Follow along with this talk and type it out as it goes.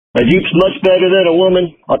A Jeep's much better than a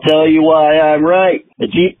woman. I'll tell you why I'm right. A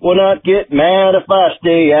Jeep will not get mad if I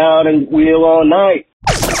stay out and wheel all night.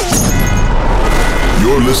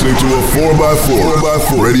 You're listening to a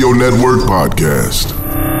 4x4 Radio Network podcast.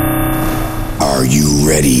 Are you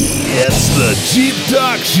ready? It's the Jeep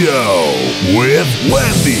Talk Show with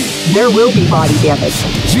Wendy. There will be body damage.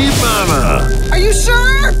 Jeep Mama. Are you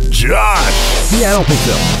sure? Josh. Yeah, I don't think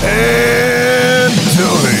so. And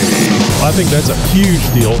Tony. I think that's a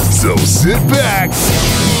huge deal. So sit back,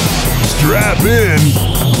 strap in,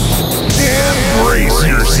 and brace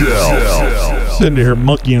yourself. Sitting here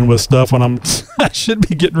monkeying with stuff when I should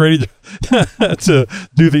be getting ready to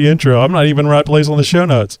do the intro. I'm not even in the right place on the show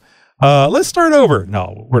notes. Let's start over.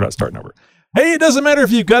 No, we're not starting over. Hey, it doesn't matter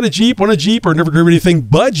if you've got a Jeep, want a Jeep, or never driven anything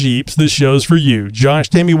but Jeeps. This show's for you. Josh,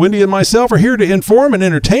 Tammy, Wendy, and myself are here to inform and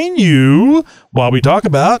entertain you while we talk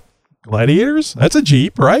about gladiators. That's a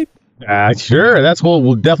Jeep, right? Sure. That's what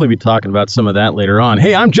we'll definitely be talking about some of that later on.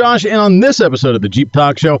 Hey, I'm Josh, and on this episode of the Jeep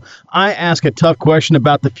Talk Show, I ask a tough question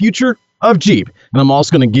about the future of Jeep. And I'm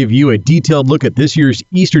also going to give you a detailed look at this year's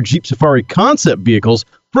Easter Jeep Safari concept vehicles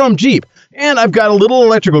from Jeep. And I've got a little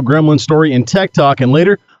electrical gremlin story in Tech Talk, and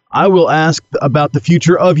later I will ask about the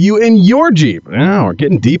future of you and your Jeep. Now, we're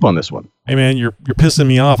getting deep on this one. Hey, man, you're pissing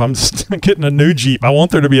me off. I'm just getting a new Jeep. I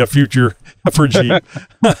want there to be a future for Jeep.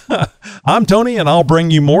 I'm Tony, and I'll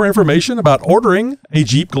bring you more information about ordering a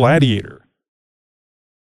Jeep Gladiator.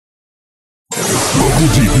 Local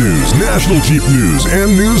Jeep news, national Jeep news,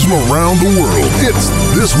 and news from around the world. It's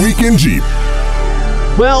This Week in Jeep.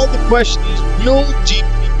 Well, the question is, will Jeep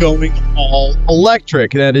be going all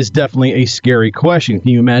electric? That is definitely a scary question.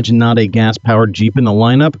 Can you imagine not a gas-powered Jeep in the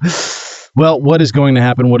lineup? Well, what is going to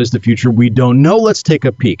happen? What is the future? We don't know. Let's take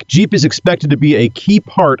a peek. Jeep is expected to be a key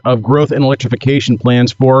part of growth and electrification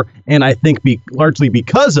plans for, and I think largely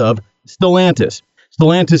because of, Stellantis.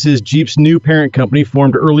 Stellantis is Jeep's new parent company,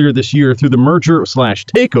 formed earlier this year through the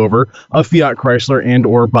merger/takeover of Fiat Chrysler and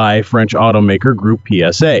or by French automaker Group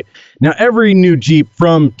PSA. Now, every new Jeep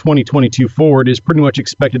from 2022 forward is pretty much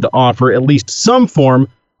expected to offer at least some form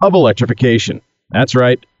of electrification. That's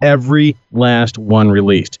right, every last one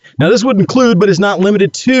released. Now, this would include, but is not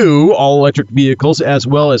limited to, all-electric vehicles as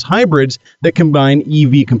well as hybrids that combine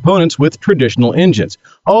EV components with traditional engines.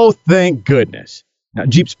 Oh, thank goodness. Now,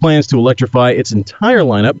 Jeep's plans to electrify its entire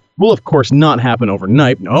lineup will, of course, not happen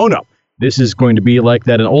overnight. No. This is going to be like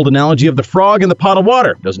an old analogy of the frog in the pot of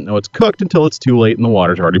water. Doesn't know it's cooked until it's too late and the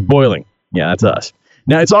water's already boiling. Yeah, that's us.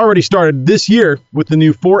 Now, it's already started this year with the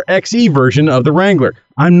new 4xe version of the Wrangler.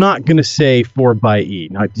 I'm not going to say 4xe.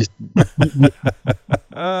 Not just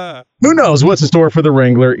who knows what's in store for the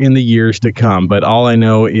Wrangler in the years to come. But all I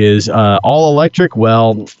know is all electric.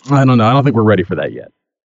 Well, I don't know. I don't think we're ready for that yet.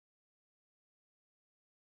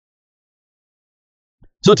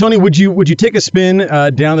 So, Tony, would you take a spin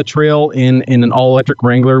down the trail in an all electric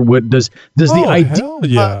Wrangler? Does the idea? Hell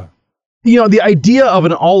yeah. The idea of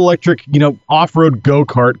an all-electric, off-road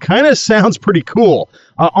go-kart kind of sounds pretty cool,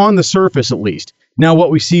 on the surface at least. Now,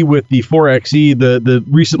 what we see with the 4xe, the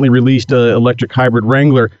recently released electric hybrid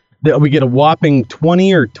Wrangler, that we get a whopping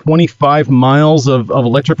 20 or 25 miles of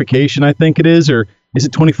electrification, I think it is, or is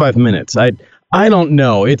it 25 minutes? I don't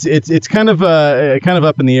know. It's kind of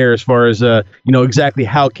up in the air as far as exactly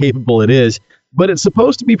how capable it is, but it's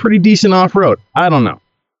supposed to be pretty decent off-road. I don't know.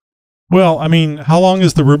 Well, I mean, how long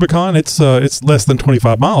is the Rubicon? It's less than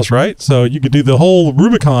 25 miles, right? So you could do the whole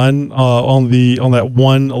Rubicon on that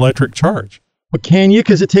one electric charge. But can you?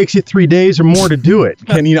 Because it takes you 3 days or more to do it.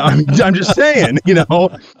 I'm just saying,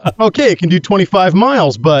 okay, it can do 25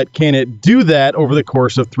 miles, but can it do that over the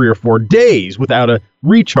course of 3 or 4 days without a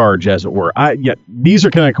recharge, as it were? These are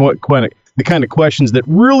the kind of questions that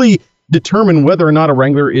really determine whether or not a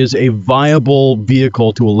Wrangler is a viable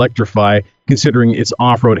vehicle to electrify, considering its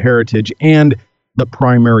off-road heritage and the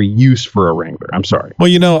primary use for a Wrangler. I'm sorry. Well,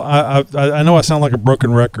 I know I sound like a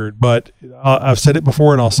broken record, but I've said it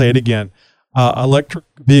before and I'll say it again. Electric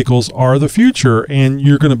vehicles are the future, and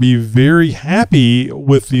you're going to be very happy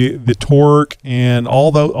with the torque and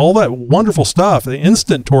all that wonderful stuff, the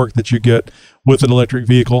instant torque that you get with an electric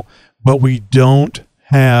vehicle, but we don't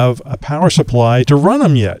have a power supply to run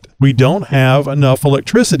them yet. We don't have enough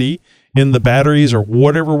electricity in the batteries or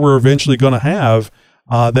whatever we're eventually going to have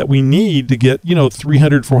that we need to get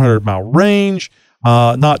 300, 400 mile range,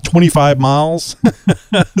 not 25 miles.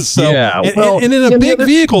 So yeah, and in a big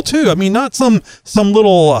vehicle too. I mean, not some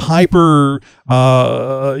little hyper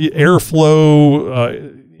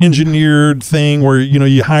airflow engineered thing where,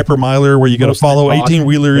 you hypermiler, where you got to follow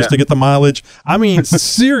 18-wheelers to get the mileage. I mean,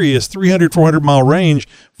 serious 300, 400-mile range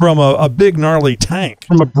from a big, gnarly tank.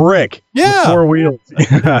 From a brick. Yeah. With 4 wheels.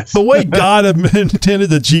 The way God intended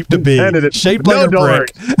the Jeep to be. Shaped like a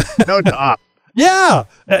brick. No top. Yeah,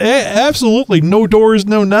 absolutely. No doors,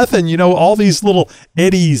 no nothing. All these little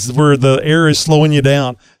eddies where the air is slowing you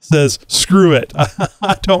down says, screw it.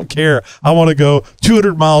 I don't care. I want to go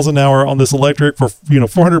 200 miles an hour on this electric for,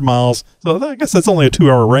 400 miles. So I guess that's only a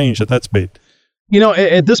 2-hour range at that speed.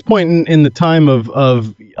 At this point in the time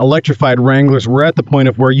of electrified Wranglers, we're at the point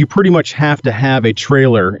of where you pretty much have to have a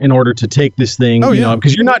trailer in order to take this thing,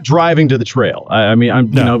 because you're not driving to the trail.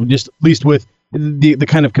 Just at least with the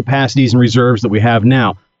kind of capacities and reserves that we have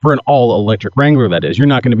now for an all-electric Wrangler, that is. You're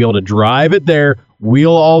not going to be able to drive it there,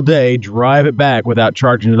 wheel all day, drive it back without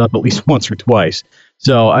charging it up at least once or twice.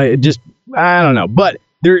 So I don't know. But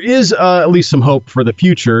there is at least some hope for the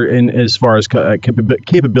future as far as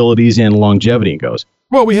capabilities and longevity goes.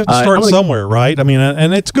 Well, we have to start somewhere, right? I mean,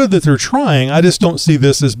 and it's good that they're trying. I just don't see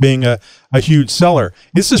this as being a huge seller.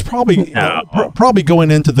 This is probably probably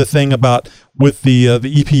going into the thing about with the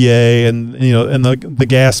EPA and and the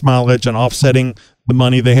gas mileage and offsetting the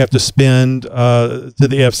money they have to spend to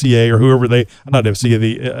the FCA or whoever not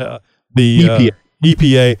FCA, the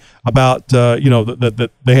EPA about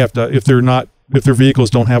that they have to, if their vehicles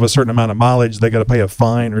don't have a certain amount of mileage, they got to pay a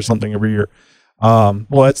fine or something every year.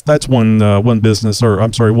 Well, that's one business, or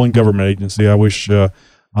I'm sorry, one government agency I wish the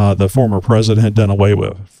former president had done away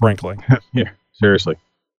with, frankly. Yeah, seriously.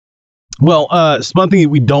 Well, something that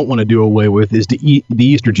we don't want to do away with is the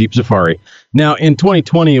Easter Jeep Safari. Now, in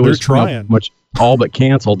 2020, it was trying. Much all but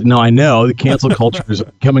canceled. No, I know the cancel culture is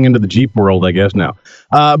coming into the Jeep world, I guess now.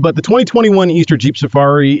 But the 2021 Easter Jeep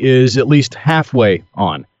Safari is at least halfway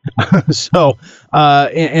on. So,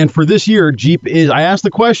 and for this year, I asked the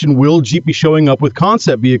question, will Jeep be showing up with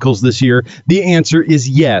concept vehicles this year? The answer is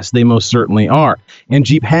yes, they most certainly are. And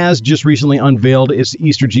Jeep has just recently unveiled its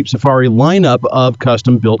Easter Jeep Safari lineup of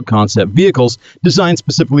custom-built concept vehicles designed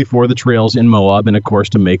specifically for the trails in Moab and, of course,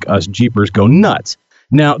 to make us Jeepers go nuts.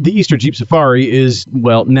 Now, the Easter Jeep Safari is,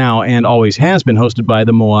 now and always has been hosted by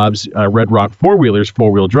the Moab's Red Rock Four-Wheelers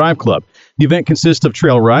Four-Wheel Drive Club. The event consists of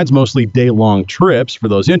trail rides, mostly day-long trips for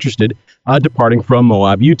those interested, departing from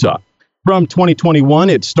Moab, Utah. From 2021,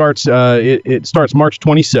 it starts March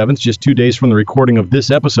 27th, just 2 days from the recording of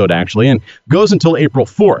this episode, actually, and goes until April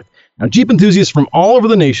 4th. Now, Jeep enthusiasts from all over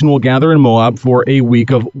the nation will gather in Moab for a week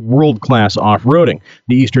of world-class off-roading.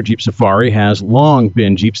 The Easter Jeep Safari has long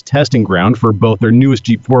been Jeep's testing ground for both their newest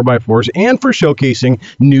Jeep 4x4s and for showcasing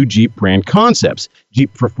new Jeep brand concepts,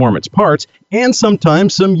 Jeep performance parts, and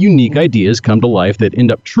sometimes some unique ideas come to life that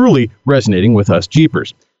end up truly resonating with us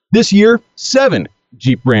Jeepers. This year, 7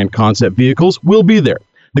 Jeep brand concept vehicles will be there.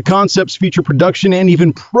 The concepts feature production and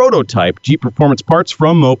even prototype Jeep performance parts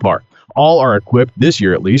from Mopar. All are equipped, this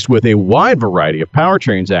year at least, with a wide variety of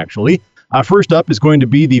powertrains, actually. First up is going to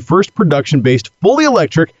be the first production-based, fully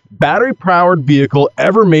electric, battery-powered vehicle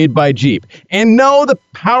ever made by Jeep. And no, the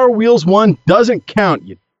Power Wheels one doesn't count,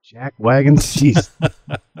 you jackwagons. Jeez.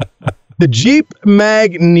 The Jeep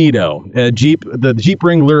Magneto. The Jeep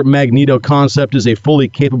Wrangler Magneto concept is a fully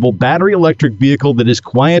capable battery-electric vehicle that is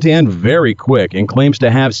quiet and very quick and claims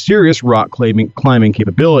to have serious rock climbing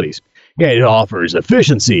capabilities. It offers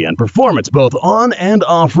efficiency and performance both on and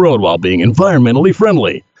off-road while being environmentally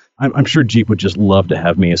friendly. I'm sure Jeep would just love to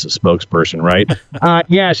have me as a spokesperson, right?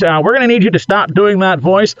 Yes, we're going to need you to stop doing that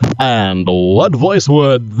voice. And what voice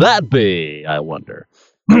would that be, I wonder?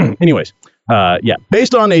 Anyways,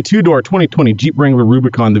 based on a 2-door 2020 Jeep Wrangler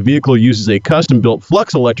Rubicon, the vehicle uses a custom-built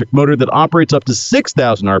Flux electric motor that operates up to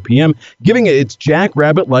 6,000 RPM, giving it its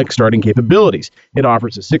jackrabbit-like starting capabilities. It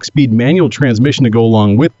offers a 6-speed manual transmission to go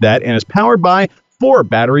along with that and is powered by 4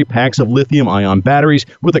 battery packs of lithium-ion batteries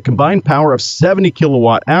with a combined power of 70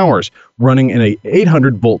 kilowatt hours, running in an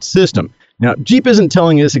 800-volt system. Now, Jeep isn't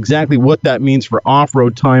telling us exactly what that means for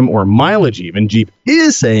off-road time or mileage even. Jeep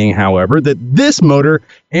is saying, however, that this motor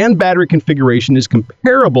and battery configuration is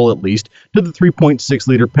comparable, at least, to the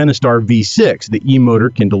 3.6-liter Pentastar V6. The e-motor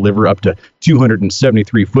can deliver up to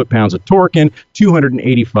 273 foot-pounds of torque and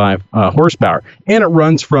 285 horsepower, and it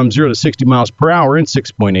runs from 0 to 60 miles per hour in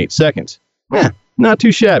 6.8 seconds. Not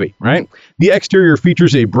too shabby, right? The exterior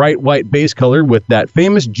features a bright white base color with that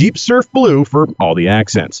famous Jeep Surf Blue for all the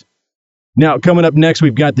accents. Now, coming up next,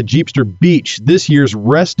 we've got the Jeepster Beach. This year's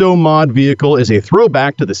Resto Mod vehicle is a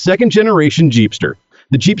throwback to the second-generation Jeepster.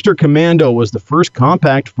 The Jeepster Commando was the first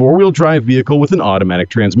compact four-wheel drive vehicle with an automatic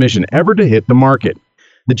transmission ever to hit the market.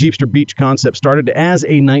 The Jeepster Beach concept started as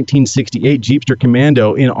a 1968 Jeepster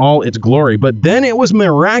Commando in all its glory, but then it was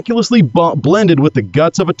miraculously blended with the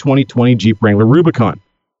guts of a 2020 Jeep Wrangler Rubicon.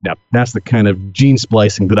 Now, that's the kind of gene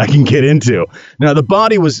splicing that I can get into. Now, the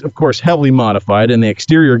body was, of course, heavily modified, and the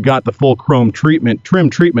exterior got the full chrome trim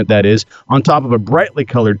treatment, that is, on top of a brightly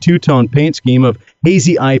colored two-tone paint scheme of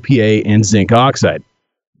hazy IPA and zinc oxide.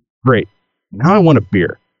 Great. Now I want a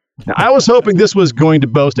beer. Now, I was hoping this was going to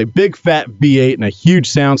boast a big fat V8 and a huge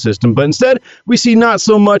sound system, but instead we see not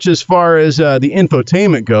so much as far as the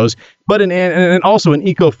infotainment goes, but and also an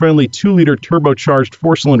eco-friendly 2-liter turbocharged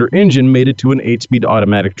 4-cylinder engine mated to an 8-speed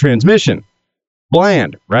automatic transmission.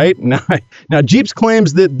 Bland, right? Now Jeep's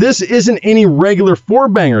claims that this isn't any regular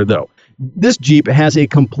 4-banger, though. This Jeep has a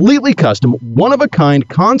completely custom, one-of-a-kind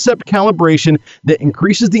concept calibration that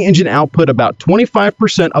increases the engine output about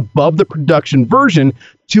 25% above the production version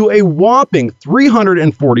to a whopping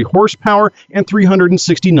 340 horsepower and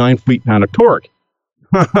 369 feet-pound of torque.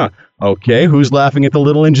 Okay, who's laughing at the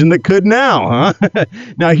little engine that could now, huh?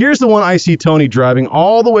 Now, here's the one I see Tony driving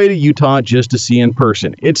all the way to Utah just to see in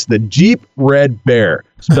person. It's the Jeep Red Bear,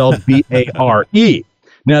 spelled B-A-R-E.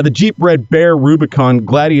 Now, the Jeep Red Bear Rubicon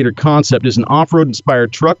Gladiator concept is an off-road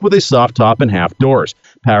inspired truck with a soft top and half doors.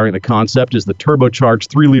 Powering the concept is the turbocharged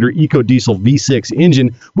 3-liter EcoDiesel V6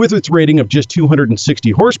 engine. With its rating of just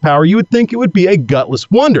 260 horsepower, you would think it would be a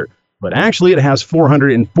gutless wonder. But actually, it has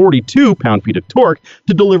 442 pound-feet of torque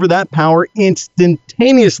to deliver that power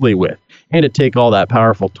instantaneously with. And to take all that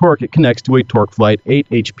powerful torque, it connects to a TorqueFlite 8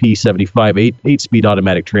 HP 75 8-speed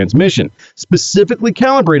automatic transmission, specifically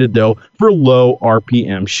calibrated, though, for low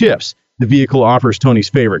RPM shifts. The vehicle offers Tony's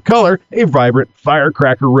favorite color, a vibrant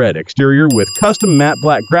firecracker red exterior with custom matte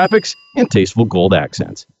black graphics and tasteful gold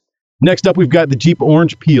accents. Next up, we've got the Jeep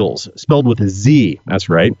Orange Peels, spelled with a Z. That's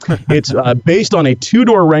right. It's based on a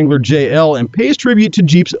 2-door Wrangler JL and pays tribute to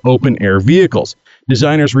Jeep's open-air vehicles.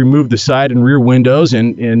 Designers removed the side and rear windows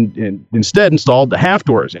and instead installed the half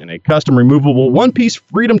doors and a custom removable one-piece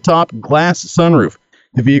Freedom Top glass sunroof.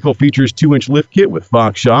 The vehicle features 2-inch lift kit with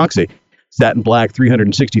Fox shocks, a satin black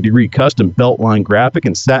 360-degree custom beltline graphic,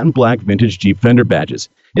 and satin black vintage Jeep fender badges.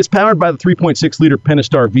 It's powered by the 3.6-liter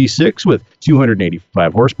Pentastar V6 with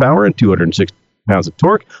 285 horsepower and 206 pounds of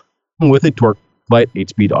torque, with a TorqueFlite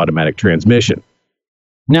 8-speed automatic transmission.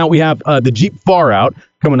 Now we have the Jeep Far Out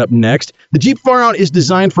coming up next. The Jeep Far Out is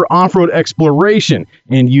designed for off-road exploration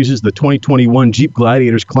and uses the 2021 Jeep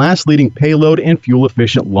Gladiator's class-leading payload and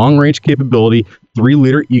fuel-efficient long-range capability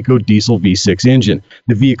 3-liter EcoDiesel V6 engine.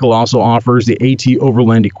 The vehicle also offers the AT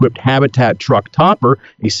Overland-equipped Habitat truck topper,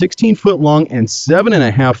 a 16-foot-long and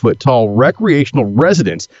 7.5-foot-tall recreational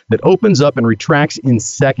residence that opens up and retracts in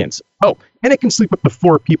seconds. Oh, and it can sleep up to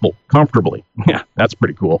 4 people comfortably. Yeah, that's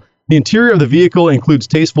pretty cool. The interior of the vehicle includes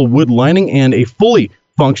tasteful wood lining and a fully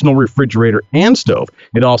functional refrigerator and stove.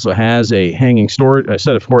 It also has a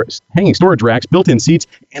set of hanging storage racks, built-in seats,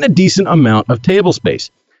 and a decent amount of table space.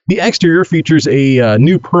 The exterior features a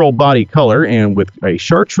new pearl body color and with a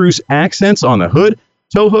chartreuse accents on the hood,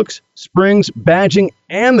 tow hooks, springs, badging,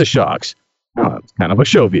 and the shocks. Oh, it's kind of a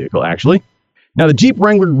show vehicle, actually. Now, the Jeep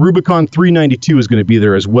Wrangler Rubicon 392 is going to be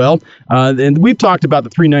there as well. And we've talked about the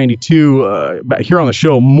 392 here on the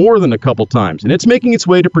show more than a couple times. And it's making its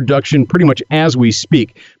way to production pretty much as we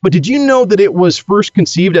speak. But did you know that it was first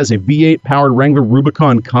conceived as a V8-powered Wrangler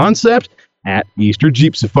Rubicon concept at Easter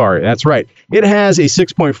Jeep Safari? That's right. It has a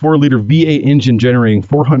 6.4-liter V8 engine generating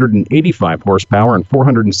 485 horsepower and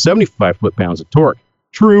 475 foot-pounds of torque.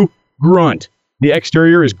 True grunt. The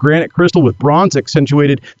exterior is granite crystal with bronze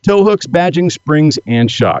accentuated tow hooks, badging, springs, and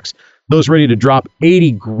shocks. Those ready to drop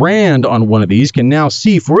 $80,000 on one of these can now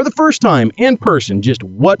see for the first time in person just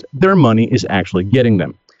what their money is actually getting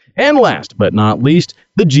them. And last but not least,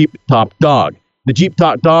 the Jeep Top Dog. The Jeep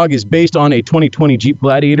Top Dog is based on a 2020 Jeep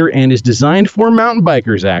Gladiator and is designed for mountain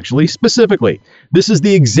bikers, actually, specifically. This is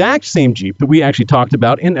the exact same Jeep that we actually talked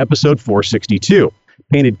about in episode 462.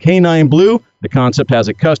 Painted canine blue, the concept has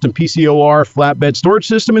a custom PCOR flatbed storage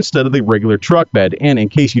system instead of the regular truck bed. And in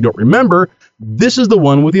case you don't remember, this is the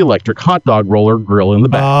one with the electric hot dog roller grill in the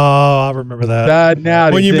back. Oh, I remember that.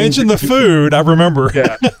 When you mentioned the food, I remember.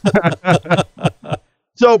 Yeah.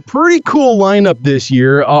 So pretty cool lineup this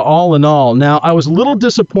year, all in all. Now, I was a little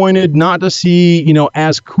disappointed not to see,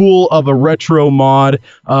 as cool of a retro mod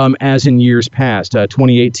as in years past.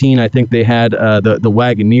 2018, I think they had the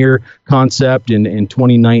Wagoneer concept. In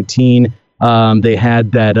 2019, they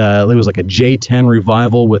had that, it was like a J10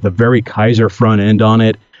 revival with a very Kaiser front end on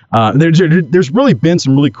it. There's really been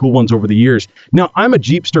some really cool ones over the years. Now, I'm a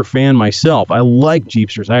Jeepster fan myself. I like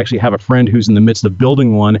Jeepsters. I actually have a friend who's in the midst of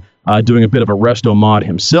building one, doing a bit of a resto mod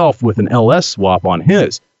himself with an LS swap on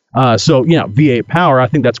his. So, V8 power, I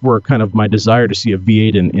think that's where kind of my desire to see a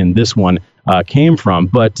V8 in this one came from.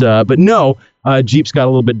 But no, Jeep's got a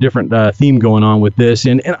little bit different theme going on with this.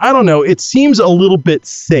 And I don't know, it seems a little bit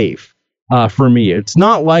safe for me. It's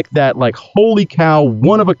not like that, like, holy cow,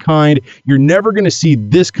 one of a kind. You're never going to see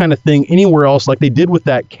this kind of thing anywhere else like they did with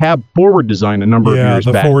that cab forward design a number of years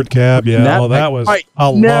back. Yeah, the forward cab. Yeah, I love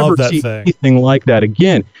that thing. Anything like that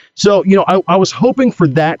again. So, I was hoping for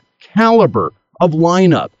that caliber of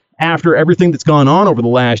lineup after everything that's gone on over the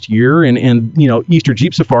last year and Easter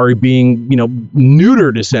Jeep Safari being,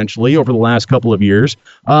 neutered essentially over the last couple of years,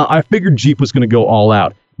 I figured Jeep was going to go all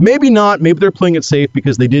out. Maybe not. Maybe they're playing it safe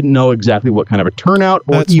because they didn't know exactly what kind of a turnout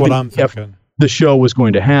or that's even what I'm if thinking. The show was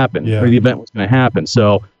going to happen or the event was going to happen.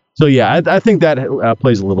 So yeah, I think that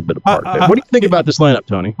plays a little bit of part. What do you think about this lineup,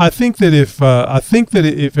 Tony? I think that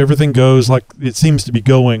if everything goes like it seems to be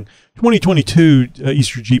going, 2022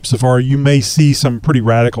 Easter Jeep Safari, you may see some pretty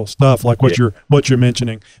radical stuff like what you're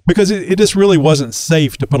mentioning, because it just really wasn't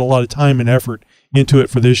safe to put a lot of time and effort into it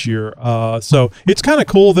for this year. So it's kind of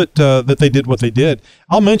cool that they did what they did.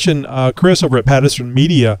 I'll mention Chris over at Patterson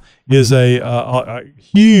Media is a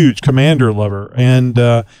huge Commander lover, and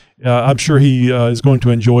I'm sure he is going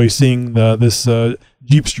to enjoy seeing this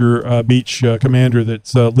Jeepster Beach Commander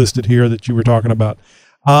that's listed here that you were talking about.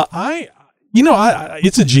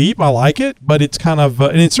 It's a Jeep. I like it, but it's kind of,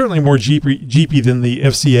 and it's certainly more Jeepy than the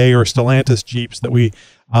FCA or Stellantis Jeeps that we,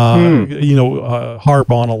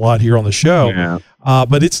 harp on a lot here on the show. Yeah.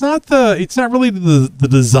 But it's not really the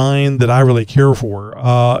design that I really care for.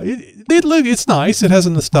 It's nice. It has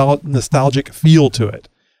a nostalgic feel to it.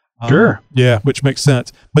 Sure. Yeah, which makes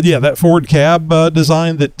sense. But yeah, that Ford cab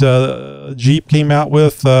design that Jeep came out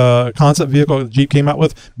with, concept vehicle that Jeep came out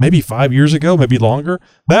with maybe 5 years ago, maybe longer,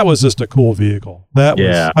 that was just a cool vehicle.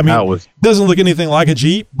 It doesn't look anything like a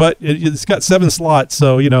Jeep, but it's got 7 slots,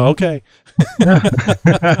 so, okay.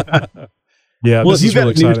 Yeah, well, this is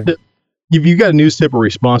really exciting. If you've got a news tip or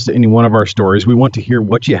response to any one of our stories, we want to hear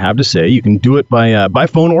what you have to say. You can do it by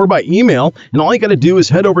phone or by email. And all you got to do is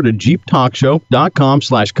head over to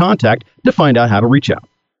jeeptalkshow.com/contact to find out how to reach out.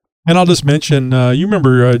 And I'll just mention, you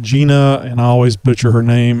remember Gina, and I always butcher her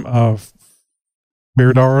name,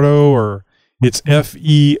 Bernardo, or it's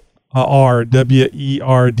Ferwerda.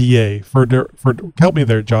 Help me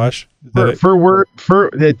there, Josh.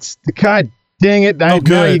 It's the God. Dang it. Oh,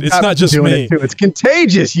 good. It's not just me. It's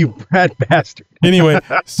contagious, you brat bastard. Anyway,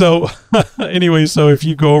 so if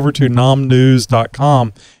you go over to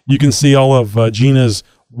nomnews.com, you can see all of Gina's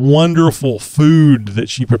wonderful food that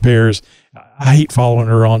she prepares. I hate following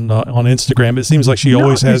her on Instagram. It seems like she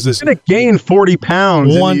always has this. You're going to gain 40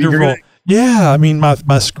 pounds. Wonderful. Yeah, I mean,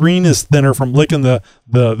 my screen is thinner from licking the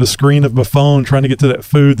screen of my phone trying to get to that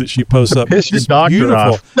food that she posts up. Piss your doctor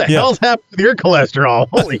off. What the hell's happened with your cholesterol?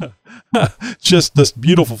 Holy. Just this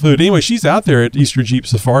beautiful food. Anyway, she's out there at Easter Jeep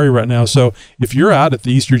Safari right now. So if you're out at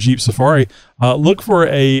the Easter Jeep Safari, look for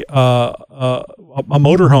a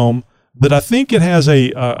motorhome that I think it has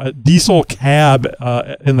a diesel cab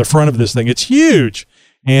in the front of this thing. It's huge,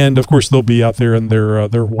 and of course they'll be out there in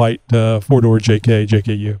their white 4-door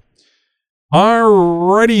JKU.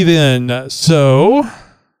 Alrighty then. So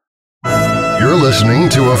you're listening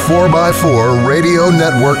to a 4x4 Radio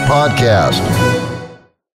Network podcast.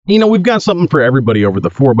 We've got something for everybody over the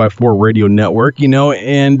 4x4 Radio Network,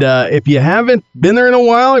 and if you haven't been there in a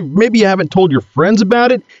while, maybe you haven't told your friends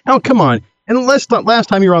about it. Now, come on. And last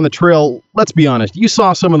time you were on the trail, let's be honest, you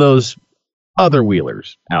saw some of those other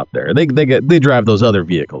wheelers out there. They drive those other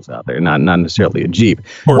vehicles out there, not necessarily a Jeep.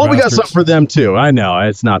 Well, we got something for them too. I know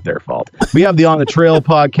it's not their fault. We have the On the Trail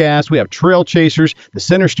podcast. We have Trail Chasers, the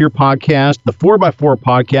Center Steer podcast, the 4x4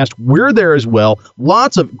 podcast. We're there as well.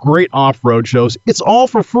 Lots of great off-road shows. It's all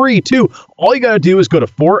for free too. All you got to do is go to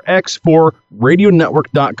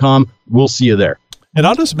 4x4radionetwork.com. We'll see you there. And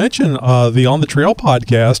I'll just mention the On the Trail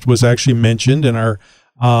podcast was actually mentioned in our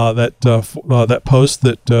that post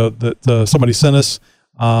that somebody sent us.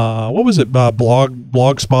 What was it?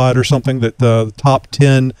 Blogspot or something, that the top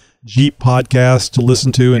 10 Jeep podcasts to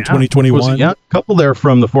listen to in 2021. A couple there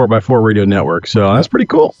from the 4x4 Radio Network. So that's pretty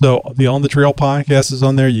cool. So the On the Trail podcast is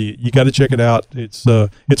on there. You got to check it out. It's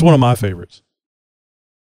one of my favorites.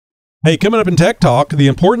 Hey, coming up in Tech Talk, the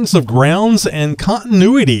importance of grounds and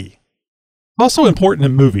continuity. Also important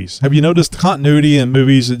in movies. Have you noticed continuity in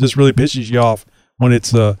movies? It just really pisses you off when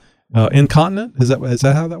it's incontinent. Is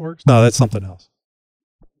that how that works? No, that's something else.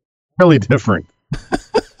 Really different.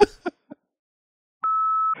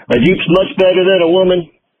 A Jeep's much better than a woman.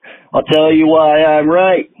 I'll tell you why I'm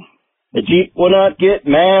right. A Jeep will not get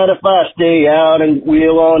mad if I stay out and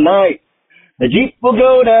wheel all night. A Jeep will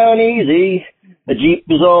go down easy. A Jeep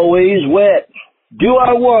is always wet. Do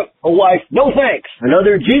I want a wife? No thanks.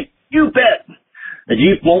 Another Jeep? You bet. A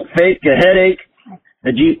Jeep won't fake a headache.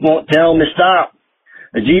 A Jeep won't tell me stop.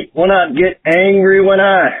 A Jeep will not get angry when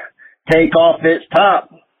I take off its top.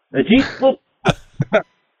 A Jeep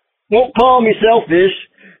won't call me selfish.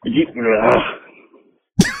 A Jeep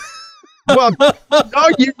Well, dog,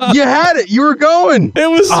 you had it. You were going. It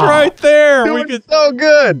was right there. We could so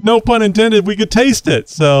good. No pun intended. We could taste it.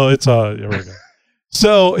 So it's there we go.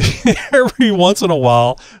 So every once in a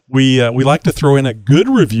while, we like to throw in a good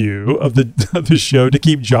review of the show to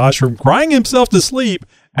keep Josh from crying himself to sleep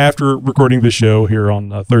after recording the show here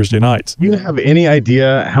on Thursday nights. You have any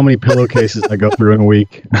idea how many pillowcases I go through in a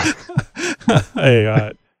week? Hey,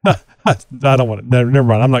 I don't want to. Never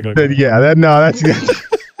mind. I'm not going to. Yeah, that's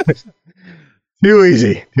too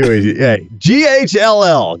easy. Hey,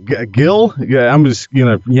 GHLL, Gil. Yeah, I'm just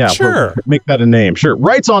sure. Make that a name. Sure.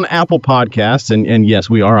 Writes on Apple Podcasts, and yes,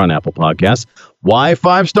 we are on Apple Podcasts. Why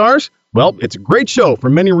 5 stars? Well, it's a great show for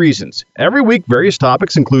many reasons. Every week, various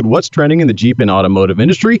topics include what's trending in the Jeep and automotive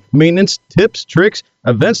industry, maintenance, tips, tricks,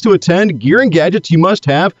 events to attend, gear and gadgets you must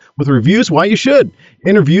have, with reviews why you should.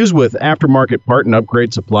 Interviews with aftermarket part and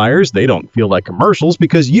upgrade suppliers. They don't feel like commercials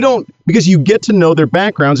because you get to know their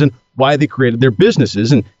backgrounds and why they created their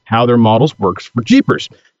businesses and how their models works for Jeepers.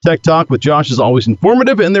 Tech Talk with Josh is always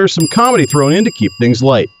informative, and there's some comedy thrown in to keep things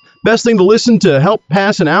light. Best thing to listen to help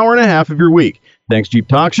pass an hour and a half of your week. Thanks, Jeep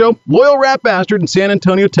Talk Show. Loyal Rat Bastard in San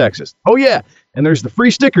Antonio, Texas. Oh, yeah. And there's the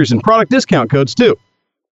free stickers and product discount codes, too.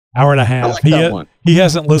 Hour and a half. He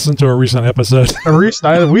hasn't listened to a recent episode.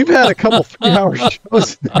 We've had a couple 3-hour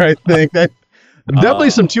shows there, I think. Definitely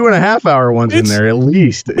some 2.5 hour ones in there, at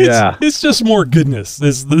least. It's just more goodness.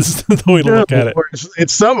 This is the way to look at it.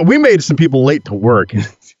 We made some people late to work.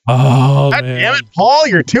 Oh, God damn it, Paul!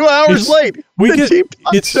 You're 2 hours late.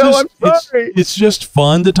 It's just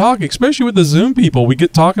fun to talk, especially with the Zoom people. We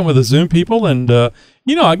get talking with the Zoom people, and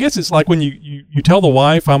I guess it's like when you tell the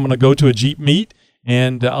wife, I'm going to go to a Jeep meet,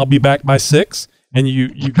 and I'll be back by 6. And you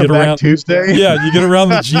get around Tuesday. Yeah, you get around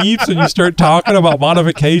the Jeeps and you start talking about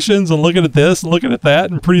modifications and looking at this and looking at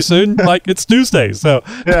that, and pretty soon, like, it's Tuesday. So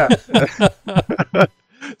yeah,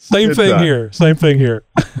 Same thing here.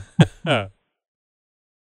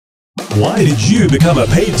 Why did you become a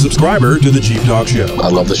paid subscriber to the Jeep Talk Show? I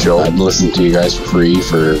love the show. I've listened to you guys for free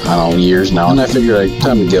for, years now, and I figured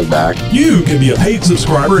time to give back. You can be a paid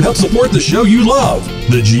subscriber and help support the show you love,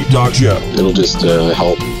 the Jeep Talk Show. It'll just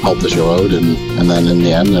help the show out, and then in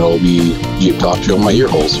the end, it'll be Jeep Talk Show in my ear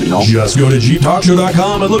holes, Just go to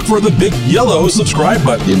JeepTalkShow.com and look for the big yellow subscribe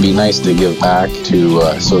button. It'd be nice to give back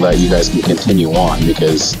to so that you guys can continue on,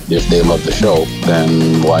 because if they love the show,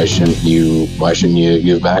 then why shouldn't you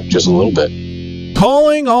give back just a little bit?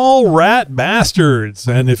 Calling all rat bastards.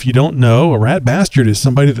 And if you don't know, a rat bastard is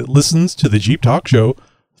somebody that listens to the Jeep Talk Show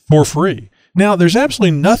for free. Now, there's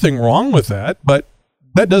absolutely nothing wrong with that, but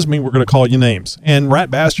that does mean we're going to call you names. And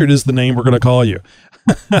rat bastard is the name we're going to call you.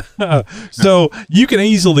 So you can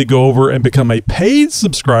easily go over and become a paid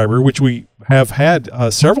subscriber, which we have had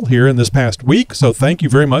several here in this past week. So thank you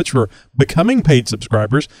very much for becoming paid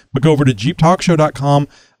subscribers. But go over to jeeptalkshow.com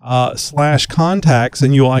 /contacts,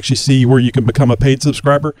 and you'll actually see where you can become a paid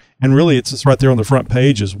subscriber. And really, it's just right there on the front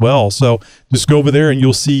page as well. So just go over there and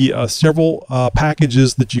you'll see several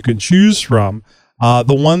packages that you can choose from.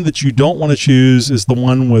 The one that you don't want to choose is the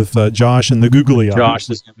one with Josh and the googly eye.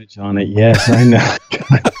 Josh's image on it. Yes, I know.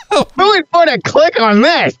 Who would put a click on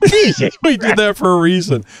that? Jesus. We did that for a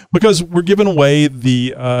reason, because we're giving away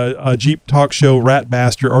the Jeep Talk Show Rat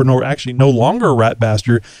Bastard, or no longer Rat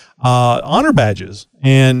Bastard, honor badges.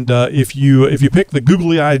 And if you pick the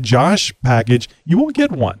googly eye Josh package, you won't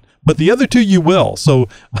get one. But the other two you will. So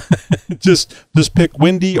just pick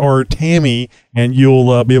Wendy or Tammy, and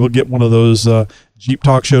you'll be able to get one of those Jeep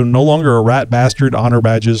Talk Show No Longer a Rat Bastard honor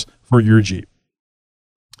badges for your Jeep.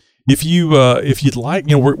 If you'd like,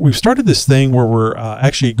 we've started this thing where we're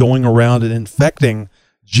actually going around and infecting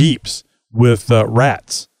Jeeps with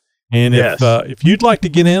rats. And if you'd like to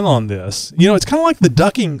get in on this, it's kind of like the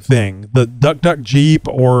ducking thing, the Duck Jeep,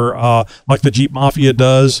 or like the Jeep Mafia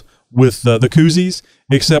does with the koozies,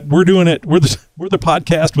 except we're doing it. We're the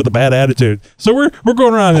podcast with a bad attitude. So we're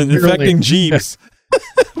going around and infecting Jeeps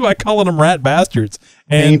by calling them rat bastards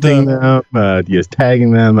and painting them, just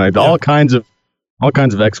tagging them, all kinds of All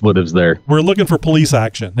kinds of expletives there. We're looking for police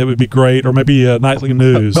action. It would be great, or maybe nightly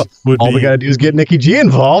news. All we got to do is get Nikki G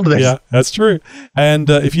involved. Yeah, that's true. And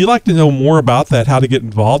if you'd like to know more about that, how to get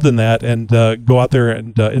involved in that, and go out there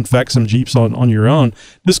and infect some Jeeps on your own,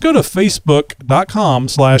 just go to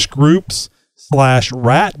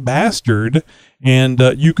facebook.com/groups/ratbastard, and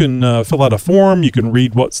you can fill out a form. You can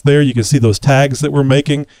read what's there. You can see those tags that we're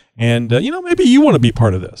making, and maybe you want to be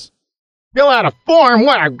part of this. Fill out a form?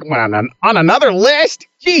 What on another list?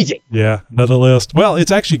 Jeez. Yeah, another list. Well, it's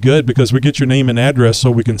actually good because we get your name and address, so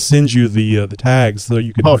we can send you the tags so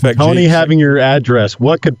you can infect Tony Jeeps. having your address.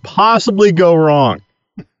 What could possibly go wrong?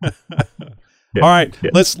 All right,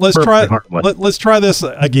 let's try. Let's try this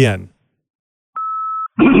again.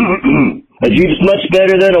 A Jeep's much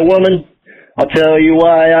better than a woman. I'll tell you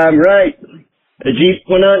why I'm right. A Jeep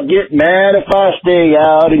will not get mad if I stay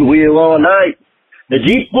out and wheel all night. The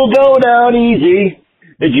Jeep will go down easy.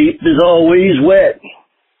 The Jeep is always wet.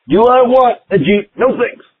 Do I want a Jeep? No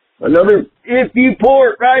thanks. Another, if you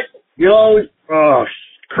pour it right, you'll always,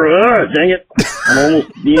 dang it. I'm almost,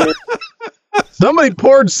 Somebody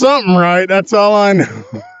poured something right. That's all I know.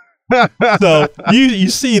 So you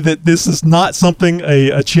see that this is not something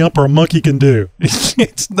a chimp or a monkey can do.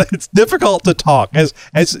 It's difficult to talk as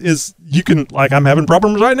you can, like, I'm having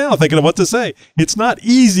problems right now thinking of what to say. It's not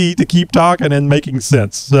easy to keep talking and making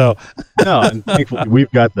sense. So no, and thankfully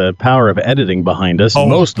we've got the power of editing behind us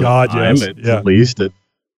most of the time, yes. at least.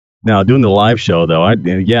 Now doing the live show though,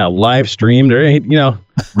 live streamed,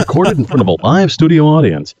 recorded in front of a live studio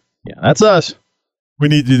audience. Yeah, that's us. We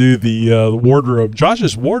need to do the wardrobe,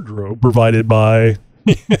 Josh's wardrobe, provided by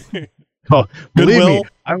believe me,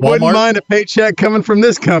 I Walmart. wouldn't mind a paycheck coming from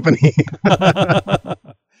this company.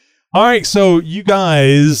 All right, so you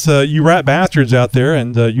guys, you rat bastards out there,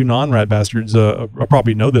 and you non-rat bastards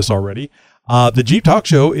probably know this already. The Jeep Talk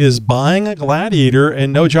Show is buying a Gladiator,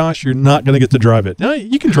 and no, Josh, you're not going to get to drive it. Now,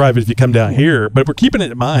 you can drive it if you come down here, but we're keeping it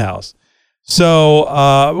at my house.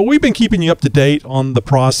 So we've been keeping you up to date on the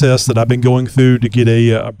process that I've been going through to get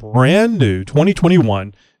a brand new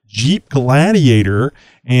 2021 Jeep Gladiator,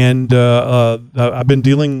 and I've been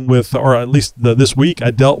dealing with, or at least this week, I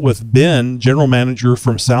dealt with Ben, general manager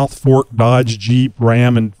from South Fork Dodge, Jeep,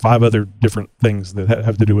 Ram, and 5 other different things that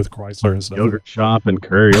have to do with Chrysler and stuff. Yogurt shop and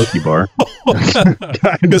karaoke bar.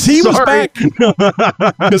 Because he was back.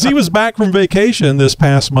 Because he was back from vacation this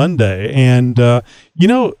past Monday, and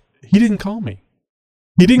he didn't call me.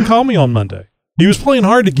 He didn't call me on Monday. He was playing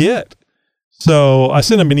hard to get. So I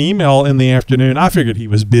sent him an email in the afternoon. I figured he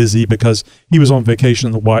was busy because he was on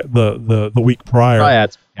vacation the week prior. I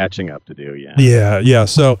had some catching up to do, yeah. Yeah.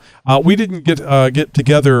 So we didn't get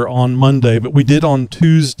together on Monday, but we did on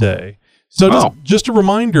Tuesday. So just a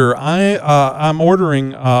reminder, I'm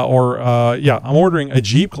ordering I'm ordering a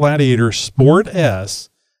Jeep Gladiator Sport S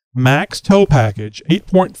Max tow package,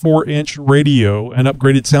 8.4-inch radio and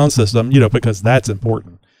upgraded sound system, because that's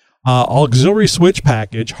important. Auxiliary switch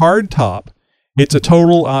package, hard top. It's a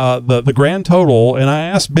total, the grand total, and I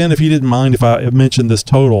asked Ben if he didn't mind if I mentioned this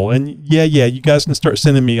total. And yeah, you guys can start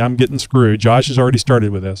sending me. I'm getting screwed. Josh has already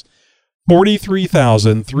started with this.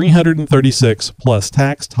 $43,336 plus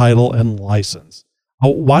tax, title, and license.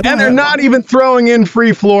 Why? And they're not even throwing in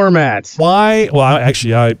free floor mats. Why? Well,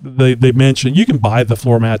 actually, they mentioned you can buy the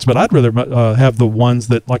floor mats, but I'd rather have the ones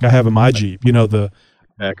that like I have in my Jeep. The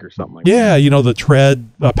heck or something like that. Yeah, the tread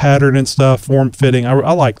pattern and stuff, form fitting.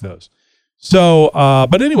 I like those. So,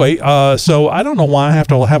 but anyway, so I don't know why I have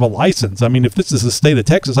to have a license. I mean, if this is the state of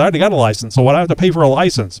Texas, I already got a license, so why do I have to pay for a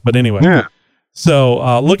license? But anyway, yeah.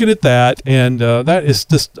 So looking at that, and that is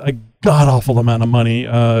just a god-awful amount of money,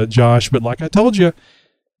 Josh. But like I told you,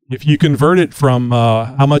 if you convert it from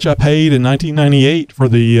how much I paid in 1998 for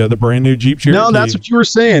the brand new Jeep Cherokee. No, that's what you were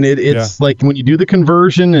saying. It's like when you do the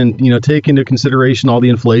conversion and, take into consideration all the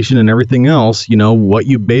inflation and everything else, what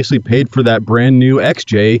you basically paid for that brand new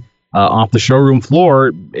XJ off the showroom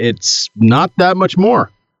floor, it's not that much more.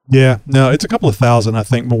 Yeah, no, it's a couple of thousand, I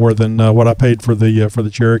think, more than what I paid for the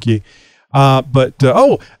Cherokee.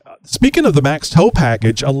 Speaking of the Max Tow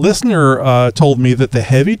package, a listener told me that the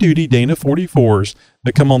heavy-duty Dana 44s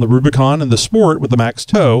that come on the Rubicon and the Sport with the Max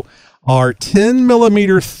Tow are 10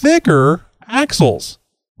 millimeter thicker axles.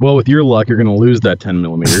 Well, with your luck, you're going to lose that 10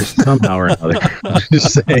 millimeters somehow or another.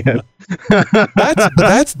 Just saying.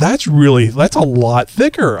 That's a lot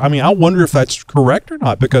thicker. I mean, I wonder if that's correct or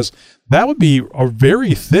not, because that would be a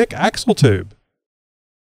very thick axle tube.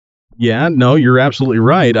 Yeah, no, you're absolutely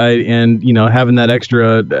right. Having that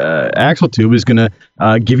extra axle tube is going to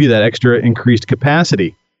give you that extra increased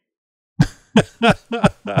capacity.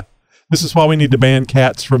 This is why we need to ban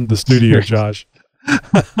cats from the studio, Josh.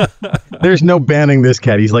 There's no banning this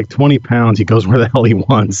cat. He's like 20 pounds. He goes where the hell he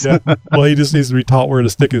wants. Yeah. Well, he just needs to be taught where to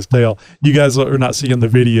stick his tail. You guys are not seeing the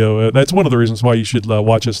video. That's one of the reasons why you should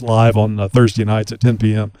watch us live on Thursday nights at 10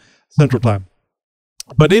 p.m. Central Time.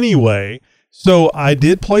 But anyway, so I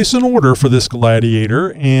did place an order for this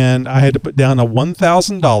Gladiator, and I had to put down a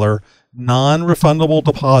 $1,000 non-refundable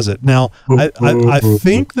deposit. Now, I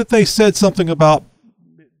think that they said something about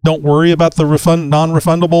don't worry about the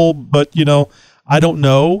non-refundable, but, you know, I don't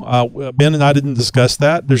know. Ben and I didn't discuss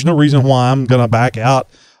that. There's no reason why I'm going to back out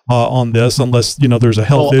on this unless, you know, there's a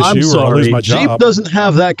health issue or I lose my job. Jeep doesn't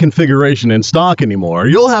have that configuration in stock anymore.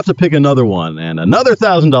 You'll have to pick another one and another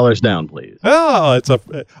 $1,000 down, please. Oh, but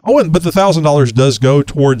the $1,000 does go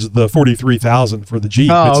towards the $43,000 for the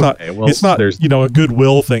Jeep. It's not you know, a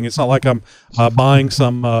goodwill thing. It's not like I'm buying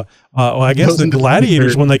some. I guess the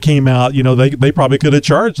Gladiators when they came out, you know, they probably could have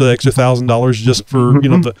charged the extra $1,000 just for you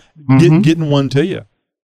know getting one to you.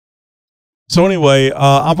 So anyway,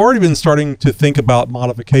 I've already been starting to think about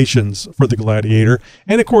modifications for the Gladiator.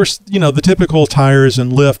 And of course, you know, the typical tires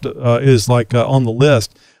and lift is like on the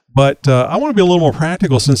list. But I want to be a little more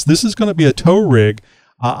practical since this is going to be a tow rig.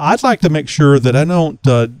 I'd like to make sure that I don't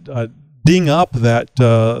ding up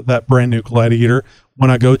that brand new Gladiator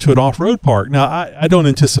when I go to an off-road park. Now, I don't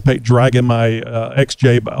anticipate dragging my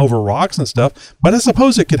XJ over rocks and stuff, but I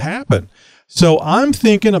suppose it could happen. So I'm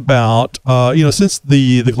thinking about, you know, since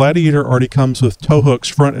the Gladiator already comes with tow hooks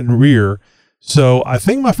front and rear, so I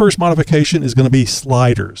think my first modification is going to be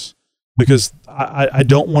sliders because I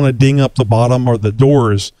don't want to ding up the bottom or the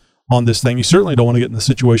doors on this thing. You certainly don't want to get in the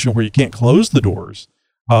situation where you can't close the doors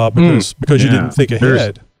because you didn't think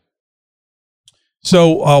ahead.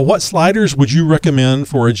 So what sliders would you recommend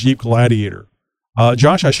for a Jeep Gladiator?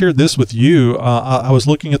 Josh, I shared this with you. I was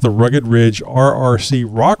looking at the Rugged Ridge RRC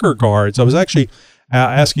rocker guards. I was actually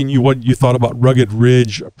asking you what you thought about Rugged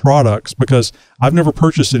Ridge products because I've never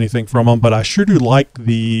purchased anything from them, but I sure do like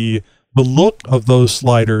the look of those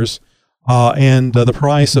sliders and the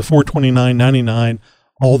price of $429.99,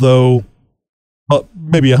 although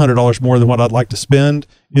maybe $100 more than what I'd like to spend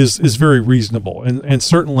is very reasonable and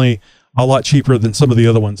certainly a lot cheaper than some of the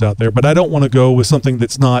other ones out there. But I don't want to go with something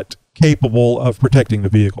that's not capable of protecting the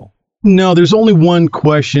vehicle. No, there's only one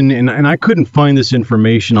question, and I couldn't find this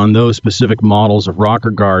information on those specific models of rocker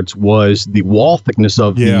guards, was the wall thickness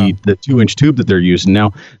of the 2-inch tube that they're using.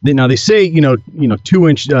 Now they say, you know,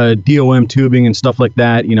 2-inch DOM tubing and stuff like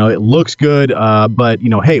that, you know, it looks good, but, you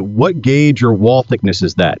know, hey, what gauge or wall thickness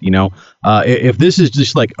is that? You know, if this is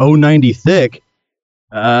just like 090 thick,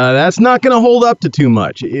 that's not going to hold up to too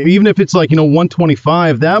much. Even if it's like, you know,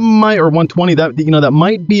 125, that might, or 120, that, you know, that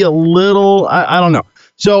might be a little, I don't know.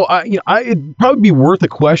 So, you know, it'd probably be worth a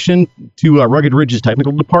question to Rugged Ridge's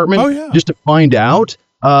technical department just to find out,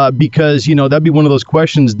 because, you know, that'd be one of those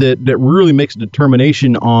questions that really makes a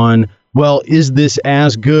determination on, well, is this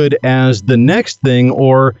as good as the next thing,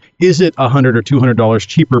 or is it $100 or $200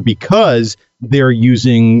 cheaper because they're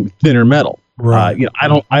using thinner metal? Right. You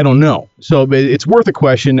know, I don't know. So it's worth a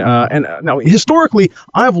question. And now historically,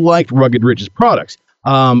 I've liked Rugged Ridge's products.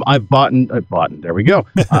 I've bought. There we go.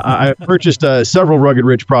 I've purchased several Rugged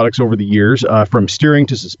Ridge products over the years, from steering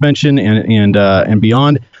to suspension and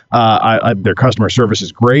beyond. Their customer service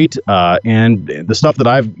is great, and the stuff that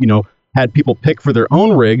I've had people pick for their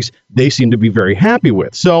own rigs, they seem to be very happy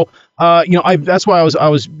with. So that's why I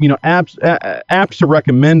was apt to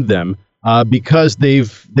recommend them. Because they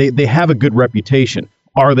have a good reputation.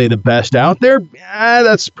 Are they the best out there?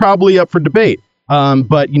 That's probably up for debate.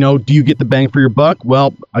 But, do you get the bang for your buck?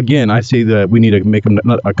 Well, again, I say that we need to make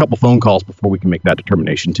a couple phone calls before we can make that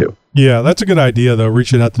determination too. Yeah, that's a good idea, though,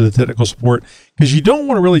 reaching out to the technical support, because you don't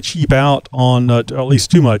want to really cheap out on, at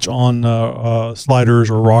least too much, on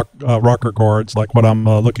sliders or rocker guards like what I'm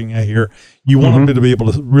looking at here. You want them to be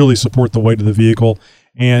able to really support the weight of the vehicle.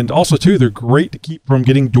 And also, too, they're great to keep from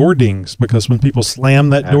getting door dings, because when people slam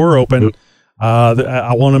that door open,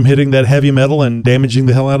 I want them hitting that heavy metal and damaging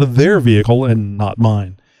the hell out of their vehicle and not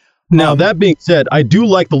mine. Now, that being said, I do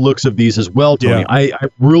like the looks of these as well, Tony. Yeah. I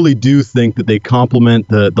really do think that they complement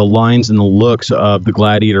the lines and the looks of the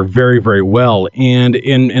Gladiator very, very well. And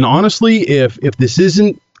honestly, if this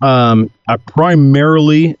isn't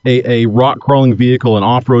primarily a rock crawling vehicle, an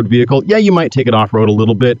off-road vehicle, yeah, you might take it off-road a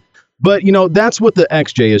little bit. But, that's what the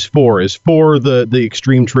XJ is for the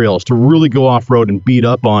extreme trails, to really go off-road and beat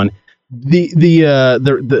up on. The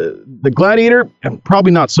Gladiator,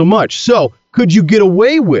 probably not so much. So, could you get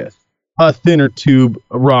away with a thinner tube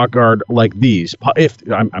rock guard like these? If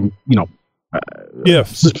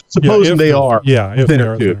supposing they are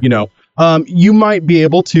thinner tube, you might be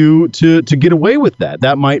able to get away with that.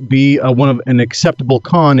 That might be an acceptable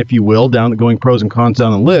con, if you will, going pros and cons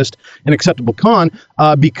down the list. An acceptable con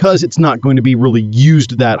because it's not going to be really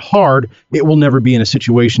used that hard. It will never be in a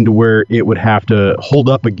situation to where it would have to hold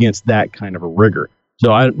up against that kind of a rigor.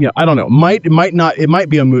 So I don't know. It might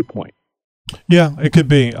be a moot point. Yeah, it could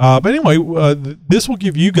be. But anyway, this will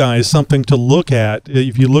give you guys something to look at.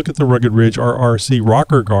 If you look at the Rugged Ridge RRC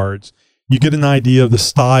rocker guards, you get an idea of the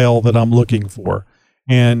style that I'm looking for.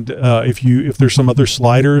 And if there's some other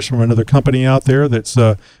sliders from another company out there that's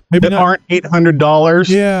maybe that aren't $800.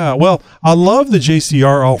 Yeah, well, I love the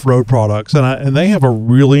JCR off-road products, and they have a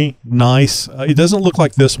really nice. It doesn't look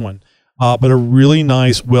like this one, but a really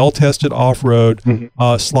nice, well-tested off-road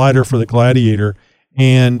slider for the Gladiator.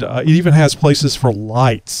 And it even has places for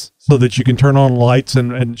lights so that you can turn on lights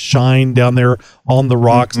and shine down there on the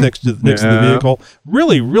rocks next to the vehicle.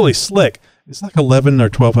 Really, really slick. It's like $1,100 or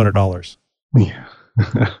 $1,200. Yeah.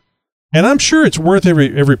 And I'm sure it's worth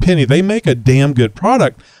every penny. They make a damn good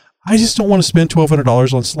product. I just don't want to spend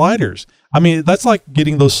 $1,200 on sliders. I mean, that's like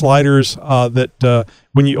getting those sliders that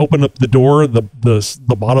when you open up the door, the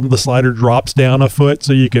bottom of the slider drops down a foot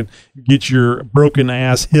so you can get your broken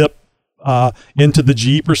ass hip into the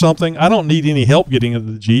Jeep or something. I don't need any help getting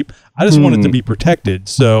into the Jeep. I just want it to be protected.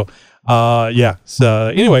 So,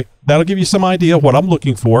 So anyway, that'll give you some idea of what I'm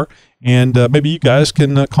looking for. And maybe you guys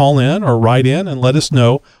can call in or write in and let us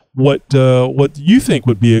know what you think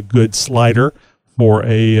would be a good slider for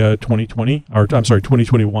a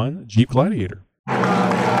 2021 Jeep Gladiator.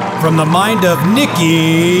 From the mind of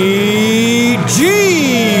Nikki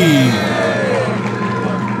G.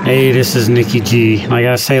 Hey, this is Nikki G. I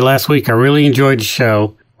gotta say, last week I really enjoyed the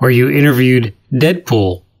show where you interviewed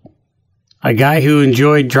Deadpool, a guy who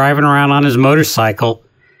enjoyed driving around on his motorcycle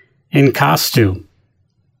in costume.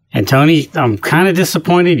 And Tony, I'm kind of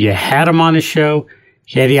disappointed you had him on the show.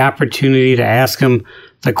 You had the opportunity to ask him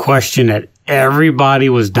the question that everybody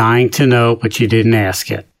was dying to know, but you didn't ask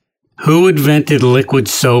it. Who invented liquid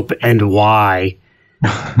soap and why?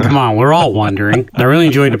 Come on, we're all wondering. I really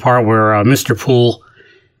enjoyed the part where Mr. Poole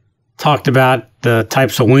talked about the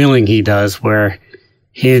types of wheeling he does, where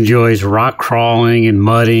he enjoys rock crawling and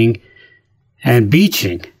mudding and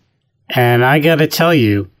beaching. And I got to tell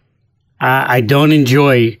you, I don't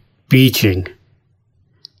enjoy beaching.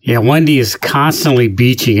 Yeah, Wendy is constantly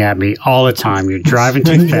beaching at me all the time. You're driving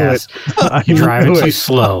too fast. You're driving too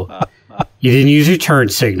slow. You didn't use your turn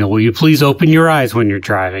signal. Will you please open your eyes when you're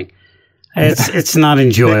driving? It's not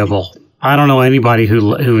enjoyable. I don't know anybody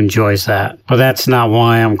who enjoys that, but that's not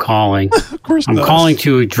why I'm calling. Of course I'm calling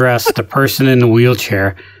to address the person in the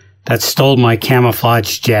wheelchair that stole my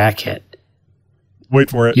camouflage jacket. Wait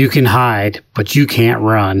for it. You can hide, but you can't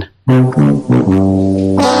run.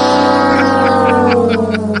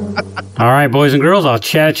 All right, boys and girls, I'll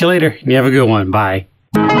chat at you later. You have a good one. Bye.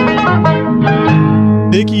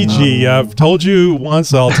 Nikki G, I've told you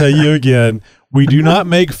once, I'll tell you again. We do not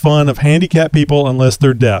make fun of handicapped people unless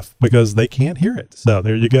they're deaf, because they can't hear it. So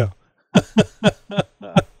there you go.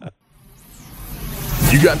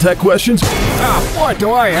 You got tech questions? Boy,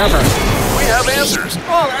 do I ever. We have answers.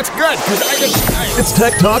 Oh, that's good, because It's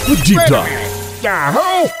Tech Talk with Jeep Talk.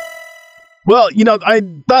 Yahoo! Well, I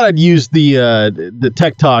thought I'd use the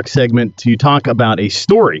Tech Talk segment to talk about a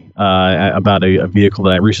story about a vehicle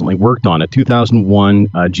that I recently worked on, a 2001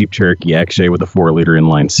 Jeep Cherokee XJ with a 4-liter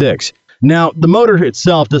inline 6. Now, the motor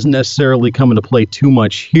itself doesn't necessarily come into play too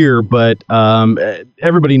much here, but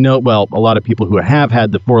everybody a lot of people who have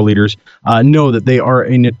had the 4 liters know that they are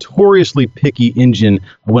a notoriously picky engine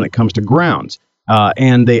when it comes to grounds.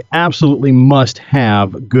 And they absolutely must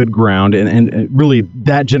have good ground, and really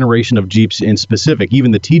that generation of Jeeps in specific,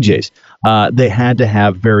 even the TJs, they had to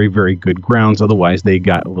have very, very good grounds, otherwise they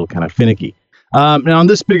got a little kind of finicky. Now, on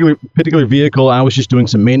this particular vehicle, I was just doing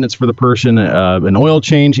some maintenance for the person, an oil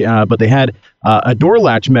change, but they had a door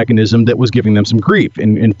latch mechanism that was giving them some grief.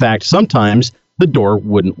 In fact, sometimes the door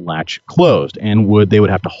wouldn't latch closed, and they would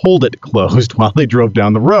have to hold it closed while they drove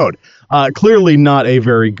down the road. Clearly not a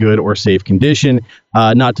very good or safe condition.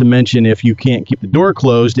 Not to mention, if you can't keep the door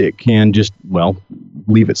closed, it can just,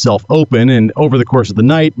 leave itself open, and over the course of the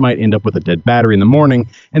night might end up with a dead battery in the morning.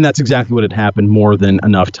 And that's exactly what had happened more than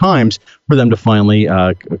enough times for them to finally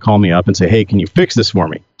call me up and say, hey, can you fix this for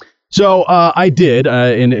me? So I did,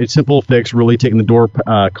 and it's a simple fix, really taking the door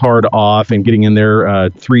card off and getting in there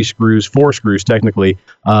 4 screws technically,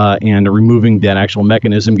 and removing that actual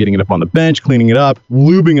mechanism, getting it up on the bench, cleaning it up,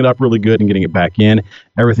 lubing it up really good, and getting it back in.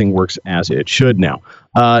 Everything works as it should now.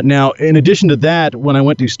 Now, in addition to that, when I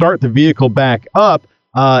went to start the vehicle back up,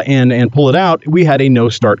 and pull it out, we had a no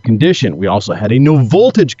start condition. We also had a no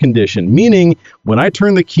voltage condition, meaning when I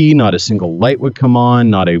turned the key, not a single light would come on,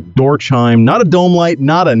 not a door chime, not a dome light,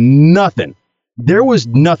 not a nothing. There was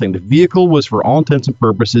nothing. The vehicle was, for all intents and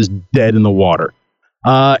purposes, dead in the water.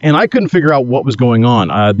 And I couldn't figure out what was going on.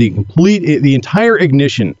 The entire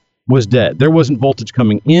ignition was dead. There wasn't voltage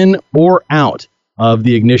coming in or out of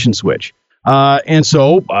the ignition switch. And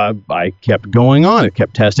so I kept going on. It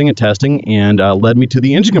kept testing and testing, and led me to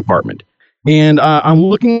the engine compartment. And I'm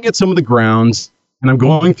looking at some of the grounds, and I'm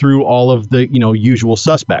going through all of the usual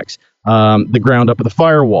suspects. The ground up at the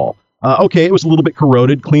firewall. Okay, it was a little bit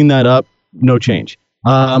corroded. Clean that up. No change.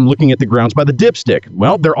 I'm looking at the grounds by the dipstick.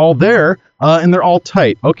 Well, they're all there, and they're all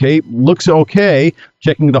tight. Okay, looks okay.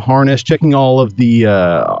 Checking the harness, checking all of the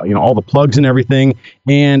all the plugs and everything,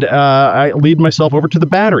 and I lead myself over to the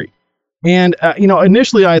battery. And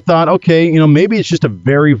initially I thought, okay, maybe it's just a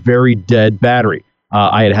very, very dead battery.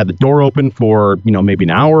 I had the door open for maybe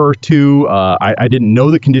an hour or two. I didn't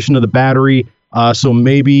know the condition of the battery, so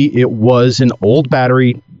maybe it was an old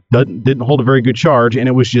battery. Didn't hold a very good charge, and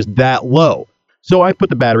it was just that low. So I put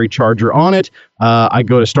the battery charger on it. I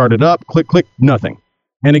go to start it up. Click, click, nothing.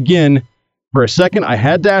 And again, for a second, I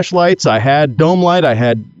had dash lights, I had dome light, I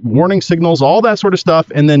had warning signals, all that sort of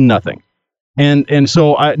stuff, and then nothing. And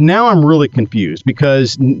so now I'm really confused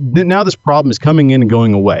because now this problem is coming in and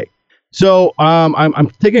going away. So I'm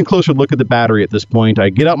taking a closer look at the battery at this point. I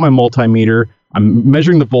get out my multimeter. I'm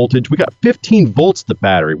measuring the voltage. We got 15 volts the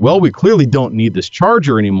battery. Well, we clearly don't need this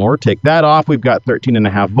charger anymore. Take that off. We've got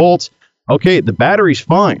 13.5 volts. Okay, the battery's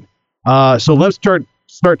fine. So let's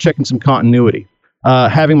start checking some continuity.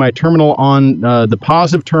 Having my terminal on the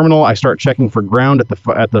positive terminal, I start checking for ground at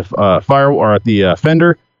the fire or at the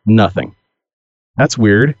fender. Nothing. That's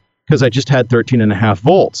weird because I just had 13.5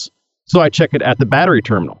 volts. So I check it at the battery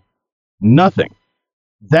terminal. Nothing.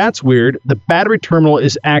 That's weird. The battery terminal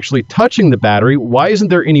is actually touching the battery. Why isn't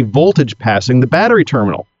there any voltage passing the battery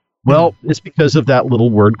terminal? Well, it's because of that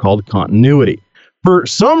little word called continuity. For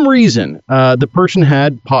some reason, the person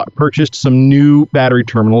had purchased some new battery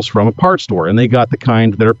terminals from a parts store, and they got the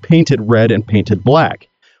kind that are painted red and painted black.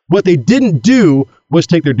 What they didn't do was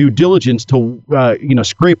take their due diligence to,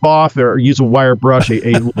 scrape off or use a wire brush, a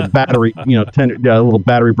little battery, little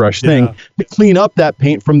battery brush thing to clean up that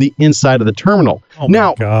paint from the inside of the terminal. Oh now,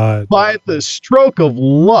 my God. By the stroke of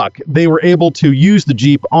luck, they were able to use the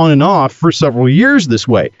Jeep on and off for several years this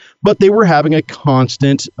way, but they were having a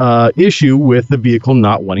constant issue with the vehicle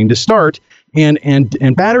not wanting to start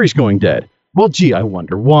and batteries going dead. Well, gee, I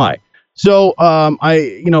wonder why. So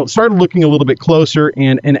I started looking a little bit closer,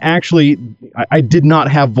 and actually I did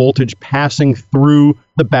not have voltage passing through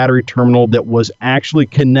the battery terminal that was actually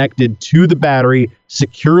connected to the battery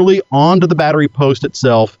securely onto the battery post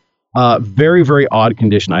itself. Very, very odd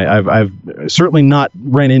condition. I've certainly not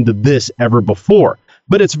ran into this ever before,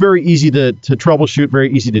 but it's very easy to troubleshoot,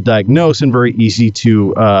 very easy to diagnose, and very easy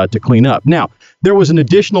to clean up. Now, there was an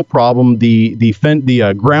additional problem: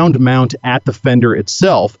 the ground mount at the fender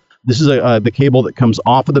itself. This is the cable that comes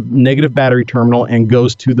off of the negative battery terminal and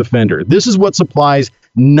goes to the fender. This is what supplies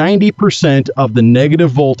 90% of the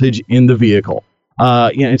negative voltage in the vehicle.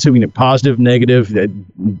 And so positive, negative,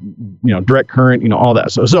 direct current, all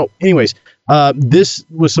that. So anyways, this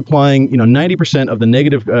was supplying 90% of the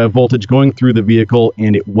negative voltage going through the vehicle,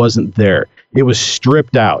 and it wasn't there. It was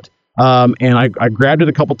stripped out. And I grabbed it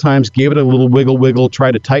a couple times, gave it a little wiggle,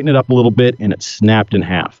 tried to tighten it up a little bit, and it snapped in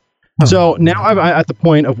half. So now I'm at the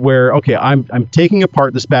point of where, okay, I'm taking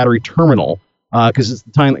apart this battery terminal because it's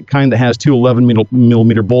the kind that has two 11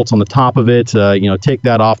 millimeter bolts on the top of it. Take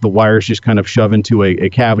that off. The wires just kind of shove into a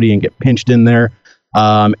cavity and get pinched in there.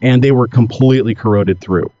 And they were completely corroded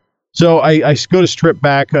through. So I go to strip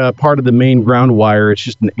back part of the main ground wire. It's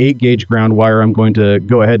just an 8-gauge ground wire. I'm going to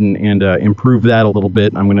go ahead and improve that a little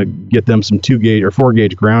bit. I'm going to get them some 2-gauge or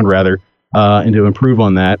 4-gauge ground rather, and to improve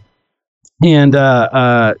on that. And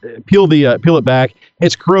peel it back.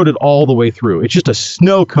 It's corroded all the way through. It's just a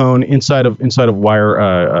snow cone inside of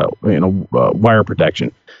wire wire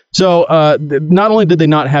protection. So not only did they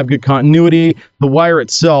not have good continuity, the wire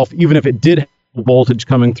itself, even if it did have voltage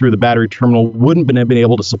coming through the battery terminal, wouldn't have been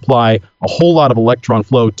able to supply a whole lot of electron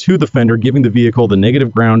flow to the fender, giving the vehicle the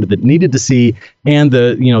negative ground that it needed to see, and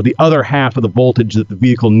the other half of the voltage that the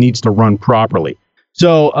vehicle needs to run properly.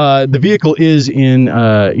 So the vehicle is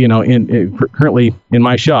currently in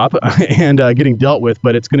my shop and getting dealt with,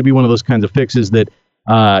 but it's going to be one of those kinds of fixes that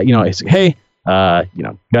it's, hey, got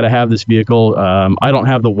to have this vehicle. I don't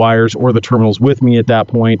have the wires or the terminals with me at that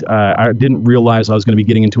point. I didn't realize I was going to be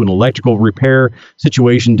getting into an electrical repair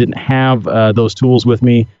situation. Didn't have those tools with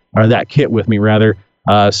me, or that kit with me rather.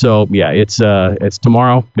 So yeah, it's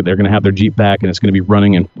tomorrow. They're going to have their Jeep back, and it's going to be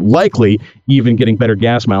running and likely even getting better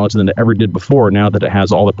gas mileage than it ever did before. Now that it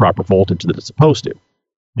has all the proper voltage that it's supposed to.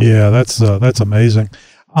 Yeah, that's amazing.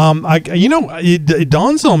 It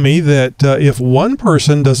dawns on me that if one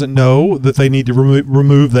person doesn't know that they need to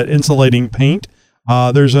remove that insulating paint,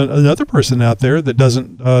 there's another person out there that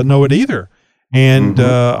doesn't know it either. And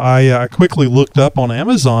I quickly looked up on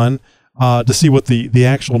Amazon to see what the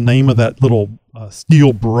actual name of that little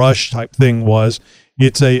steel brush type thing was.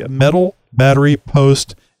 It's a metal battery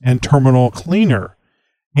post and terminal cleaner.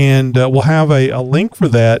 And we'll have a link for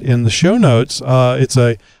that in the show notes. It's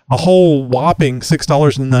a whole whopping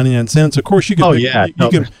 $6.99. Of course, you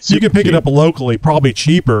can pick it up locally, probably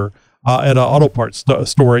cheaper at an auto parts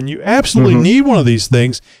store. And you absolutely need one of these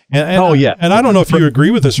things. And I don't know if you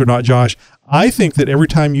agree with this or not, Josh. I think that every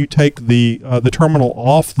time you take the terminal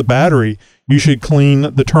off the battery, you should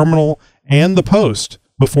clean the terminal and the post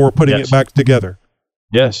before putting it back together.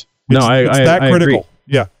 Yes. It's that critical. Agree.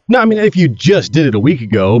 Yeah. No, I mean, if you just did it a week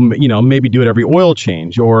ago, maybe do it every oil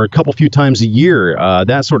change or a few times a year,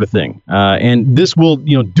 that sort of thing. And this will,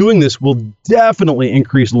 doing this will definitely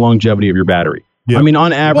increase the longevity of your battery. Yep. I mean,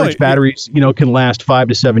 on average, batteries, can last 5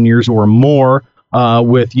 to 7 years or more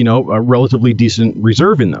with, a relatively decent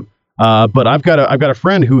reserve in them. But I've got a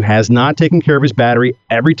friend who has not taken care of his battery.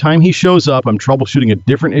 Every time he shows up, I'm troubleshooting a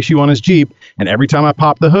different issue on his Jeep, and every time I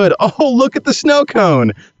pop the hood, oh, look at the snow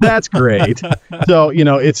cone. That's great. So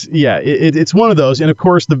it's one of those. And of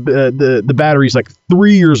course, the battery's like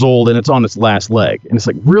 3 years old and it's on its last leg, and it's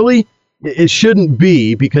like, really? It shouldn't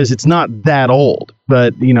be, because it's not that old.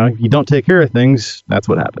 But if you don't take care of things, that's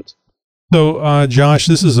what happens. So, Josh,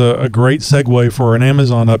 this is a great segue for an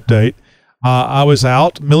Amazon update. I was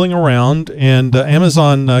out milling around, and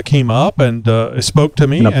Amazon came up and spoke to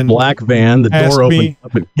me. In a black van, the door opened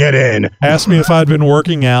up and get in. Asked me if I'd been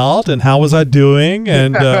working out and how was I doing,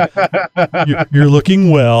 and you're looking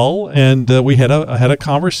well. And we had a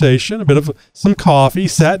conversation, a bit of some coffee,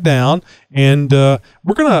 sat down, and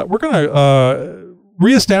we're gonna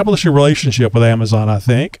reestablish a relationship with Amazon, I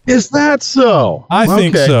think. Is that so? I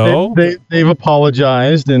think so. They've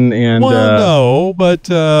apologized and no, but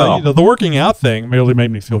the working out thing really made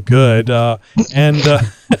me feel good, and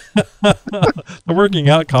the working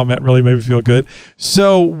out comment really made me feel good.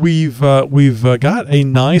 So we've got a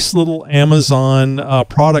nice little Amazon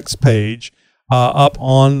products page up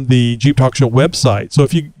on the Jeep Talk Show website. So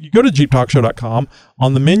if you go to jeeptalkshow.com,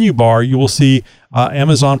 on the menu bar, you will see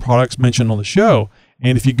Amazon products mentioned on the show.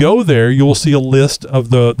 And if you go there, you will see a list of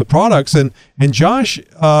the products. And Josh,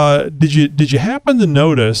 did you happen to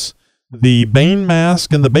notice the Bane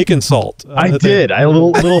mask and the bacon salt? I did. A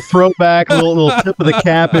little throwback, a little tip of the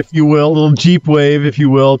cap, if you will, a little Jeep wave, if you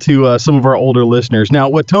will, to some of our older listeners. Now,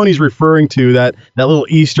 what Tony's referring to, that little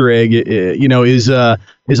Easter egg, is a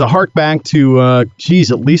hark back to at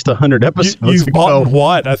least 100 episodes. You've bought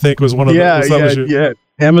what? I think was one of the yeah.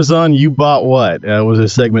 Amazon, You Bought What? Was a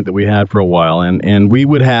segment that we had for a while, and we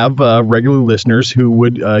would have regular listeners who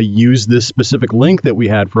would use this specific link that we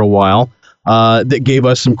had for a while that gave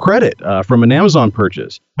us some credit from an Amazon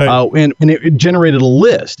purchase. Hey. And it generated a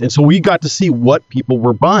list, and so we got to see what people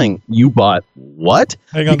were buying. You bought what?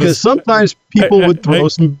 Because sometimes people would throw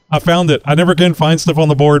some... I found it. I never can find stuff on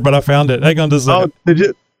the board, but I found it. Hang on just a second. Did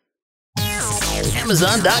you?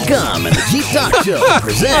 Amazon.com and the Jeep Talk Show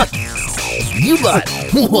present... You bought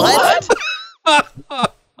what?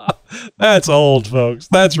 That's old, folks.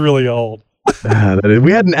 That's really old.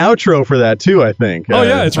 We had an outro for that too, I think. Oh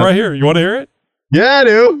yeah, it's right here. You want to hear it? Yeah, I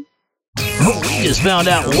do. We just found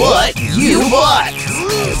out what you bought.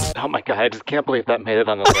 Oh my god, I just can't believe that made it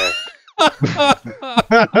on the list.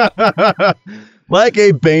 Like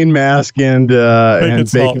a Bane mask and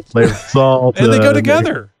bacon flavored salt. And they go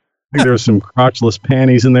together. I think there was some crotchless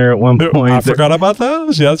panties in there at one point. I forgot about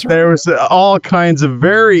those. Yeah, that's right. There was all kinds of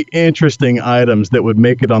very interesting items that would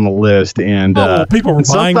make it on the list, and people were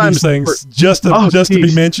buying these things just to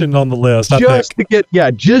be mentioned on the list. Just to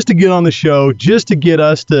get on the show, just to get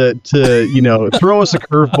us to throw us a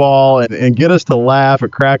curveball and get us to laugh or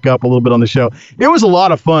crack up a little bit on the show. It was a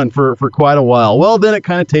lot of fun for quite a while. Well, then it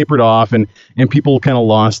kind of tapered off, and people kind of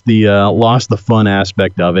lost the fun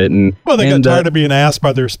aspect of it. And they got tired of being asked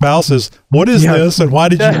by their spouse. What is this, and why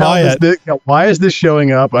did you buy it? Why is this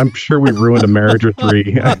showing up? I'm sure we ruined a marriage or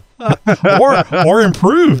three. or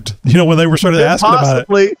improved, when they were sort of asking about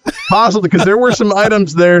it. Possibly, because there were some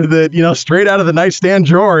items there that, straight out of the nightstand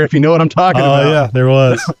drawer, if you know what I'm talking about. Oh, yeah, there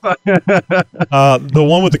was. The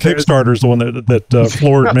one with the Kickstarter is the one that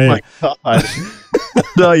floored me. Oh, my God.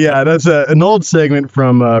 So yeah, that's an old segment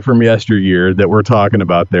from yesteryear that we're talking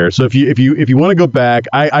about there. So if you want to go back,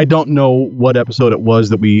 I don't know what episode it was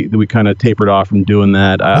that we kind of tapered off from doing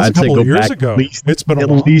that. I'd say go back ago. At least, it's been at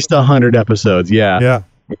least 100 episodes. Yeah.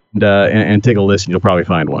 And take a listen. You'll probably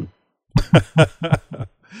find one.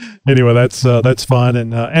 Anyway, that's fun.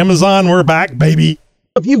 And Amazon, we're back, baby.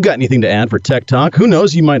 If you've got anything to add for Tech Talk, who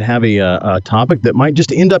knows, you might have a topic that might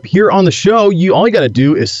just end up here on the show. All you got to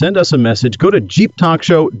do is send us a message. Go to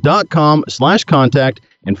jeeptalkshow.com/contact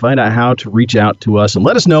and find out how to reach out to us and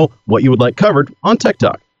let us know what you would like covered on Tech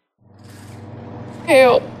Talk.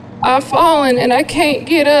 Help. I've fallen and I can't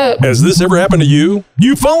get up. Has this ever happened to you?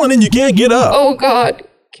 You've fallen and you can't get up. Oh, God.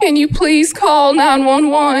 Can you please call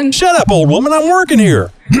 911? Shut up, old woman. I'm working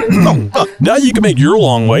here. Now you can make your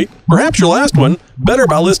long wait, perhaps your last one, better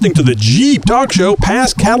by listening to the Jeep Talk Show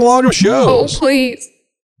past catalog of shows. Oh, please.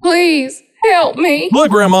 Please, help me. Look,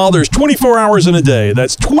 Grandma, there's 24 hours in a day.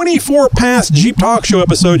 That's 24 past Jeep Talk Show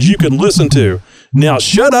episodes you can listen to. Now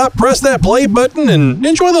shut up, press that play button, and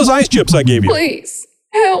enjoy those ice chips I gave you. Please,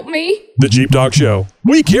 help me. The Jeep Talk Show.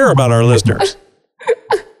 We care about our listeners.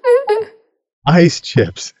 Ice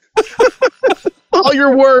chips. All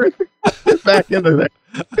your worth. Get back into there.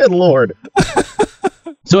 Good Lord.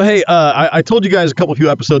 So, hey, I told you guys a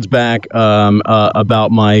few episodes back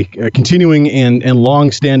about my continuing and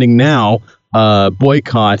long-standing now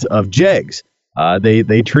boycott of Jegs.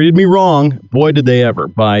 They treated me wrong. Boy, did they ever.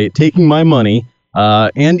 By taking my money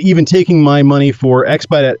and even taking my money for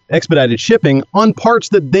expedited shipping on parts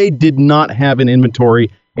that they did not have in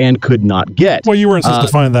inventory and could not get. Well, you weren't supposed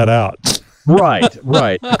to find that out. Right.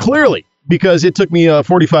 Clearly, because it took me a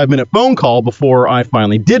 45-minute phone call before I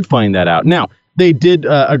finally did find that out. Now, they did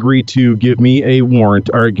agree to give me a warrant,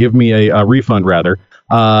 or give me a refund, rather.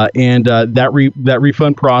 And that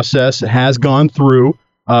refund process has gone through.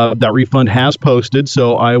 That refund has posted,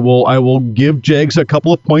 so I will give Jegs a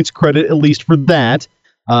couple of points credit, at least for that.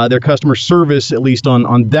 Their customer service, at least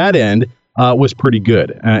on that end, was pretty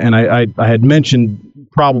good. And I had mentioned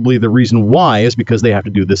probably the reason why is because they have to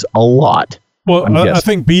do this a lot. Well, I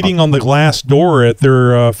think beating on the glass door at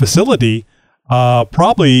their facility,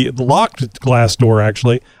 probably the locked glass door,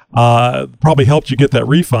 actually, probably helped you get that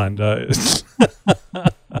refund.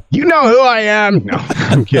 You know who I am. No,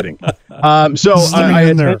 I'm kidding. So I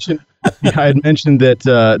had mentioned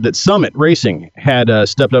that Summit Racing had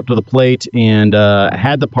stepped up to the plate and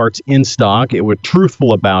had the parts in stock. It was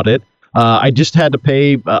truthful about it. I just had to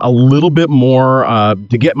pay a little bit more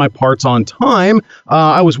to get my parts on time.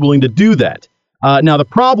 I was willing to do that. Now the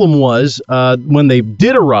problem was when they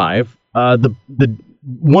did arrive, the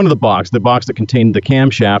one of the box that contained the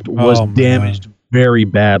camshaft was damaged very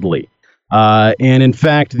badly. And in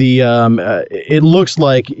fact, it looks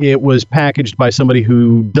like it was packaged by somebody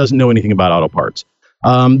who doesn't know anything about auto parts.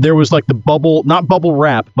 There was like not bubble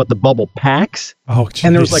wrap, but the bubble packs. Oh, geez.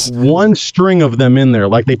 And there was like one string of them in there.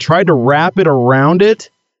 Like they tried to wrap it around it.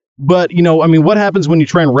 But, what happens when you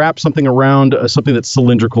try and wrap something around something that's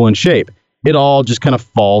cylindrical in shape? It all just kind of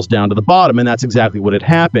falls down to the bottom. And that's exactly what had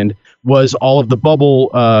happened, was all of the bubble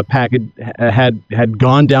package had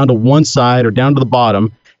gone down to one side or down to the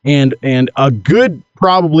bottom. And a good,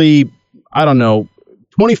 probably,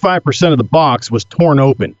 25% of the box was torn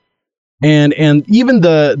open. And even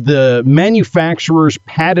the manufacturer's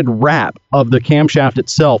padded wrap of the camshaft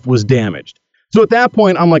itself was damaged. So at that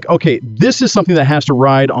point, I'm like, okay, this is something that has to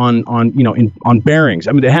ride on bearings.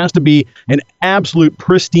 It has to be an absolute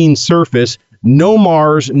pristine surface, no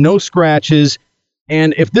mars, no scratches.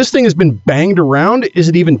 And if this thing has been banged around, is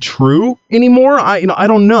it even true anymore? I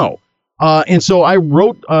don't know. And so I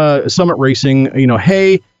wrote Summit Racing,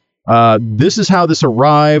 hey, this is how this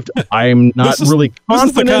arrived. I'm not really confident. This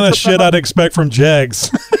is the kind of shit I'd expect from Jegs.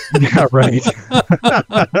 Yeah, right.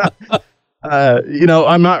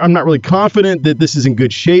 I'm not really confident that this is in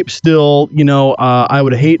good shape still. I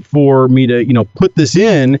would hate for me to, put this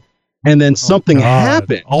in and then something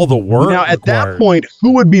happened. All the work. Now, at that point,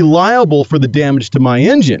 who would be liable for the damage to my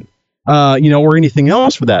engine, or anything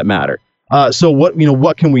else for that matter? So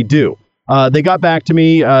what can we do? They got back to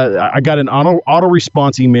me. I got an auto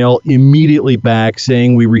response email immediately back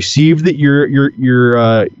saying we received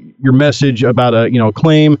your message about a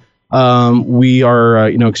claim. We are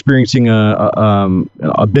experiencing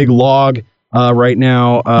a big log right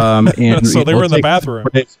now. And so they were in the bathroom.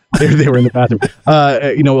 They were in the bathroom.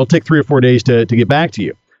 It'll take 3 or 4 days to get back to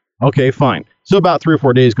you. Okay, fine. So about 3 or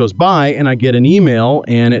 4 days goes by, and I get an email,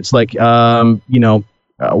 and it's like,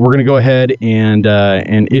 we're going to go ahead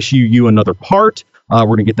and issue you another part. We're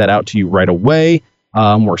going to get that out to you right away.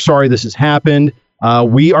 We're sorry this has happened.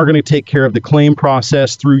 We are going to take care of the claim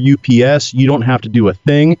process through UPS. You don't have to do a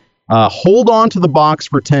thing. Hold on to the box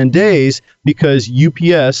for 10 days because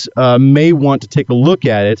UPS may want to take a look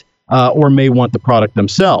at it or may want the product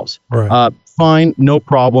themselves. Right. Fine, no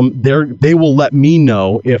problem. They will let me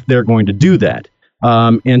know if they're going to do that.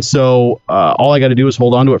 And so all I got to do is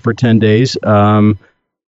hold on to it for 10 days.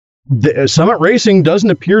 Summit Racing doesn't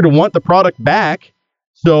appear to want the product back.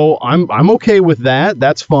 So I'm okay with that.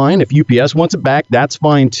 That's fine. If UPS wants it back, that's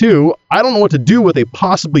fine too. I don't know what to do with a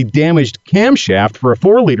possibly damaged camshaft for a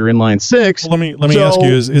 4-liter inline 6. Well, let me ask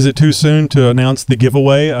you: is it too soon to announce the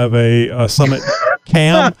giveaway of a Summit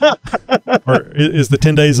cam, or is the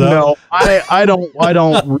 10 days up? No, I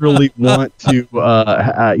don't really want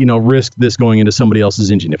to risk this going into somebody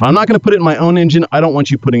else's engine. If I'm not going to put it in my own engine, I don't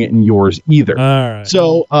want you putting it in yours either. All right.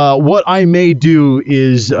 So what I may do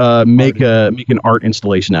is make an art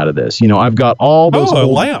installation out of this. I've got all those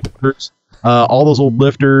old lamp. Lifters, all those old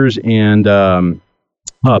lifters and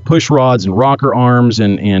push rods and rocker arms,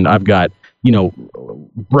 and I've got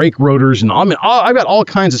brake rotors, and I've got all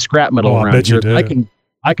kinds of scrap metal around here.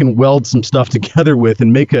 I can weld some stuff together with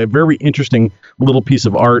and make a very interesting little piece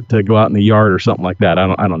of art to go out in the yard or something like that.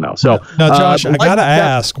 I don't know. So now, Josh, I gotta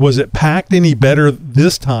ask: was it packed any better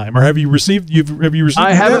this time, or have you received?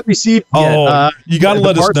 I haven't received yet. Oh, you got to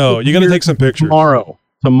let us know. You got to take some pictures tomorrow.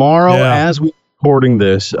 As we're recording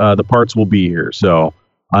this, the parts will be here. So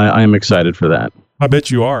I am excited for that. I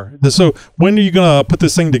bet you are. So when are you gonna put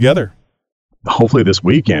this thing together? Hopefully this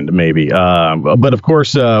weekend, maybe. But of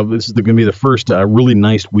course, this is going to be the first really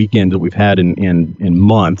nice weekend that we've had in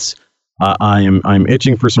months. I'm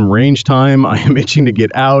itching for some range time. I am itching to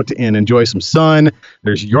get out and enjoy some sun.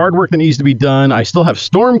 There's yard work that needs to be done. I still have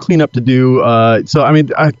storm cleanup to do. So I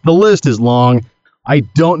mean, the list is long. I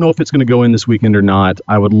don't know if it's going to go in this weekend or not.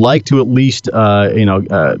 I would like to at least,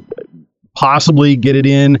 possibly get it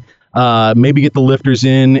in. Maybe get the lifters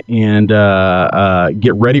in and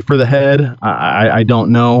get ready for the head. I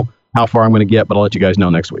don't know how far I'm going to get, but I'll let you guys know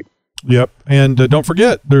next week. Yep. And don't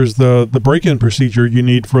forget, there's the break-in procedure you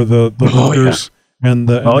need for the lifters and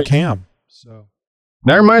the cam. So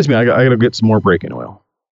that reminds me, I got to get some more break-in oil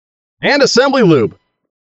and assembly lube,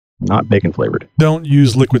 not bacon flavored. Don't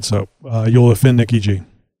use liquid soap. You'll offend Nikki G.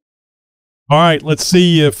 All right, let's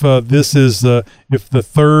see if this is if the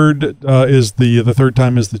third is the third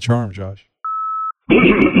time is the charm, Josh.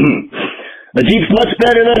 The Jeep's much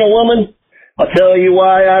better than a woman. I'll tell you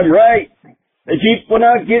why I'm right. The Jeep will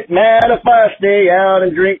not get mad if I stay out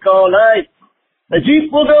and drink all night. The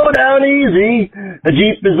Jeep will go down easy. The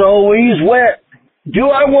Jeep is always wet. Do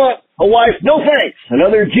I want a wife? No thanks.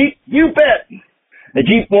 Another Jeep? You bet. The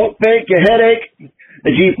Jeep won't fake a headache.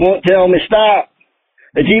 The Jeep won't tell me stop.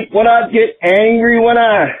 The Jeep will not get angry when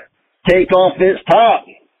I take off its top.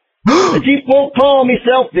 The Jeep won't call me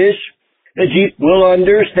selfish. The Jeep will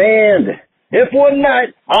understand. If one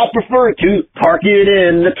night I prefer to park it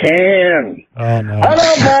in the can. Oh, no. I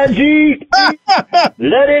love my Jeep.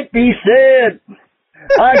 Let it be said.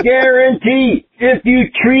 I guarantee if you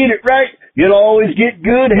treat it right, you'll always get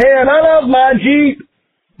good head. I love my Jeep.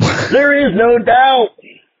 There is no doubt.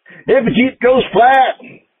 If a Jeep goes flat,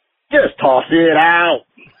 just toss it out.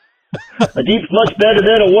 A Jeep's much better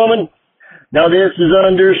than a woman. Now this is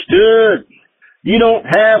understood. You don't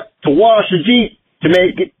have to wash a Jeep to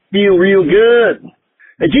make it feel real good.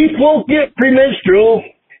 A Jeep won't get premenstrual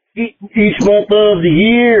each month of the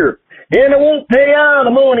year. And I won't pay out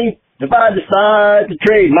the money if I decide to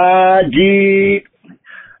trade my Jeep.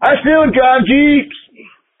 I still drive Jeeps.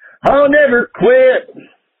 I'll never quit.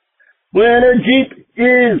 When a Jeep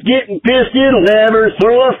is getting pissed, it'll never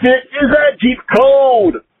throw a fit. Is that Jeep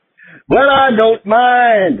cold? Well, I don't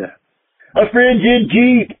mind. A frigid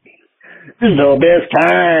Jeep is the best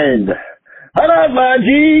kind. I love my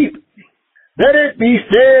Jeep. Let it be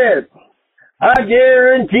said. I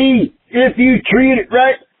guarantee if you treat it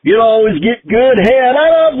right, you'll always get good head. I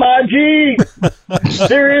love my Jeep.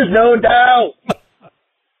 There is no doubt.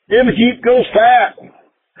 If a Jeep goes fat,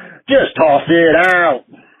 just toss it out.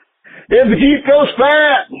 If a Jeep goes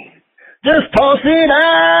fat, just toss it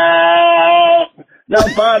out. Now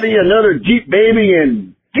buy me another Jeep, baby,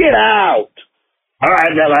 and get out. All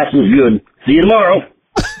right, that last was good. See you tomorrow.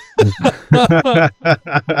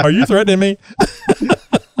 Are you threatening me?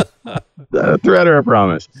 Threat or a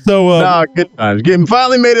promise? So no, good times.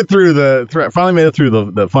 Finally made it through the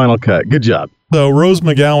final cut. Good job. So Rose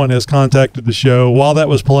McGowan has contacted the show while that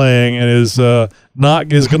was playing and is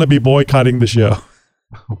going to be boycotting the show.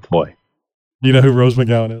 Oh boy. You know who Rose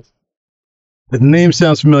McGowan is? The name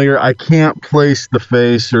sounds familiar. I can't place the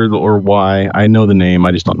face or why. I know the name.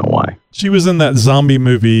 I just don't know why. She was in that zombie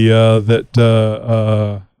movie that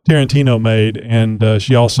Tarantino made, and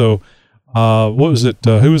she also what was it?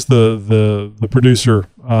 Who was the producer?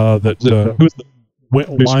 Who was the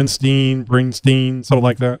Weinstein, Bernstein, something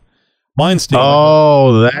like that? Weinstein.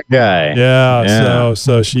 Oh, that guy. Yeah.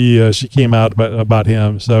 So she came out about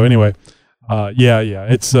him. So anyway,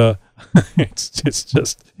 it's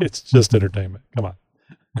it's just entertainment. Come on.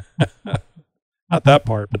 Not that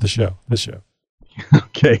part, but this show.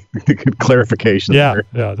 Okay, good clarification. Yeah, there.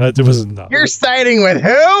 yeah, that it wasn't. You're siding with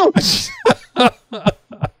who?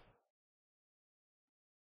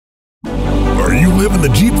 Are you living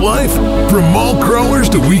the Jeep life? From mall crawlers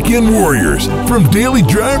to weekend warriors, from daily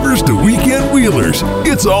drivers to weekend wheelers,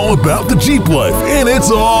 it's all about the Jeep life, and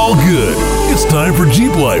it's all good. It's time for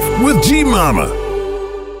Jeep Life with Jeep Mama.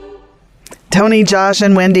 Tony, Josh,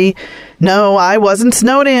 and Wendy. No, I wasn't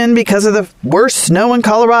snowed in because of the worst snow in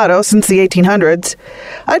Colorado since the 1800s.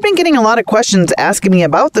 I've been getting a lot of questions asking me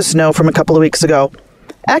about the snow from a couple of weeks ago.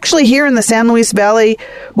 Actually, here in the San Luis Valley,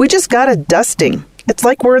 we just got a dusting. It's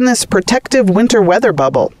like we're in this protective winter weather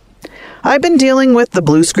bubble. I've been dealing with the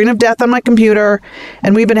blue screen of death on my computer,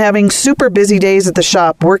 and we've been having super busy days at the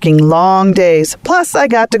shop, working long days. Plus, I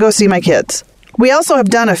got to go see my kids. We also have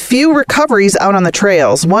done a few recoveries out on the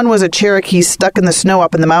trails. One was a Cherokee stuck in the snow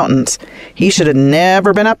up in the mountains. He should have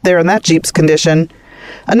never been up there in that Jeep's condition.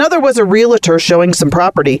 Another was a realtor showing some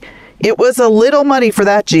property. It was a little muddy for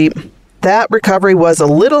that Jeep. That recovery was a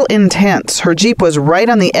little intense. Her Jeep was right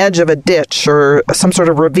on the edge of a ditch or some sort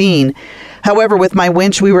of ravine. However, with my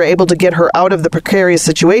winch, we were able to get her out of the precarious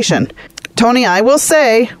situation. Tony, I will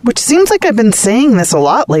say, which seems like I've been saying this a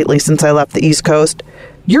lot lately since I left the East Coast,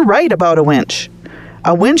 you're right about a winch.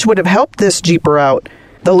 A winch would have helped this Jeeper out.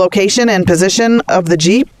 The location and position of the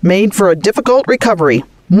Jeep made for a difficult recovery.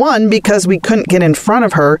 One, because we couldn't get in front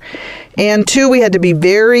of her, and two, we had to be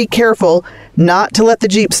very careful not to let the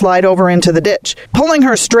Jeep slide over into the ditch. Pulling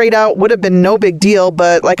her straight out would have been no big deal,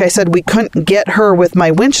 but like I said, we couldn't get her with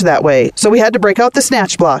my winch that way, so we had to break out the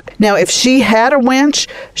snatch block. Now, if she had a winch,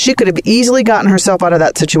 she could have easily gotten herself out of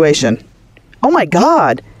that situation. Oh my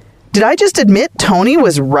God! Did I just admit Tony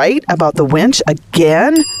was right about the winch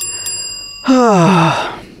again?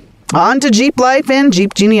 On to Jeep life and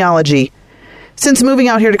Jeep genealogy. Since moving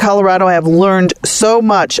out here to Colorado, I have learned so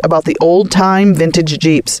much about the old-time vintage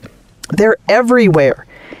Jeeps. They're everywhere.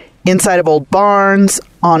 Inside of old barns,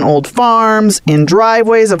 on old farms, in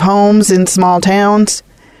driveways of homes in small towns.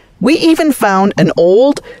 We even found an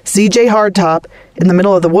old CJ hardtop in the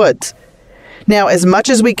middle of the woods. Now, as much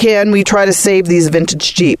as we can, we try to save these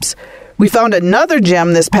vintage Jeeps. We found another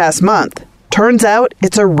gem this past month. Turns out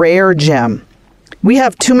it's a rare gem. We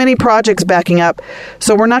have too many projects backing up,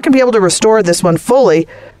 so we're not going to be able to restore this one fully,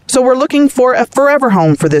 so we're looking for a forever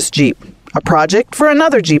home for this Jeep, a project for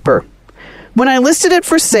another Jeeper. When I listed it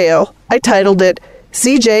for sale, I titled it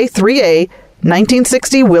CJ3A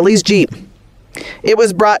 1960 Willys Jeep. It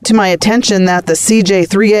was brought to my attention that the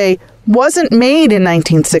CJ3A wasn't made in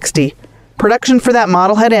 1960. Production for that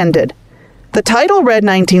model had ended. The title read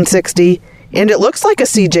 1960, and it looks like a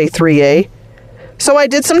CJ3A. So I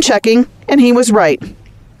did some checking, and he was right.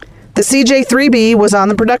 The CJ3B was on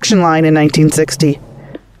the production line in 1960.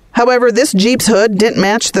 However, this Jeep's hood didn't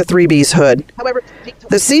match the 3B's hood.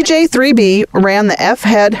 The CJ3B ran the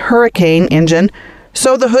F-head Hurricane engine,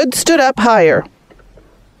 so the hood stood up higher.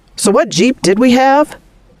 So what Jeep did we have?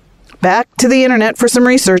 Back to the internet for some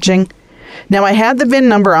researching. Now, I had the VIN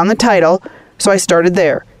number on the title, so I started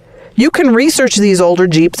there. You can research these older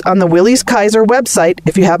Jeeps on the Willys Kaiser website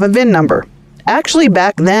if you have a VIN number. Actually,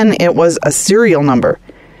 back then, it was a serial number.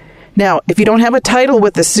 Now, if you don't have a title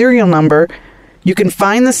with the serial number, you can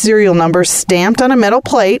find the serial number stamped on a metal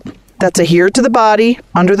plate that's adhered to the body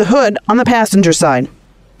under the hood on the passenger side.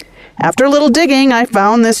 After a little digging, I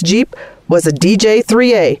found this Jeep was a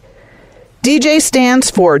DJ3A. DJ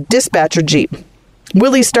stands for Dispatcher Jeep.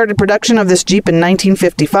 Willys started production of this Jeep in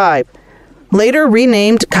 1955, later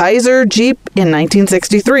renamed Kaiser Jeep in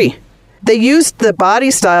 1963. They used the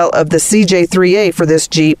body style of the CJ3A for this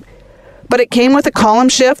Jeep, but it came with a column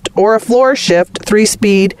shift or a floor shift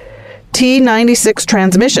 3-speed T96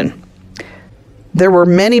 transmission. There were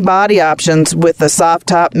many body options with the soft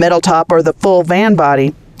top, metal top, or the full van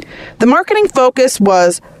body. The marketing focus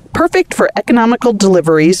was perfect for economical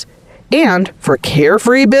deliveries and for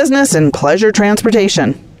carefree business and pleasure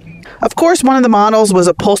transportation. Of course, one of the models was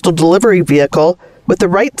a postal delivery vehicle with the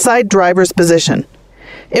right side driver's position.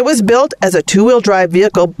 It was built as a 2-wheel drive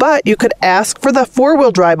vehicle, but you could ask for the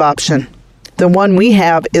 4-wheel drive option. The one we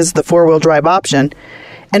have is the 4-wheel drive option,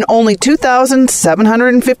 and only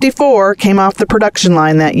 2,754 came off the production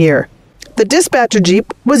line that year. The dispatcher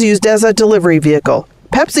Jeep was used as a delivery vehicle.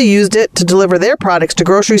 Pepsi used it to deliver their products to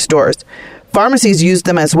grocery stores. Pharmacies used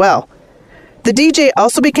them as well. The DJ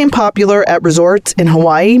also became popular at resorts in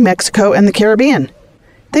Hawaii, Mexico, and the Caribbean.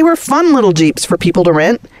 They were fun little Jeeps for people to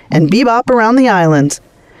rent and bebop around the islands.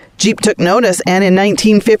 Jeep took notice and in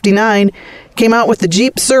 1959 came out with the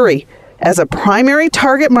Jeep Surrey as a primary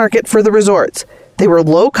target market for the resorts. They were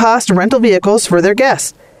low-cost rental vehicles for their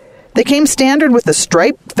guests. They came standard with a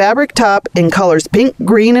striped fabric top in colors pink,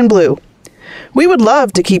 green, and blue. We would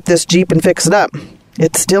love to keep this Jeep and fix it up.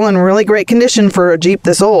 It's still in really great condition for a Jeep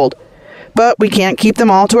this old. But we can't keep them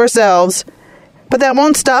all to ourselves. But that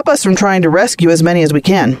won't stop us from trying to rescue as many as we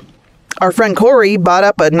can. Our friend Corey bought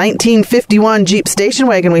up a 1951 Jeep station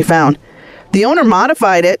wagon we found. The owner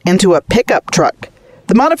modified it into a pickup truck.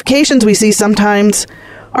 The modifications we see sometimes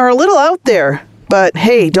are a little out there. But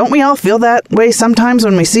hey, don't we all feel that way sometimes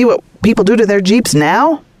when we see what people do to their Jeeps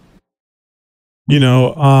now? You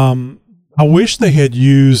know, I wish they had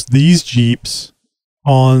used these Jeeps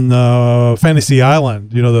on Fantasy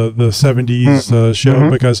Island, you know, the 70s show,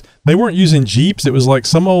 because they weren't using Jeeps. It was like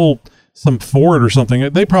some Ford or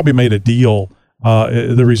something. They probably made a deal,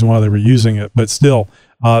 the reason why they were using it. But still,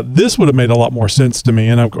 this would have made a lot more sense to me.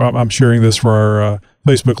 And I'm sharing this for our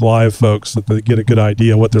Facebook Live folks so that they get a good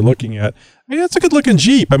idea what they're looking at. I mean, it's a good looking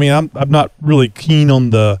Jeep. I mean, I'm not really keen on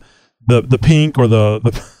the pink or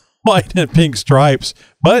the white and pink stripes,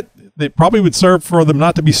 but it probably would serve for them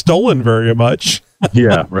not to be stolen very much.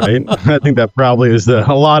 Yeah, right. I think that probably is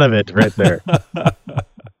a lot of it right there.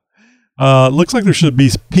 Looks like there should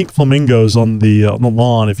be pink flamingos on the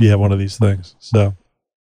lawn if you have one of these things. So,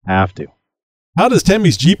 have to. How does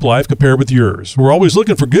Tammy's Jeep life compare with yours? We're always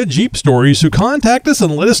looking for good Jeep stories, so contact us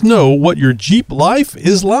and let us know what your Jeep life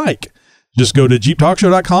is like. Just go to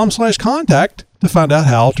jeeptalkshow.com/contact to find out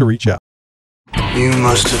how to reach out. You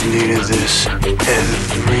must have needed this every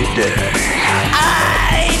day.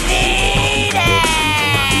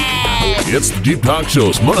 It's the Jeep Talk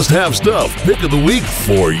Show's must-have stuff pick of the week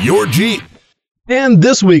for your Jeep. And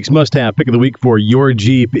this week's must-have pick of the week for your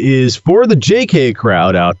Jeep is for the JK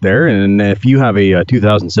crowd out there. And if you have a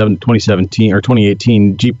 2007, 2017, or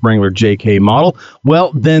 2018 Jeep Wrangler JK model,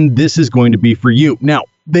 well, then this is going to be for you. Now,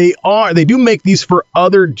 they do make these for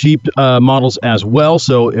other Jeep models as well.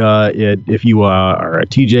 So if you are a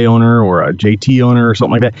TJ owner or a JT owner or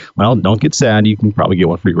something like that, well, don't get sad. You can probably get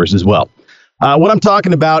one for yours as well. What I'm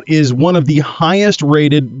talking about is one of the highest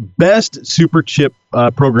rated, best Super Chip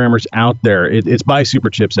programmers out there. It's by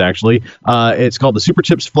Super Chips, actually. It's called the Super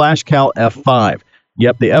Chips FlashCal F5.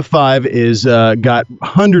 Yep, the F5 is got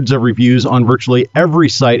hundreds of reviews on virtually every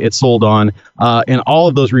site it's sold on, and all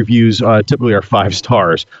of those reviews typically are 5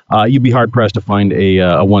 stars. You'd be hard-pressed to find a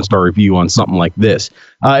 1-star review on something like this.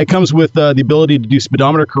 It comes with the ability to do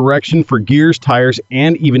speedometer correction for gears, tires,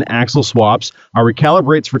 and even axle swaps.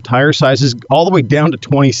 Recalibrates for tire sizes all the way down to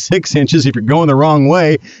 26 inches if you're going the wrong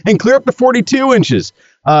way, and clear up to 42 inches.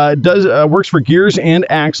 Works for gears and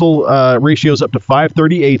axle ratios up to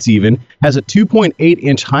 5/38 even. Has a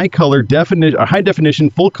 2.8-inch high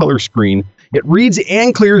definition full color screen. It reads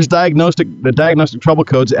and clears the diagnostic trouble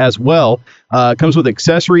codes as well. Comes with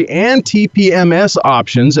accessory and TPMS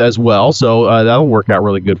options as well, so that'll work out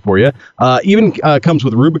really good for you. Even comes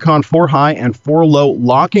with Rubicon 4 high and 4 low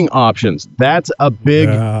locking options. That's a big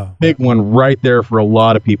one right there for a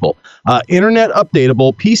lot of people. Internet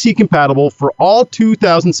updatable, PC compatible for all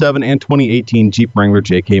 2007 and 2018 Jeep Wrangler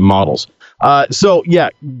JK models. So yeah,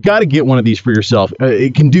 got to get one of these for yourself.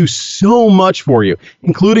 It can do so much for you,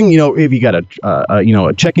 including, if you got a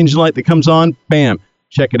check engine light that comes on, bam,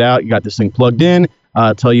 check it out. You got this thing plugged in,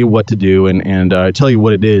 tell you what to do and tell you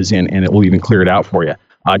what it is, and it will even clear it out for you.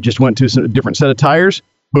 Just went to a different set of tires.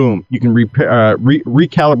 Boom, you can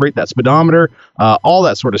recalibrate that speedometer, all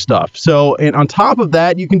that sort of stuff. So, and on top of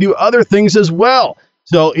that, you can do other things as well.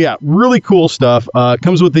 So yeah, really cool stuff.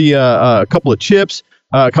 Comes with a couple of chips.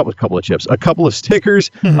 A couple of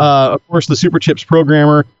stickers, of course, the Super Chips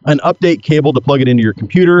programmer, an update cable to plug it into your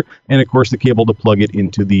computer, and of course the cable to plug it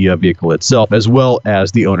into the vehicle itself, as well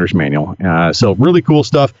as the owner's manual. So really cool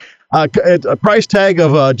stuff. A price tag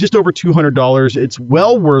of just over $200. It's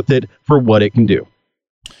well worth it for what it can do.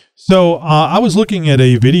 So I was looking at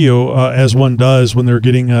a video, as one does when they're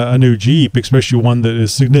getting a new Jeep, especially one that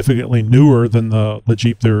is significantly newer than the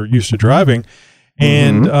Jeep they're used to driving.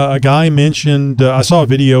 And a guy mentioned, I saw a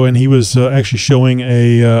video, and he was actually showing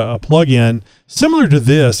a plug-in similar to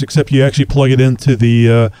this, except you actually plug it into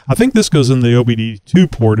the, I think this goes in the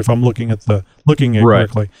OBD2 port, if I'm looking at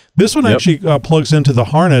correctly. This one actually plugs into the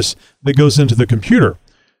harness that goes into the computer.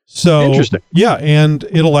 So Interesting. Yeah, and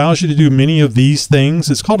it allows you to do many of these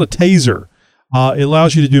things. It's called a taser. It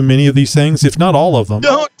allows you to do many of these things, if not all of them.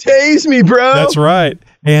 Don't tase me, bro. That's right.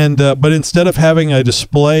 And but instead of having a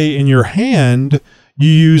display in your hand, you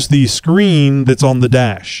use the screen that's on the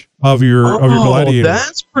dash of your Gladiator.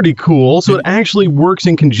 That's pretty cool. So it actually works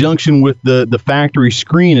in conjunction with the factory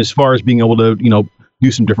screen as far as being able to, do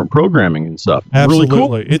some different programming and stuff. Absolutely.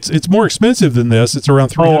 Really cool. It's more expensive than this. It's around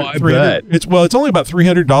 $300. It's only about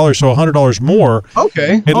 $300, so $100 more.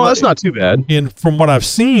 Okay. That's not too bad. And from what I've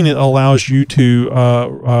seen, it allows you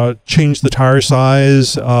to change the tire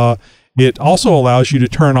size. It also allows you to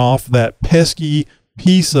turn off that pesky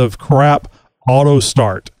piece of crap auto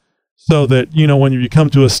start, so that when you come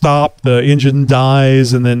to a stop, the engine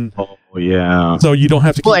dies, and then yeah, so you don't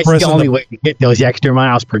have to keep pressing. It's the only way to get those extra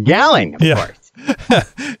miles per gallon, of course.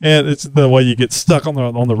 And it's the way you get stuck on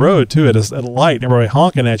the road too at a light, everybody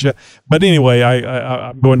honking at you. But anyway,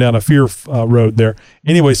 I'm going down a fear road there.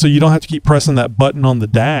 Anyway, so you don't have to keep pressing that button on the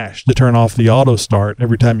dash to turn off the auto start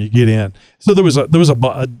every time you get in. So there was a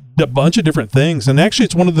bunch of different things, and actually,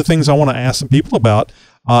 it's one of the things I want to ask some people about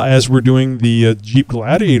as we're doing the Jeep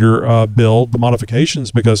Gladiator build, the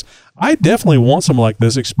modifications, because I definitely want something like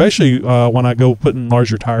this, especially when I go putting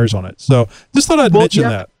larger tires on it. So just thought I'd mention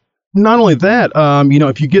that. Not only that,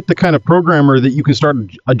 if you get the kind of programmer that you can start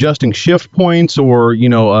adjusting shift points, or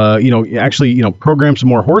actually program some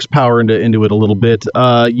more horsepower into it a little bit,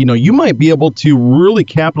 you might be able to really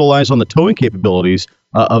capitalize on the towing capabilities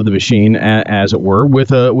of the machine, as it were,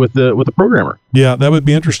 with a programmer. Yeah, that would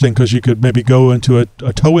be interesting, because you could maybe go into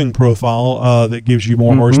a towing profile that gives you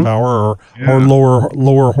more horsepower or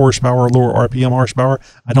lower horsepower, lower RPM horsepower.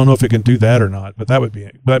 I don't know if it can do that or not, but that'd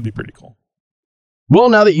be pretty cool. Well,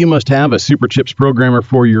 now that you must have a Super Chips programmer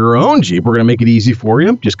for your own Jeep, we're going to make it easy for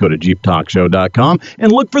you. Just go to JeepTalkShow.com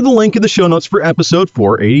and look for the link in the show notes for episode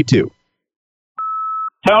 482.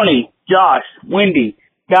 Tony, Josh, Wendy,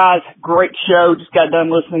 guys, great show. Just got done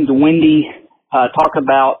listening to Wendy talk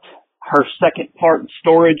about her second part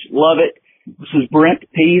storage. Love it. This is Brent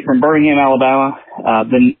P. from Birmingham, Alabama.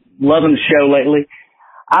 Been loving the show lately.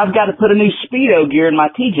 I've got to put a new Speedo gear in my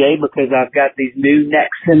TJ because I've got these new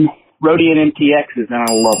Nexen Rodian MTXs, and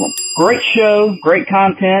I love them. Great show, great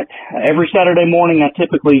content. Every Saturday morning, I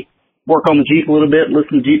typically work on the Jeep a little bit,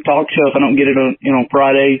 listen to Jeep Talk Show if I don't get it on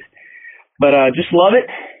Fridays. But just love it.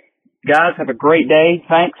 Guys, have a great day.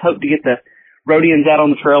 Thanks. Hope to get the Rodians out on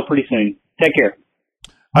the trail pretty soon. Take care.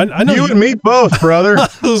 I know you and me both, brother. I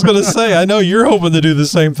was going to say, I know you're hoping to do the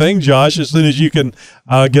same thing, Josh, as soon as you can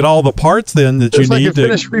get all the parts then that you need to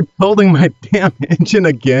finish rebuilding my damn engine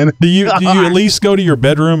again. Do you at least go to your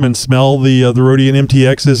bedroom and smell the Rodian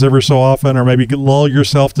MTXs every so often, or maybe lull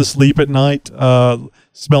yourself to sleep at night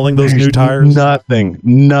smelling those new tires?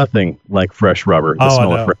 Nothing like fresh rubber. The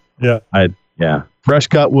smell of fresh. Fresh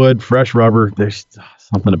cut wood, fresh rubber. There's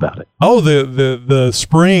something about it. Oh, the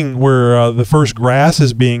spring where the first grass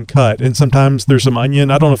is being cut, and sometimes there's some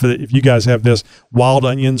onion. I don't know if you guys have this. Wild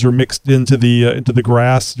onions are mixed into the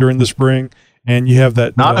grass during the spring, and you have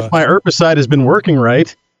that. Not if my herbicide has been working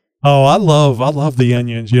right. Oh, I love the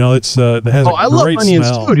onions. It's that has a I great love onions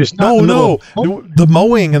smell. too. Just the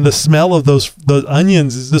mowing and the smell of those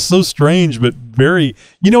onions is just so strange, but very.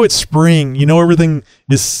 It's spring. Everything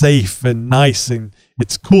is safe and nice, and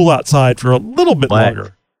it's cool outside for a little bit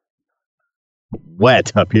longer.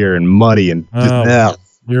 Wet up here and muddy and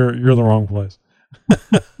you're the wrong place.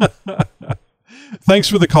 Thanks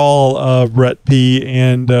for the call, Brett P.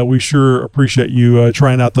 And we sure appreciate you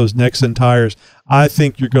trying out those Nexen tires. I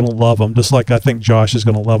think you're going to love them, just like I think Josh is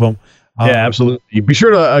going to love them. Yeah, absolutely. Be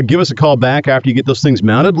sure to give us a call back after you get those things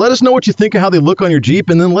mounted. Let us know what you think of how they look on your Jeep,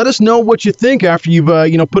 and then let us know what you think after you've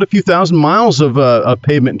put a few thousand miles of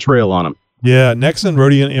pavement and trail on them. Yeah, Nexen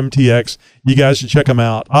Rodian MTX. You guys should check them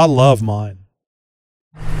out. I love mine.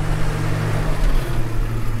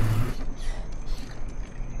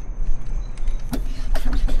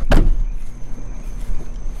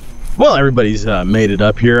 Well, everybody's made it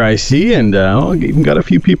up here, I see, and even got a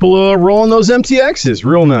few people rolling those MTXs.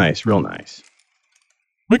 Real nice, real nice.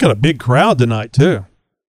 We got a big crowd tonight, too.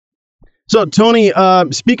 So, Tony,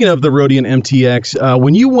 speaking of the Rodian MTX,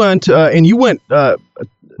 when you went,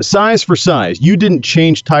 size for size, you didn't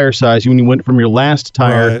change tire size when you went from your last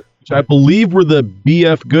tire, which I believe were the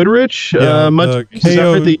BF Goodrich. The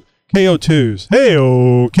KO2s.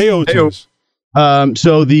 Hey-oh, KO2s.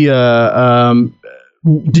 So the...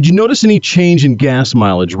 did you notice any change in gas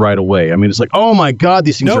mileage right away? I mean, it's like, oh my God,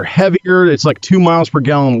 these things are heavier. It's like 2 miles per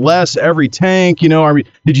gallon less every tank.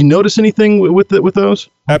 Did you notice anything with those?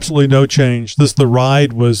 Absolutely no change. The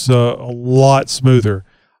ride was a lot smoother.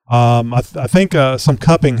 I think some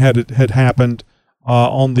cupping had happened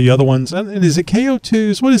on the other ones. And is it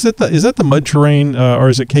KO2s? What is it? Is that the mud terrain or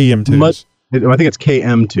is it KM2s? I think it's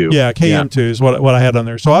KM2. Yeah, KM2 is what I had on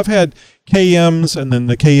there. So I've had KMs and then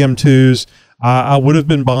the KM2s. I would have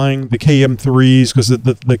been buying the KM3s because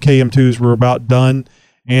the KM2s were about done.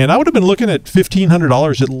 And I would have been looking at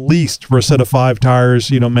 $1,500 at least for a set of 5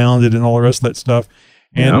 tires, mounted and all the rest of that stuff.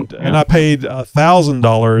 And I paid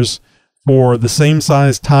 $1,000 for the same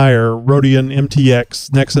size tire, Rodian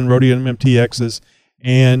MTX, Nexen Rodian MTXs.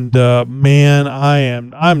 And man,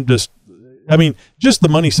 just the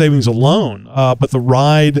money savings alone. But the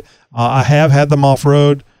ride, I have had them off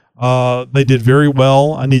road. They did very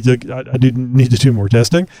well. I didn't need to do more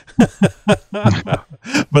testing,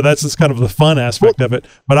 but that's just kind of the fun aspect of it.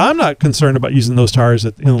 But I'm not concerned about using those tires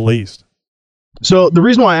in the least. So the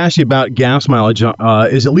reason why I asked you about gas mileage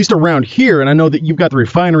is at least around here, and I know that you've got the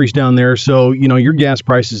refineries down there, so your gas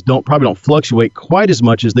prices probably don't fluctuate quite as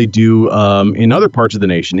much as they do in other parts of the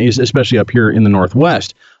nation, especially up here in the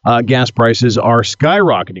Northwest. Gas prices are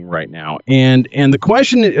skyrocketing right now, and the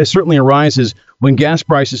question certainly arises when gas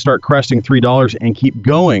prices start cresting $3 and keep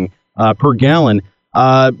going per gallon.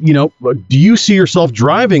 Do you see yourself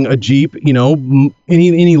driving a Jeep,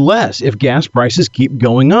 any less if gas prices keep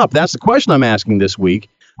going up? That's the question I'm asking this week.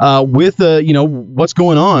 With what's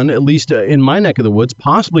going on, at least in my neck of the woods,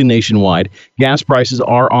 possibly nationwide, gas prices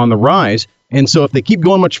are on the rise. And so if they keep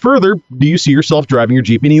going much further, do you see yourself driving your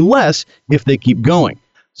Jeep any less if they keep going?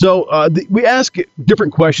 So we ask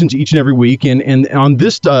different questions each and every week, and on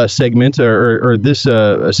this segment, or this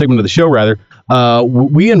segment of the show, rather,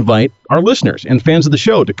 we invite our listeners and fans of the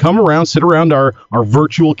show to come around, sit around our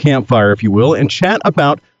virtual campfire, if you will, and chat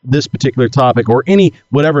about this particular topic or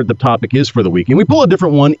whatever the topic is for the week. And we pull a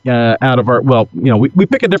different one out of we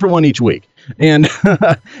pick a different one each week. And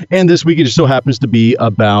and this week it just so happens to be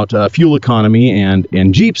about fuel economy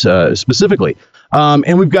and Jeeps specifically.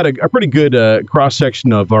 And we've got a pretty good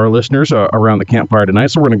cross-section of our listeners around the campfire tonight,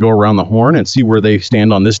 so we're going to go around the horn and see where they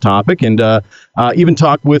stand on this topic, and even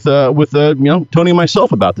talk with Tony and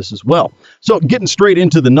myself about this as well. So getting straight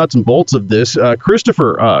into the nuts and bolts of this,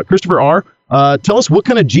 Christopher R., tell us what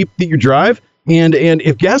kind of Jeep that you drive, and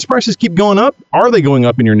if gas prices keep going up, are they going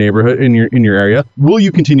up in your neighborhood, in your area? Will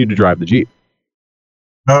you continue to drive the Jeep?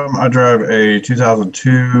 I drive a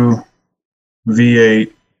 2002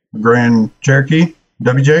 V8 Grand Cherokee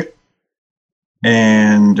WJ,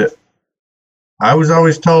 and I was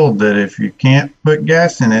always told that if you can't put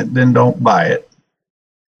gas in it, then don't buy it.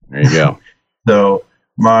 There you go. So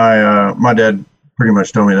my dad pretty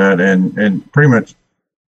much told me that, and pretty much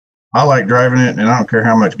I like driving it, and I don't care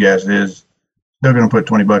how much gas it is. Still going to put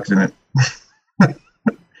 $20 in it.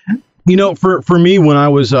 For me, when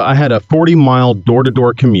I had a 40-mile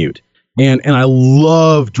door-to-door commute. And I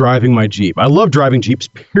love driving my Jeep. I love driving Jeeps,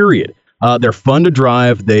 period. They're fun to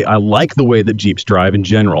drive. I like the way that Jeeps drive in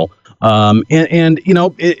general. Being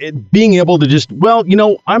able to just,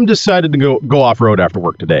 I'm decided to go off-road after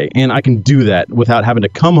work today. And I can do that without having to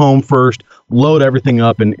come home first, load everything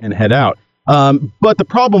up, and head out. But the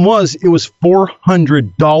problem was it was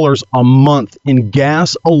 $400 a month in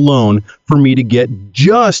gas alone for me to get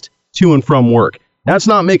just to and from work. That's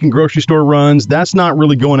not making grocery store runs. That's not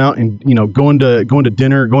really going out and, going to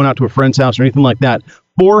dinner, going out to a friend's house or anything like that.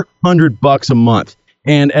 $400 a month.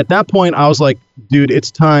 And at that point, I was like, dude,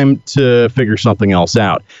 it's time to figure something else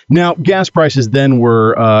out. Now, gas prices then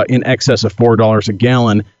were in excess of $4 a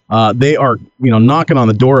gallon. They are, knocking on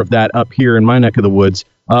the door of that up here in my neck of the woods.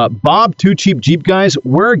 Bob, Two Cheap Jeep Guys,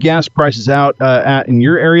 where are gas prices at in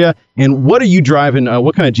your area? And what are you driving?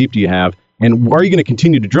 What kind of Jeep do you have? And are you going to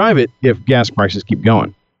continue to drive it if gas prices keep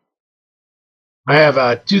going? I have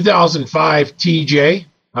a 2005 TJ.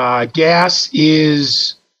 Gas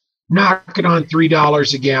is knocking on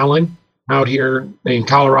 $3 a gallon out here in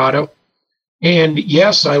Colorado. And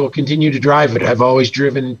yes, I will continue to drive it. I've always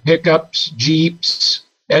driven pickups, Jeeps,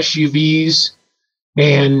 SUVs,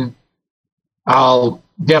 and the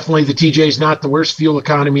TJ is not the worst fuel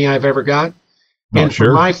economy I've ever got. And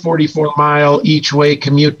for my 44-mile each-way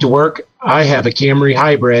commute to work, I have a Camry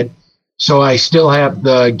hybrid, so I still have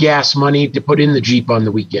the gas money to put in the Jeep on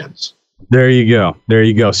the weekends. There you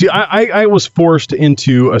go. See, I was forced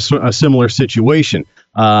into a similar situation.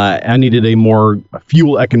 I needed a more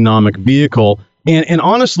fuel economic vehicle. And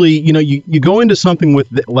honestly, you go into something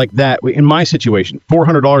like that, in my situation,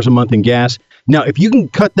 $400 a month in gas. Now, if you can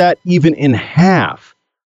cut that even in half,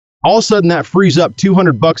 all of a sudden that frees up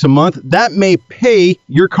 $200 a month. That may pay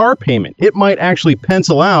your car payment. It might actually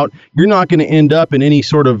pencil out. You're not going to end up in any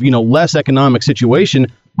sort of, less economic situation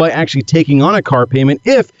by actually taking on a car payment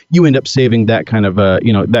if you end up saving that kind of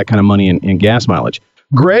money in gas mileage.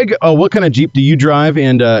 Greg, what kind of Jeep do you drive?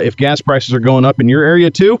 And if gas prices are going up in your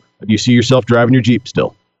area too, do you see yourself driving your Jeep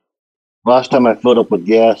still? Last time I filled up with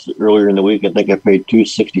gas earlier in the week, I think I paid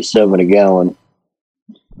 $2.67 a gallon.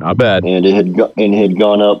 Not bad. And it had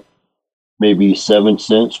gone up maybe 7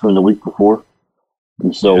 cents from the week before.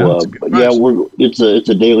 And so, it's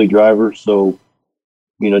a daily driver. So,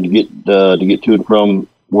 to get to and from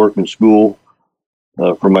work and school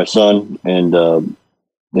for my son, and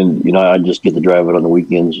I just get to drive it on the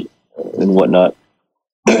weekends and whatnot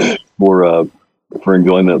for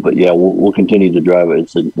enjoyment. But yeah, we'll continue to drive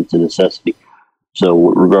it. It's a necessity. So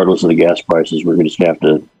regardless of the gas prices, we're going to just have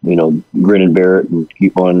to grin and bear it and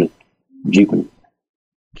keep on Jeeping.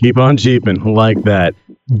 Keep on Jeeping, like that.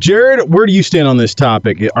 Jared, where do you stand on this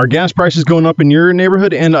topic? Are gas prices going up in your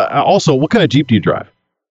neighborhood? And also, what kind of Jeep do you drive?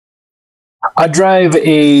 I drive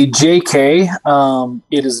a JK.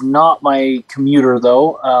 It is not my commuter,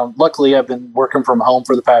 though. Luckily, I've been working from home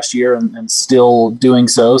for the past year and still doing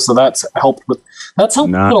so. So that's helped with put a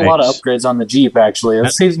lot of upgrades on the Jeep, actually.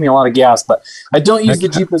 It saves me a lot of gas, but I don't use the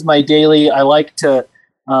Jeep as my daily. I like to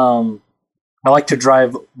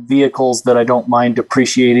drive vehicles that I don't mind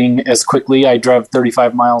depreciating as quickly. I drive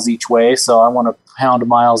 35 miles each way, so I want to pound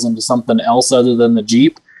miles into something else other than the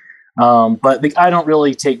Jeep. But I don't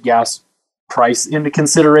really take gas price into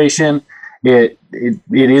consideration. It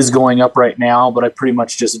is going up right now, but I pretty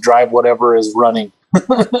much just drive whatever is running.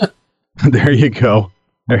 There you go.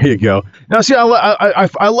 There you go. Now, see,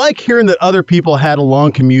 I like hearing that other people had a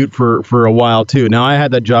long commute for a while, too. Now, I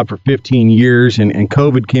had that job for 15 years, and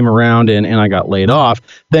COVID came around, and I got laid off.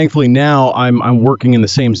 Thankfully, now I'm working in the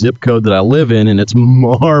same zip code that I live in, and it's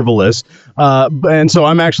marvelous. And so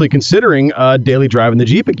I'm actually considering daily driving the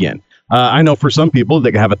Jeep again. I know for some people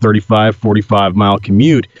that have a 35, 45-mile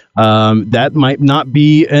commute, that might not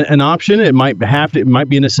be an option. It might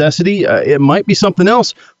be a necessity. It might be something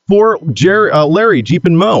else for Larry, Jeep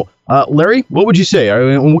and Mo. Larry, what would you say?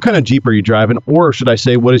 What kind of Jeep are you driving? Or should I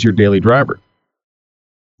say, what is your daily driver?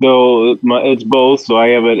 So it's both. So I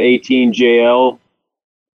have an 18 JL,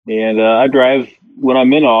 and I drive when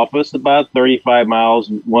I'm in office about 35 miles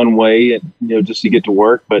one way, just to get to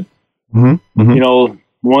work. But,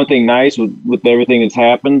 one thing nice with everything that's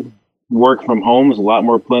happened, work from home is a lot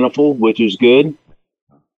more plentiful, which is good.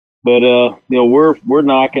 But we're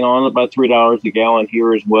knocking on about $3 a gallon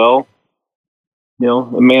here as well.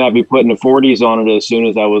 I may not be putting the 40s on it as soon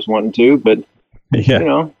as I was wanting to, but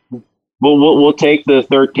we'll take the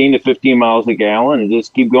 13 to 15 miles a gallon and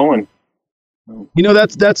just keep going.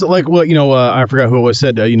 That's like I forgot who always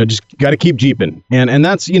said just got to keep Jeeping, and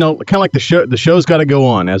that's kind of like the show's got to go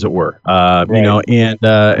on, as it were. Right. And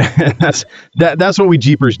that's what we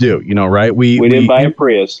Jeepers do, right? We didn't buy a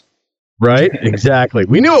Prius. Right, exactly.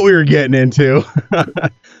 We knew what we were getting into.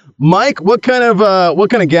 Mike, what kind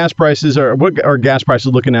of gas prices what are gas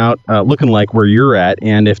prices looking like where you're at?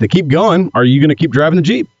 And if they keep going, are you going to keep driving the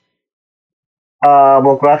Jeep?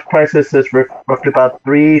 Well, gas prices is roughly about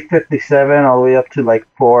 $3.57 all the way up to like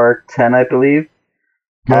 $4.10, I believe.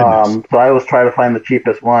 So I always try to find the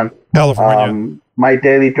cheapest one. California. My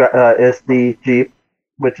daily is the Jeep,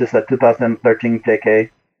 which is a 2013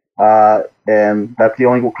 JK. And that's the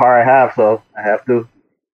only car I have, so I have to,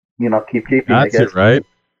 keep keeping. That's it, right?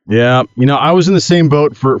 Yeah. I was in the same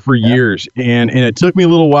boat for years, and it took me a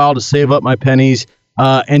little while to save up my pennies,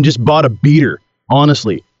 and just bought a beater,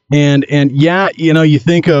 honestly. And you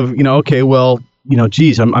think of, okay, well,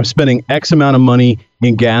 geez, I'm spending X amount of money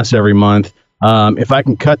in gas every month. If I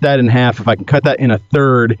can cut that in half, if I can cut that in a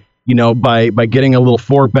third, by getting a little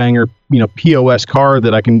 4-banger, POS car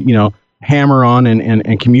that I can, hammer on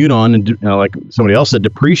and commute on, and like somebody else said,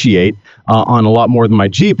 depreciate on a lot more than my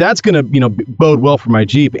Jeep. That's going to, bode well for my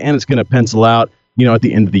Jeep, and it's going to pencil out, at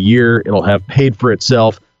the end of the year. It'll have paid for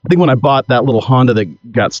itself. I think when I bought that little Honda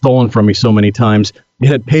that got stolen from me so many times, it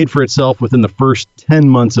had paid for itself within the first 10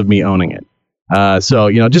 months of me owning it.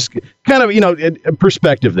 So, just kind of,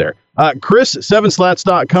 perspective there. Chris,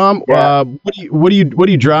 7slats.com. Yeah. What do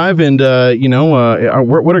you drive? And,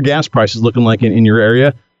 what are gas prices looking like in your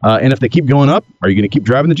area? And if they keep going up, are you going to keep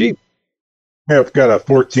driving the Jeep? Yeah, I've got a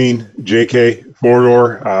 14 JK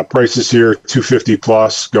 4-door. Prices here $250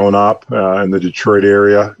 plus going up in the Detroit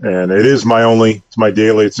area, and it's my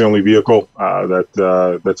daily. It's the only vehicle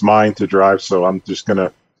that's mine to drive. So I'm just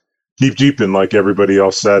gonna keep Jeeping like everybody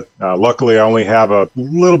else said. Luckily, I only have a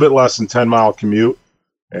little bit less than 10-mile commute,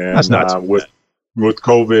 and that's not so with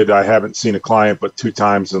COVID, I haven't seen a client but 2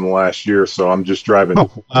 times in the last year. So I'm just driving to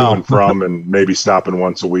and from, and maybe stopping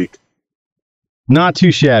once a week. Not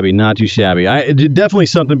too shabby. Not too shabby. Definitely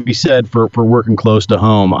something to be said for working close to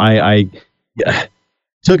home. I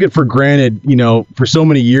took it for granted, for so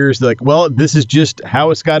many years. Like, well, this is just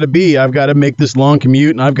how it's got to be. I've got to make this long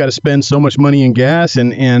commute, and I've got to spend so much money in gas,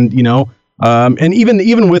 and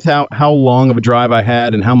even with how long of a drive I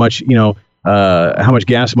had, and how much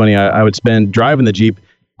gas money I would spend driving the Jeep,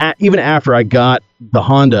 even after I got the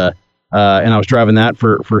Honda. And I was driving that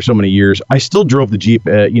for so many years. I still drove the Jeep,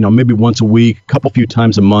 maybe once a week, few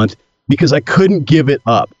times a month, because I couldn't give it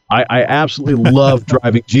up. I absolutely love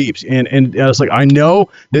driving Jeeps. And I was like, I know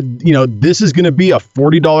that, this is going to be a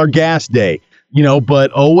 $40 gas day,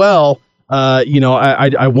 but oh well,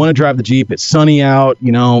 I want to drive the Jeep. It's sunny out,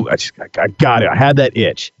 I got it. I had that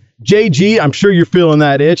itch. JG, I'm sure you're feeling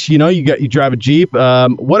that itch. You drive a Jeep.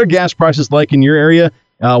 What are gas prices like in your area?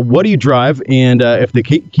 What do you drive? And if they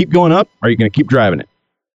keep going up, are you going to keep driving it?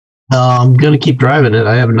 I'm going to keep driving it.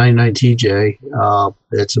 I have a 99 TJ.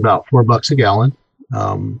 It's about $4 a gallon.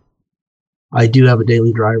 I do have a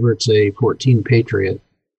daily driver. It's a 14 Patriot.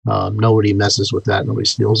 Nobody messes with that. Nobody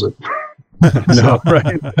steals it. No,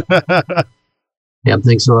 right. Damn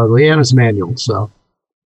thing's so ugly, and it's manual. So,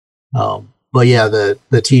 but yeah, the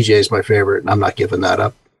TJ is my favorite, and I'm not giving that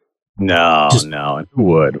up. No, who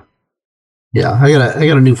would? Yeah, I got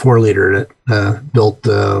a new 4-liter that built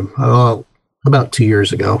about 2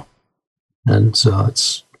 years ago, and so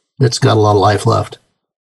it's got a lot of life left.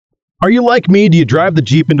 Are you like me? Do you drive the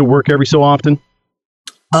Jeep into work every so often?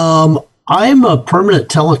 I'm a permanent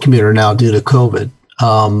telecommuter now due to COVID.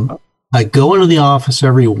 I go into the office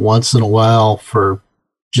every once in a while for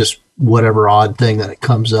just whatever odd thing that it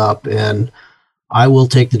comes up, and I will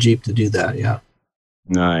take the Jeep to do that. Yeah.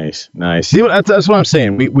 Nice. See, that's what I'm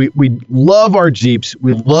saying. We love our Jeeps.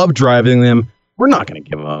 We love driving them. We're not going to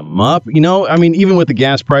give them up. Even with the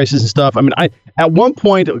gas prices and stuff. At one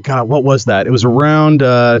point, God, what was that? It was around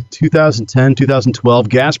 2010, 2012.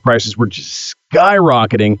 Gas prices were just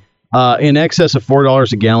skyrocketing in excess of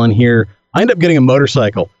 $4 a gallon here. I ended up getting a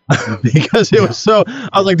motorcycle because it was so.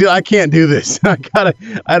 I was like, dude, I can't do this. I had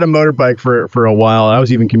a motorbike for a while. I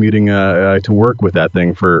was even commuting to work with that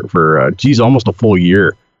thing for almost a full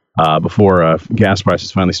year before gas prices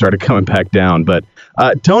finally started coming back down. But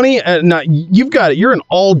Tony, now you've got it. You're an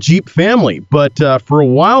all Jeep family, but for a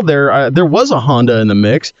while there was a Honda in the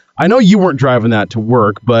mix. I know you weren't driving that to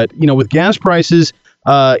work, but with gas prices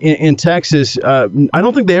in Texas, I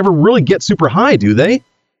don't think they ever really get super high, do they?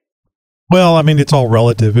 Well, it's all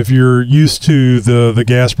relative. If you're used to the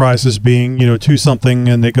gas prices being, 2 something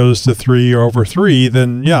and it goes to 3 or over 3,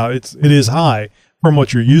 then yeah, it is high from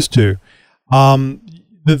what you're used to.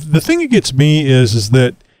 The thing that gets me is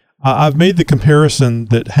that I've made the comparison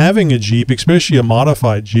that having a Jeep, especially a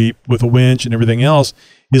modified Jeep with a winch and everything else,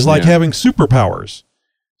 is like having superpowers.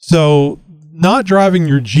 So not driving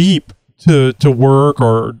your Jeep to work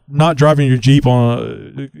or not driving your Jeep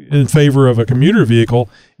in favor of a commuter vehicle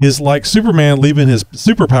is like Superman leaving his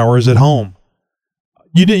superpowers at home.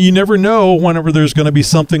 You never know whenever there's going to be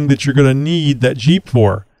something that you're going to need that Jeep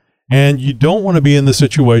for. And you don't want to be in the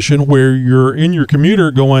situation where you're in your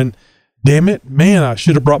commuter going, damn it, man, I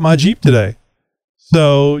should have brought my Jeep today.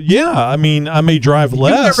 So, yeah, I may drive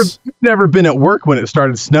less. You've never been at work when it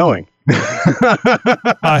started snowing.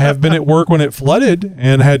 I have been at work when it flooded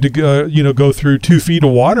and had to go through 2 feet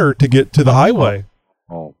of water to get to the highway.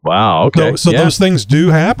 Oh, wow. Okay. So those things do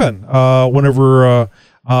happen whenever,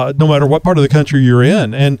 no matter what part of the country you're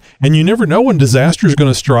in. And you never know when disaster is going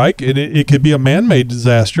to strike. It could be a man-made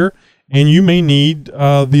disaster, and you may need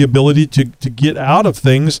the ability to get out of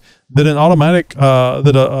things that an automatic,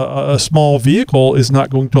 a small vehicle is not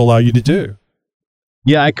going to allow you to do.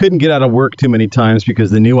 Yeah, I couldn't get out of work too many times because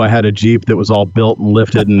they knew I had a Jeep that was all built and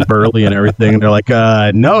lifted and burly and everything. And they're like,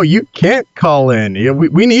 no, you can't call in.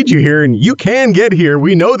 We need you here, and you can get here.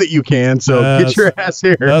 We know that you can, so get your ass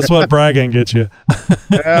here. That's what bragging gets you.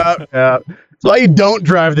 Yeah. That's why you don't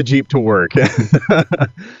drive the Jeep to work.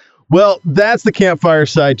 Well, that's the Campfire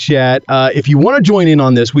Side Chat. If you want to join in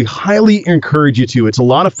on this, we highly encourage you to. It's a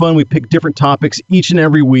lot of fun. We pick different topics each and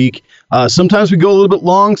every week. Sometimes we go a little bit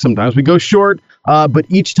long. Sometimes we go short. But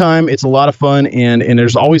each time it's a lot of fun, and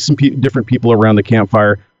there's always some different people around the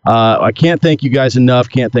campfire. I can't thank you guys enough.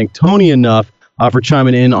 Can't thank Tony enough for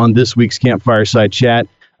chiming in on this week's Campfire Side Chat.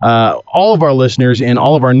 All of our listeners and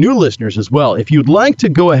all of our new listeners as well. If you'd like to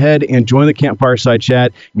go ahead and join the Campfire Side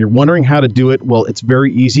Chat and you're wondering how to do it, well, it's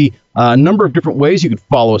very easy. A number of different ways. You can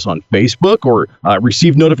follow us on Facebook or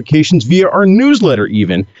receive notifications via our newsletter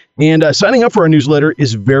even. And signing up for our newsletter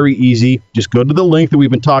is very easy. Just go to the link that we've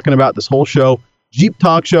been talking about this whole show,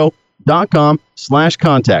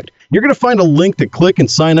 jeeptalkshow.com/contact. You're going to find a link to click and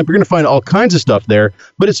sign up. You're going to find all kinds of stuff there,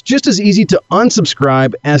 but it's just as easy to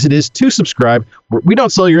unsubscribe as it is to subscribe. We don't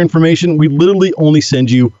sell your information. We literally only send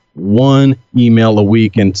you one email a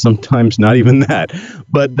week, and sometimes not even that.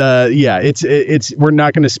 But yeah, it's we're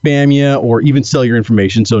not going to spam you or even sell your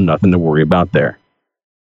information, so nothing to worry about there.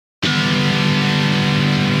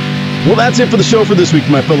 Well, that's it for the show for this week,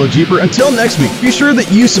 my fellow Jeeper. Until next week, be sure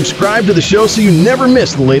that you subscribe to the show so you never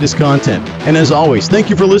miss the latest content. And as always, thank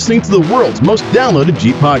you for listening to the world's most downloaded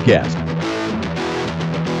Jeep podcast.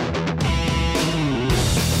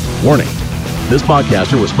 Warning. This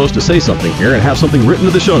podcaster was supposed to say something here and have something written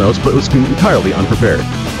to the show notes, but was entirely unprepared.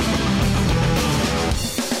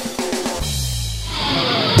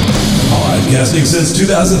 Podcasting since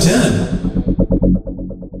 2010.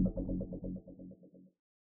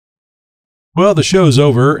 Well, the show's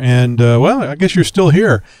over, and, well, I guess you're still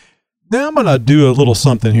here. Now I'm going to do a little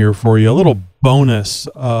something here for you, a little bonus,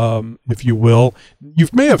 if you will. You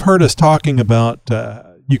may have heard us talking about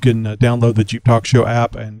you can download the Jeep Talk Show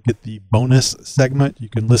app and get the bonus segment. You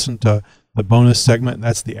can listen to the bonus segment, and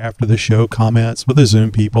that's the after the show comments with the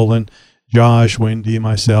Zoom people, and Josh, Wendy, and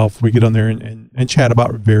myself. We get on there and chat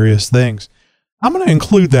about various things. I'm going to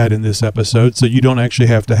include that in this episode so you don't actually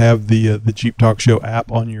have to have the Jeep Talk Show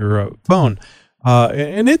app on your phone.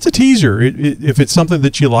 And it's a teaser. If it's something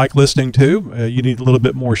that you like listening to, you need a little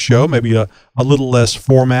bit more show, maybe a little less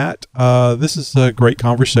format. This is a great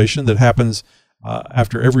conversation that happens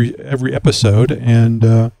after every episode,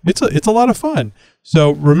 and it's a lot of fun. So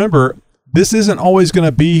remember, this isn't always going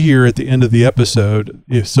to be here at the end of the episode.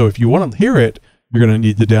 If you want to hear it, you're going to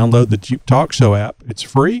need to download the Jeep Talk Show app. It's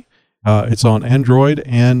free. It's on Android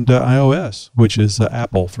and iOS, which is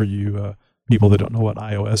Apple for you people that don't know what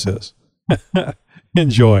iOS is.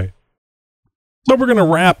 Enjoy. So we're going to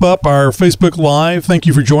wrap up our Facebook Live. Thank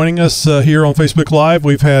you for joining us here on Facebook Live.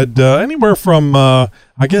 We've had anywhere from, I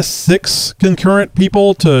guess, 6 concurrent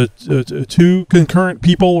people to 2 concurrent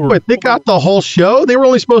people. Wait, they got the whole show? They were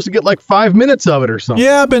only supposed to get like 5 minutes of it or something.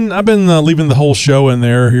 Yeah, I've been leaving the whole show in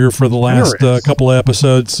there here for the last couple of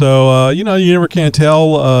episodes. So, you never can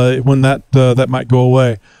tell when that might go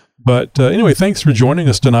away. But anyway, thanks for joining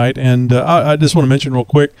us tonight. And I just want to mention real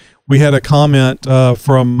quick, we had a comment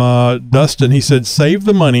from Dustin. He said, "Save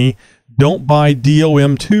the money. Don't buy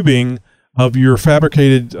DOM tubing of your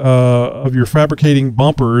fabricating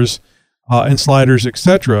bumpers and sliders,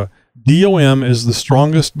 etc. DOM is the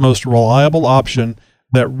strongest, most reliable option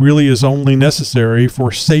that really is only necessary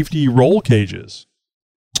for safety roll cages."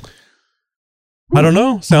 I don't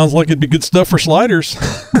know. Sounds like it'd be good stuff for sliders.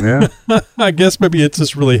 Yeah. I guess maybe it's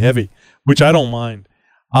just really heavy, which I don't mind.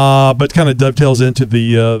 But kind of dovetails into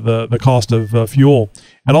the cost of fuel.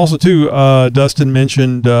 And also, too, Dustin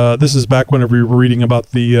mentioned, this is back whenever we were reading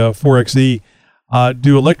about the 4xe.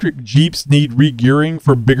 Do electric Jeeps need re-gearing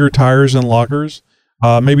for bigger tires and lockers?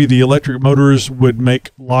 Maybe the electric motors would make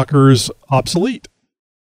lockers obsolete.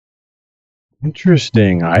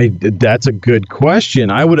 Interesting. That's a good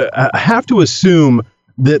question. I would have to assume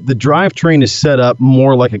that the drivetrain is set up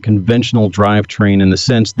more like a conventional drivetrain in the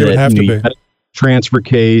sense that you have a transfer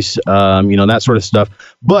case, that sort of stuff.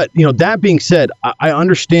 But, that being said, I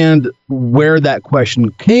understand where that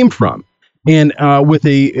question came from. And with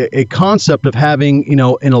a concept of having,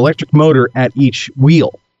 an electric motor at each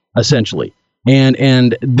wheel, essentially.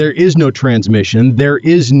 And there is no transmission, there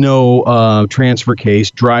is no transfer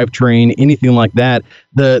case, drivetrain, anything like that.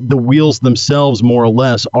 The wheels themselves, more or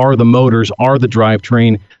less, are the motors, are the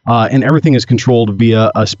drivetrain, and everything is controlled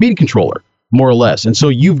via a speed controller, more or less. And so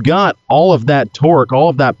you've got all of that torque, all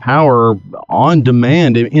of that power on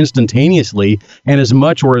demand instantaneously, and as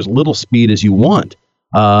much or as little speed as you want.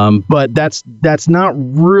 But that's not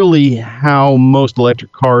really how most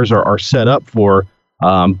electric cars are set up for.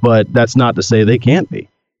 But that's not to say they can't be.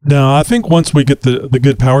 No, I think once we get the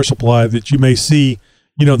good power supply that you may see,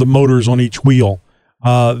 the motors on each wheel,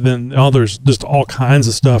 then there's just all kinds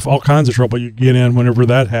of stuff, all kinds of trouble you get in whenever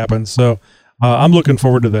that happens. So I'm looking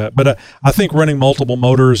forward to that. But I think running multiple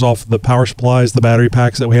motors off the power supplies, the battery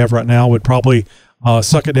packs that we have right now would probably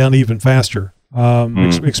suck it down even faster,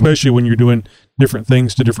 especially when you're doing different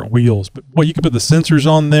things to different wheels. But you can put the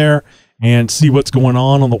sensors on there and see what's going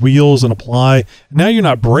on the wheels and apply. Now you're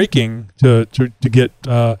not braking to get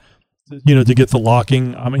to get the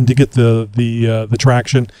locking. I mean, to get the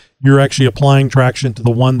traction. You're actually applying traction to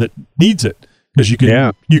the one that needs it because you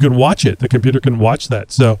can watch it. The computer can watch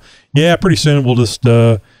that. So yeah, pretty soon we'll just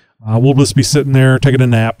be sitting there taking a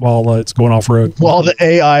nap while it's going off road. While the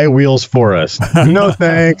AI wheels for us. No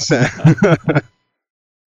thanks.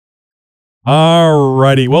 All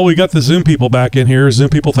righty. Well, we got the Zoom people back in here. Zoom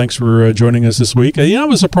people, thanks for joining us this week. I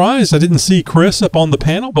was surprised I didn't see Chris up on the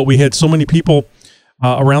panel, but we had so many people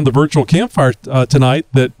around the virtual campfire tonight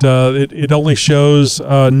that it only shows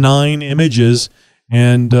 9 images,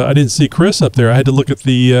 and I didn't see Chris up there. I had to look at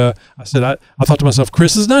the. I thought to myself,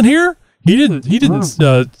 Chris is not here. He didn't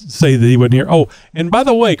say that he wasn't here. Oh, and by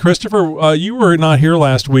the way, Christopher, you were not here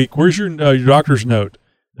last week. Where's your doctor's note?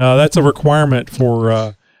 That's a requirement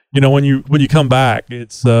for. When you come back,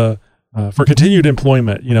 it's for continued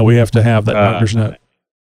employment. We have to have that doctor's note.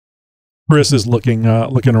 Chris is looking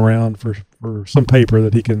around for some paper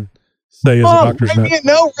that he can say as a doctor's note.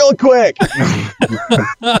 No, real quick.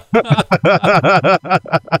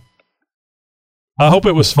 I hope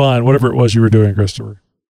it was fun, whatever it was you were doing, Christopher.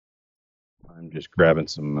 I'm just grabbing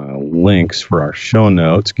some links for our show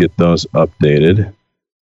notes, get those updated.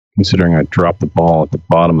 Considering I dropped the ball at the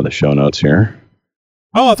bottom of the show notes here.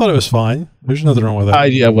 Oh, I thought it was fine. There's nothing wrong with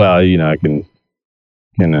that. Yeah, well, I can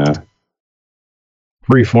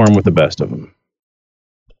freeform with the best of them.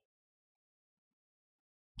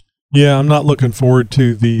 Yeah, I'm not looking forward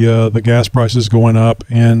to the gas prices going up,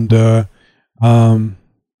 and I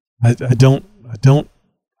don't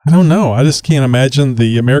know. I just can't imagine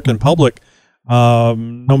the American public,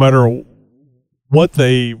 no matter what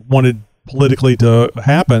they wanted politically to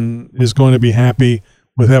happen, is going to be happy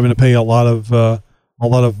with having to pay a lot of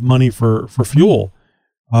money for fuel.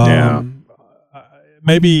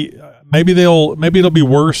 Maybe it'll be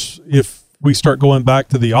worse if we start going back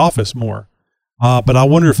to the office more. But I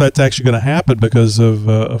wonder if that's actually going to happen because of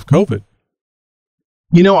COVID.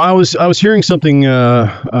 I was hearing something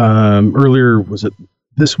earlier. Was it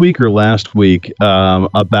this week or last week?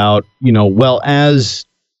 About as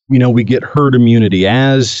we get herd immunity,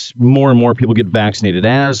 as more and more people get vaccinated,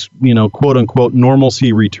 as quote unquote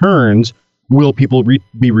normalcy returns. Will people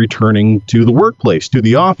be returning to the workplace, to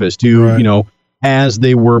the office, to, as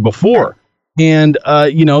they were before? And,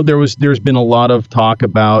 there's been a lot of talk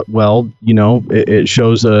about, it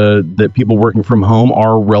shows that people working from home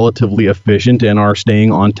are relatively efficient and are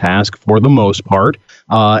staying on task for the most part,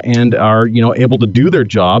 and are, able to do their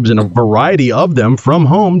jobs and a variety of them from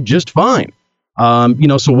home just fine.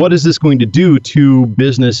 So what is this going to do to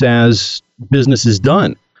business as business is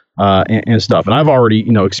done? And stuff. And I've already,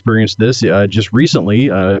 experienced this just recently,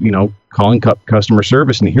 calling customer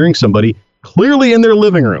service and hearing somebody clearly in their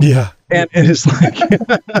living room. Yeah. And it's like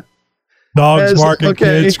dogs barking,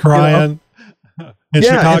 kids crying. In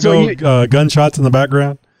Chicago, gunshots in the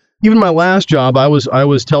background. Even my last job, I was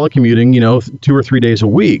telecommuting, 2 or 3 days a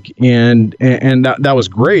week. And that was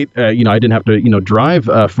great. I didn't have to,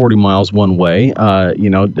 drive 40 miles one way,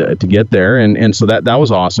 to get there. And so that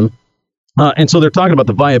was awesome. And so they're talking about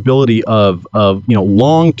the viability of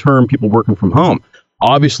long-term people working from home.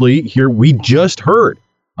 Obviously, here we just heard,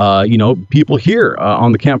 people here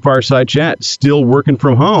on the Campfire Side Chat still working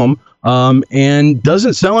from home, and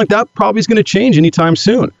doesn't sound like that probably is going to change anytime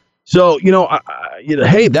soon. So,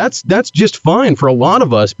 hey, that's just fine for a lot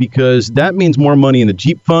of us because that means more money in the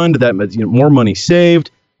Jeep fund. That means more money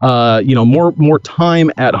saved. More time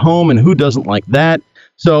at home, and who doesn't like that?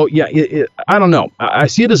 So, I don't know. I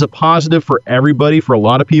see it as a positive for everybody, for a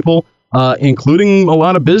lot of people, including a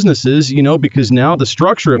lot of businesses, because now the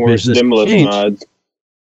structure of business changed.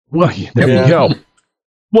 Well, there you go.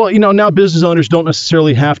 Well, now business owners don't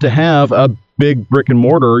necessarily have to have a big brick and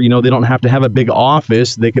mortar. They don't have to have a big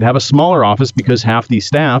office. They could have a smaller office because half the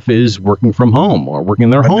staff is working from home or working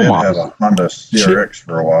in their home office. I had a Honda CRX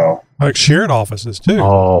for a while. Like shared offices, too.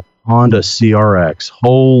 Oh, Honda CRX.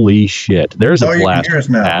 Holy shit. There's a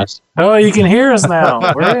blast. Oh, you can hear us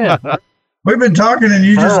now. We're in. We've been talking and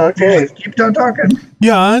you just keep on talking.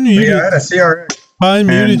 Yeah, I unmuted. Yeah, I had a CRX. I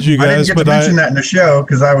unmuted you guys, I didn't get to mention that in the show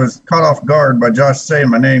because I was caught off guard by Josh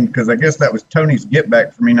saying my name because I guess that was Tony's get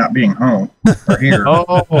back for me not being home or here.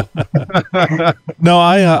 No,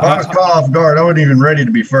 I was caught off guard. I wasn't even ready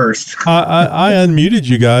to be first. I unmuted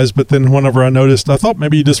you guys, but then whenever I noticed, I thought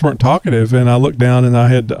maybe you just weren't talkative, and I looked down and I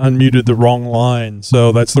had unmuted the wrong line.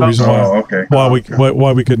 So that's the reason why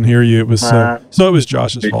we couldn't hear you. It was so it was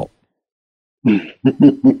Josh's fault.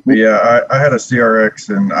 Yeah, I had a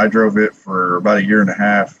CRX and I drove it for about 1.5 years,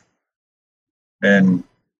 and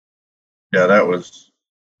yeah, that was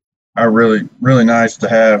really nice to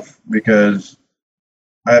have because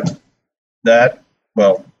that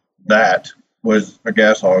was a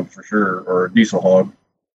gas hog for sure, or a diesel hog,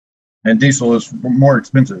 and diesel is more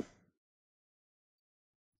expensive.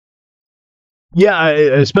 Yeah,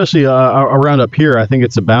 especially around up here, I think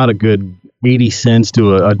it's about a good 80 cents to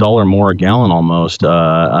 $1 more a gallon almost.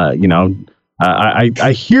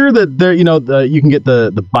 I hear that there, you can get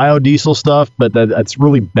the biodiesel stuff, but that's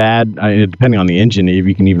really bad. Depending on the engine, if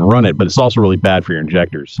you can even run it, but it's also really bad for your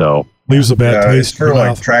injectors. So leaves a bad taste it's for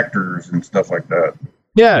like tractors and stuff like that.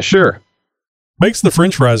 Yeah, sure. Makes the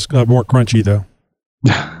French fries more crunchy though.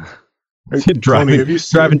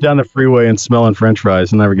 Driving down the freeway and smelling French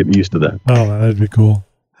fries, and never getting used to that. Oh, that'd be cool.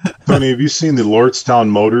 Tony, have you seen the Lordstown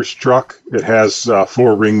Motors truck? It has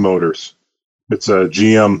 4 ring motors. It's a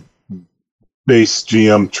base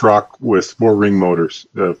GM truck with 4 ring motors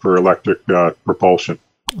for electric propulsion.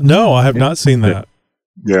 No, I have not seen that.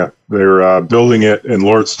 Yeah, they're building it in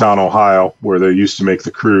Lordstown, Ohio, where they used to make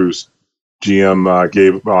the Cruise. GM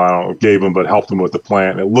gave them, but helped them with the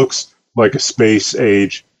plant. It looks like a space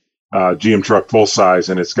age GM truck full size,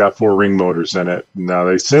 and it's got 4 ring motors in it. Now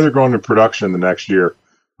they say they're going to production the next year,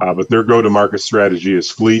 but their go-to-market strategy is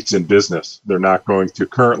fleets and business. They're not going to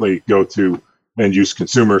currently go to end-use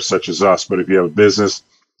consumers such as us, but if you have a business,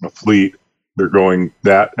 a fleet, they're going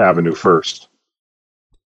that avenue first.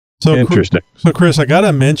 So interesting. So Chris, I got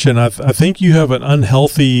to mention, I think you have an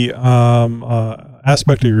unhealthy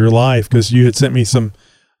aspect of your life, because you had sent me some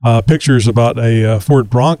pictures about a Ford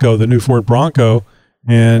Bronco, the new Ford Bronco,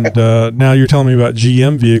 and now you're telling me about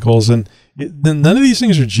GM vehicles, and none of these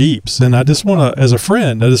things are Jeeps. And I just want to, as a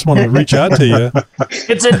friend, to reach out to you.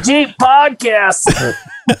 It's a Jeep podcast.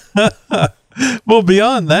 Well,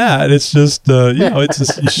 beyond that, it's just it's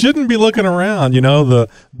just, you shouldn't be looking around. The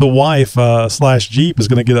wife / Jeep is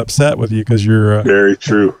going to get upset with you because you're very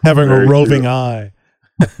true having very a roving true. eye.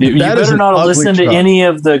 You better not listen to any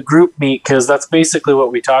of the group meet, because that's basically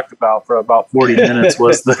what we talked about for about 40 minutes.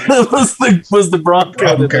 Was the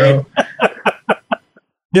Bronco today.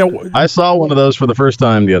 Yeah, I saw one of those for the first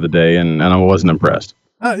time the other day, and I wasn't impressed.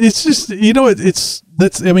 It's just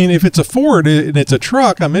if it's a Ford and it's a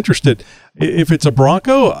truck, I'm interested. If it's a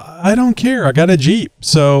Bronco, I don't care. I got a Jeep,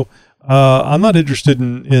 so I'm not interested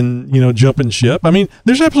in jumping ship. I mean,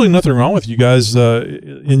 there's absolutely nothing wrong with you guys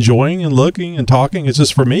enjoying and looking and talking. It's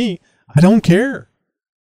just, for me, I don't care.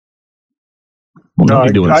 Well, no, I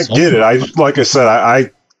get it. Like I said,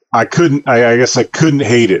 I couldn't. I guess I couldn't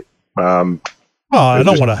hate it. I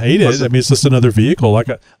don't want to hate it. I mean, it's just another vehicle. I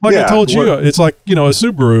told you, it's like, a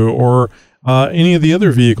Subaru or any of the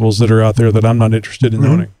other vehicles that are out there that I'm not interested in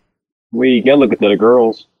owning. Well, you got to look at the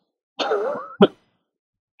girls.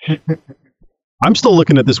 I'm still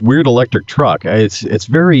looking at this weird electric truck. It's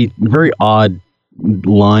very, very odd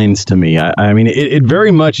lines to me. I mean, it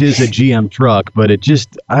very much is a GM truck, but it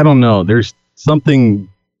just, I don't know. There's something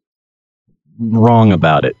wrong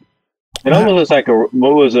about it. It almost looks like a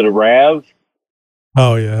RAV?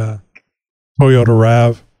 Oh yeah, Toyota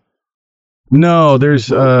RAV. No, there's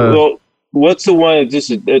well, what's the one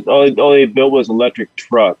that all they built was electric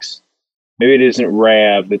trucks? Maybe it isn't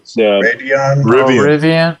RAV. It's Rivian.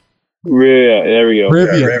 Rivian. Yeah, there we go.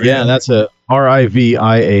 Rivian. Yeah, that's a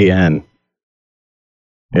RIVIAN.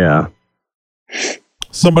 Yeah.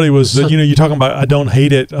 Somebody was, you're talking about, I don't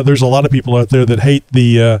hate it. There's a lot of people out there that hate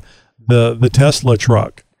the Tesla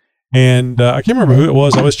truck. And I can't remember who it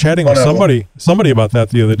was. I was chatting with somebody about that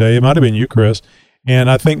the other day. It might have been you, Chris. And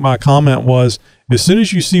I think my comment was, as soon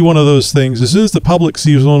as you see one of those things, as soon as the public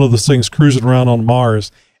sees one of those things cruising around on Mars,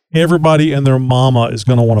 everybody and their mama is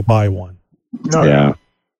going to want to buy one. Oh, yeah.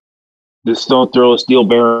 Just don't throw a steel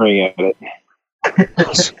bearing at it.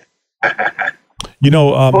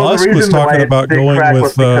 Musk was talking about going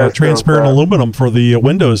with transparent aluminum for the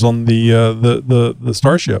windows on the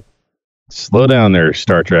Starship. Slow down there,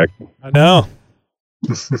 Star Trek. I know.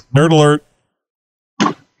 Nerd alert.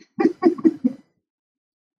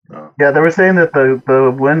 Yeah, they were saying that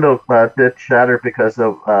the window did shatter because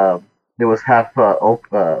of it was half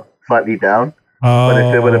slightly down. But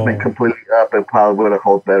if it would have been completely up, it probably would have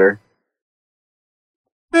held better.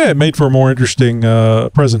 Yeah, it made for a more interesting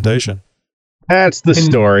presentation. That's the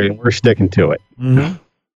story. We're sticking to it. Mm-hmm.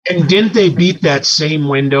 And didn't they beat that same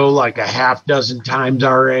window like a half dozen times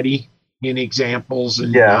already in examples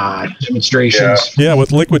and demonstrations? Yeah,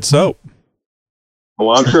 with liquid soap.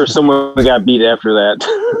 Well, I'm sure someone got beat after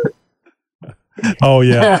that. Oh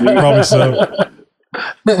yeah, probably so.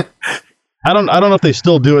 I don't know if they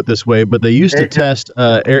still do it this way, but they used to test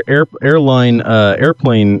airplane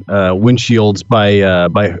windshields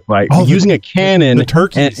by using a cannon and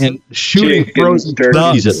shooting frozen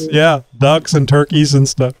turkeys. Ducks and turkeys and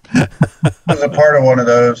stuff. As a part of one of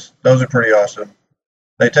those are pretty awesome.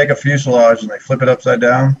 They take a fuselage and they flip it upside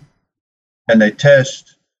down, and they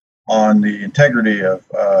test on the integrity of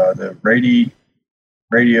the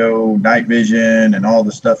radio, night vision, and all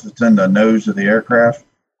the stuff that's in the nose of the aircraft.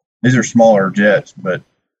 These are smaller jets, but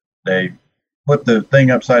they flip the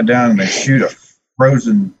thing upside down and they shoot a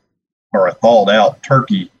frozen or a thawed out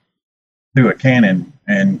turkey through a cannon.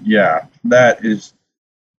 And yeah, that is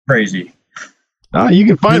crazy. You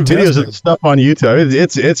can find videos of the stuff on YouTube.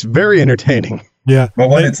 It's very entertaining. Yeah. But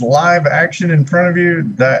when it's live action in front of you,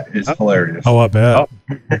 that is hilarious. Oh, I bet.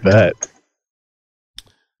 I bet.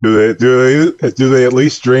 Do they at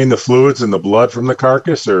least drain the fluids and the blood from the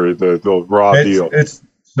carcass, or the raw deal?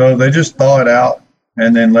 So they just thaw it out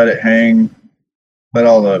and then let it hang, let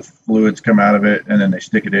all the fluids come out of it, and then they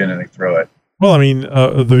stick it in and they throw it. Well, I mean,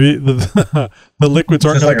 the liquids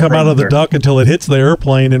aren't going to come out of the duck until it hits the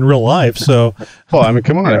airplane in real life. So, well, I mean,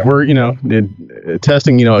 come on, if we're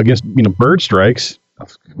testing against bird strikes,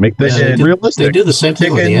 make this realistic. They do the same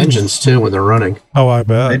thing with the engines too when they're running. Oh, I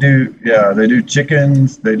bet they do. Yeah, they do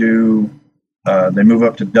chickens. They do. They move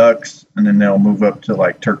up to ducks, and then they'll move up to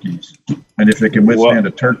like turkeys. And if they can withstand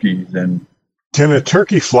a turkey, then can a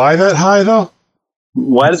turkey fly that high though?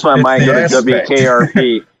 Why does my mind go to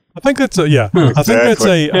WKRP? I think that's a I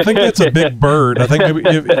think that's a big bird. I think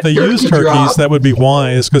if they use turkeys, that would be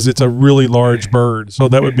why, is because it's a really large bird. So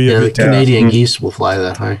that would be the Canadian geese will fly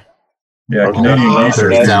that high. Yeah, Canadian geese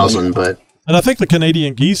are 30,000, but and I think the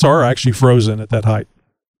Canadian geese are actually frozen at that height.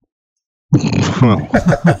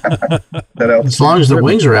 As long as the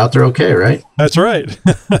wings are out, they're okay, right? That's right.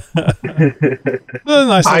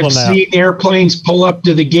 Nice I've seen airplanes pull up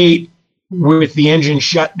to the gate with the engine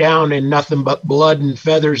shut down and nothing but blood and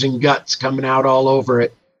feathers and guts coming out all over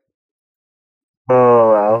it.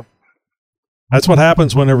 Oh, wow. That's what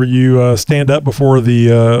happens whenever you stand up before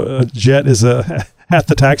the jet is at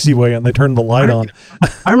the taxiway and they turn the light on.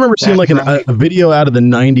 I remember seeing like a video out of the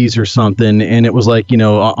 90s or something, and it was like,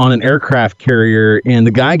 on an aircraft carrier, and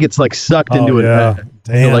the guy gets like sucked into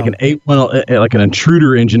like an like an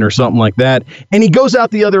intruder engine or something like that, and he goes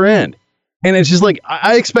out the other end. And it's just like,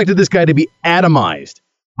 I expected this guy to be atomized.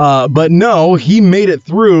 But no, he made it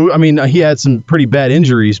through. I mean, he had some pretty bad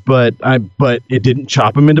injuries, but it didn't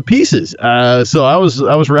chop him into pieces. So I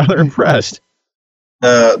was rather impressed.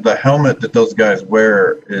 The helmet that those guys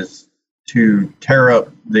wear is to tear up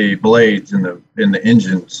the blades in the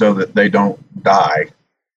engine so that they don't die.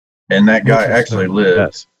 And that guy actually lived.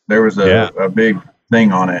 Yes. There was a big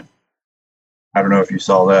thing on it. I don't know if you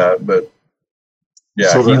saw that, but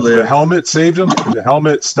yeah, so the helmet saved him? The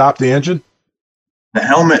helmet stopped the engine? The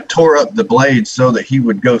helmet tore up the blades so that he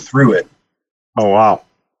would go through it. Oh, wow.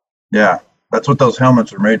 Yeah, that's what those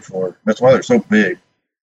helmets are made for. That's why they're so big.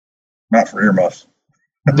 Not for earmuffs.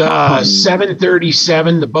 The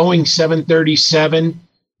 737, the Boeing 737,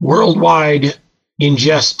 worldwide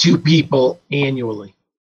ingests 2 people annually.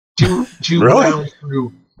 Two ground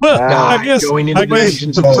crew. Well, I guess going into the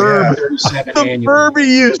engines of the verb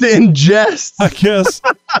he used to ingest. I guess.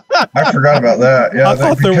 I forgot about that. Yeah, I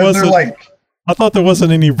thought there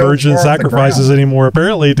wasn't any virgin sacrifices anymore.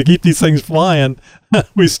 Apparently, to keep these things flying,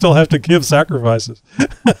 we still have to give sacrifices.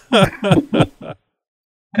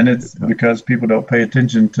 And it's because people don't pay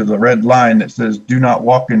attention to the red line that says "Do not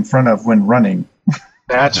walk in front of when running."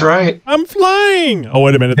 That's right. I'm flying. Oh,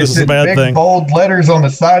 wait a minute. This is a bad big, thing. Bold letters on the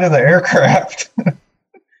side of the aircraft.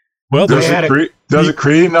 Well, does it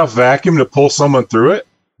create enough vacuum to pull someone through it?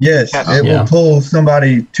 Yes, it will pull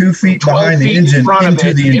somebody 2 feet behind the engine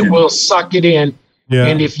into the engine. It will suck it in,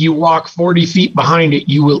 and if you walk 40 feet behind it,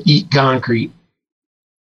 you will eat concrete.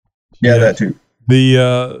 Yeah, that too.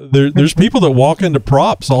 There's people that walk into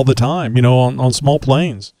props all the time, on small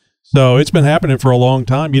planes. So it's been happening for a long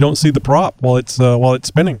time. You don't see the prop while it's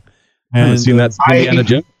spinning. And I haven't seen that Indiana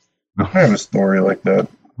Jones. I have a story like that.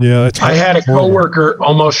 Yeah, I had a coworker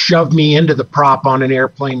almost shove me into the prop on an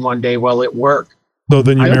airplane one day while at work. So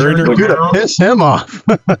then you married her? You're gonna piss him off.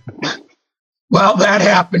 Well, that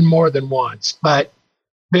happened more than once, but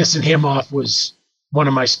pissing him off was one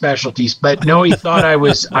of my specialties. But no, he thought I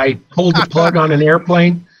pulled the plug on an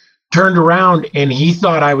airplane, turned around, and he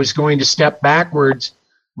thought I was going to step backwards,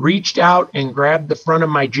 reached out and grabbed the front of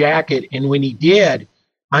my jacket. And when he did,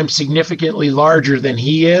 I'm significantly larger than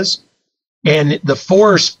he is. And the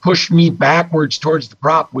force pushed me backwards towards the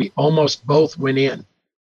prop. We almost both went in.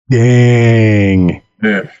 Dang.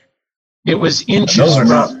 Yeah. It was inches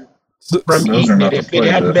from eating it. If it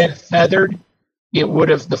hadn't been feathered,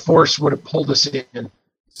 the force would have pulled us in.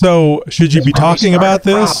 So should you be talking about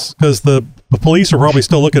this? Because the police are probably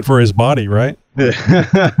still looking for his body, right?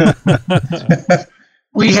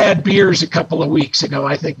 We had beers a couple of weeks ago.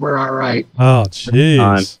 I think we're all right. Oh,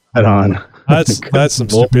 jeez. Head on. That's some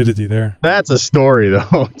stupidity there. That's a story,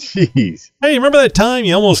 though. Jeez. Hey, remember that time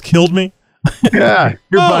you almost killed me? Yeah,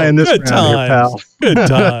 you're buying this good around here, pal. Good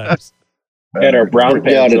times. Had our brown Worked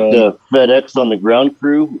out pants at FedEx on the ground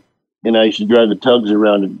crew. and I used to drive the tugs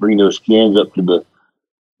around and bring those cans up to the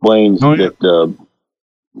planes that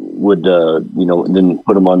would, then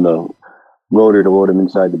put them on the loader to load them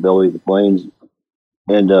inside the belly of the planes.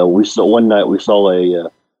 And one night we saw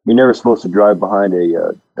you're never supposed to drive behind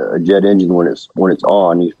a jet engine when it's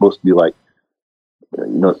on. You're supposed to be like,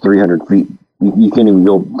 300 feet. You can't even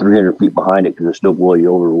go 300 feet behind it because it'll still blow you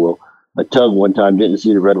over. Well, a tug one time didn't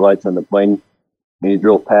see the red lights on the plane, and he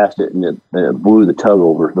drove past it, and it blew the tug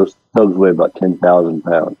over. Those tugs weigh about 10,000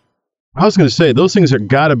 pounds. I was going to say, those things are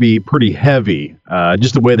got to be pretty heavy,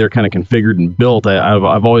 just the way they're kind of configured and built.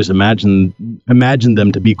 I've always imagined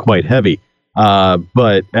them to be quite heavy.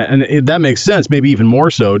 But that makes sense, maybe even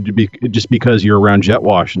more so, just because you're around jet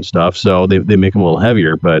wash and stuff, so they make them a little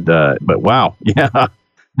heavier. But wow, yeah,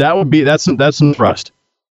 that's some thrust.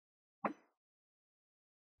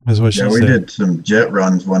 That's what she said. We did some jet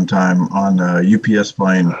runs one time on a UPS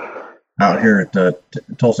plane out here at the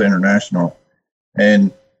Tulsa International,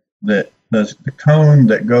 and the cone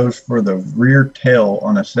that goes for the rear tail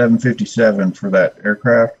on a 757 for that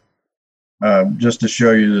aircraft, just to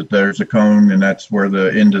show you that there's a cone and that's where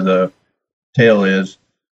the end of the tail is.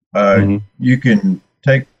 You can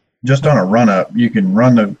take, just on a run up, you can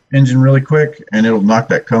run the engine really quick and it'll knock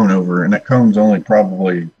that cone over, and that cone's only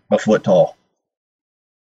probably a foot tall.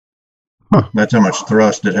 That's how much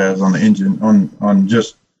thrust it has on the engine, on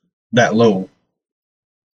just that low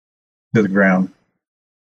to the ground.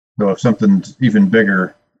 So if something's even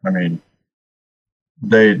bigger, I mean,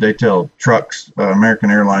 they tell trucks, American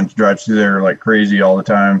Airlines drives through there like crazy all the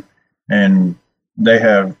time, and they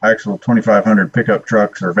have actual 2,500 pickup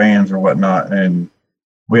trucks or vans or whatnot, and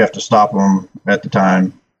we have to stop them at the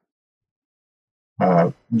time,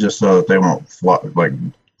 just so that they won't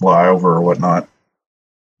fly over or whatnot.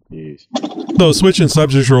 Jeez. So switching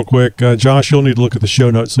subjects real quick, Josh, you'll need to look at the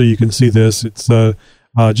show notes so you can see this. It's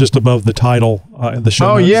just above the title in the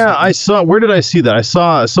show notes. Yeah, I saw. Where did I see that? I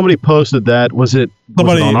saw somebody posted that. Was it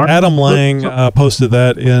on our? Adam Lang posted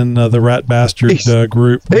that in the Rat Bastard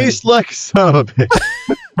group. Tastes like a son of a bitch.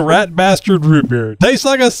 Rat Bastard root beer. Tastes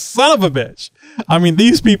like a son of a bitch. I mean,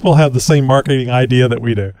 these people have the same marketing idea that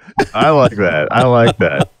we do. I like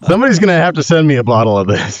that. Somebody's going to have to send me a bottle of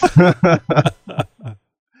this.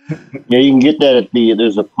 Yeah, you can get that at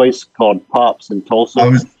there's a place called Pops in Tulsa. I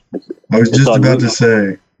was just about to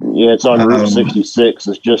say. Yeah, it's on Route 66.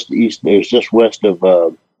 It's just east. It's just west of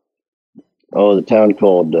the town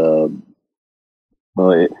called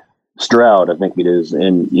Stroud, I think it is.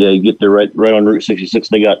 And yeah, you get there right on Route 66.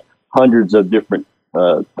 They got hundreds of different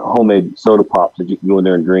homemade soda pops that you can go in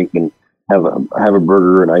there and drink and have a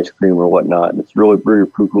burger and ice cream or whatnot. And it's really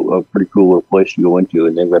pretty cool little place to go into,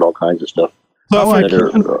 and they've got all kinds of stuff. So I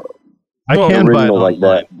can buy it like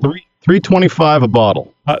that. $3.25 a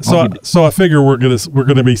bottle. So I figure we're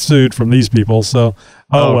gonna be sued from these people. So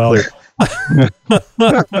well.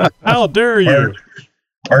 How dare you?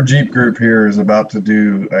 Our Jeep group here is about to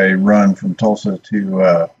do a run from Tulsa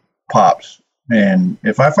to Pops, and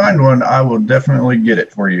if I find one, I will definitely get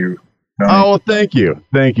it for you, Tony. Oh, well, thank you.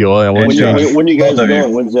 Well, when are you guys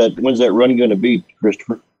going? When's that run going to be,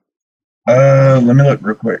 Christopher? Let me look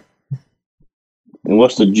real quick. And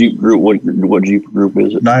what's the Jeep group? What Jeep group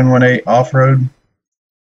is it? 918 Off-Road.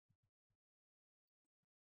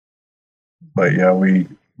 But yeah,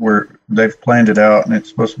 they've planned it out, and it's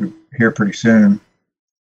supposed to be here pretty soon.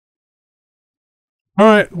 All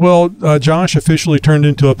right. Well, Josh officially turned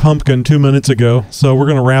into a pumpkin 2 minutes ago, so we're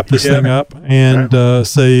going to wrap this thing up and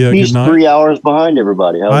say He's good night. 3 hours behind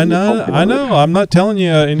everybody. I know. I'm not telling you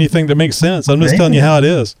anything that makes sense. I'm just telling you how it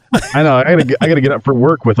is. I know. I gotta get up for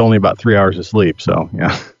work with only about 3 hours of sleep. So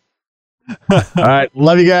yeah. All right.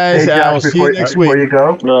 Love you guys. Hey, Josh, I'll see you next week. Before you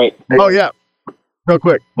go, right. Oh yeah. Real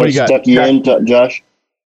quick. What do you got? Stuck you in, Josh?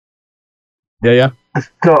 Yeah.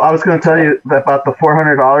 So I was going to tell you about the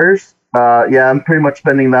 $400. Yeah, I'm pretty much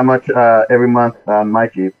spending that much every month on my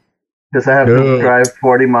Jeep because I have to drive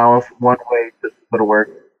 40 miles one way just to go to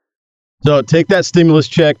work. So take that stimulus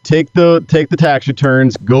check, take the tax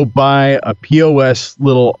returns, go buy a POS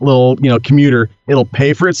little commuter. It'll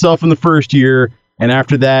pay for itself in the first year, and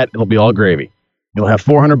after that, it'll be all gravy. You'll have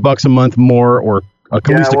 $400 a month more, or at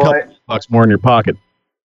least a couple bucks more in your pocket.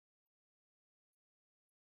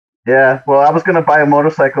 Yeah, well, I was going to buy a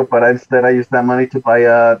motorcycle, but instead I used that money to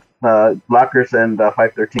buy lockers and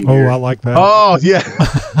 513 Oh, gears. I like that. Oh, yeah.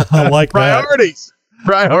 I like Priorities.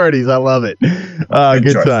 I love it.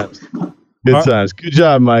 Good times. Good times. Good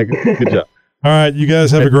job, Mike. Good job. All right. You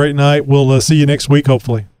guys have a great night. We'll see you next week,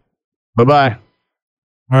 hopefully. Bye-bye. All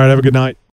right. Have a good night.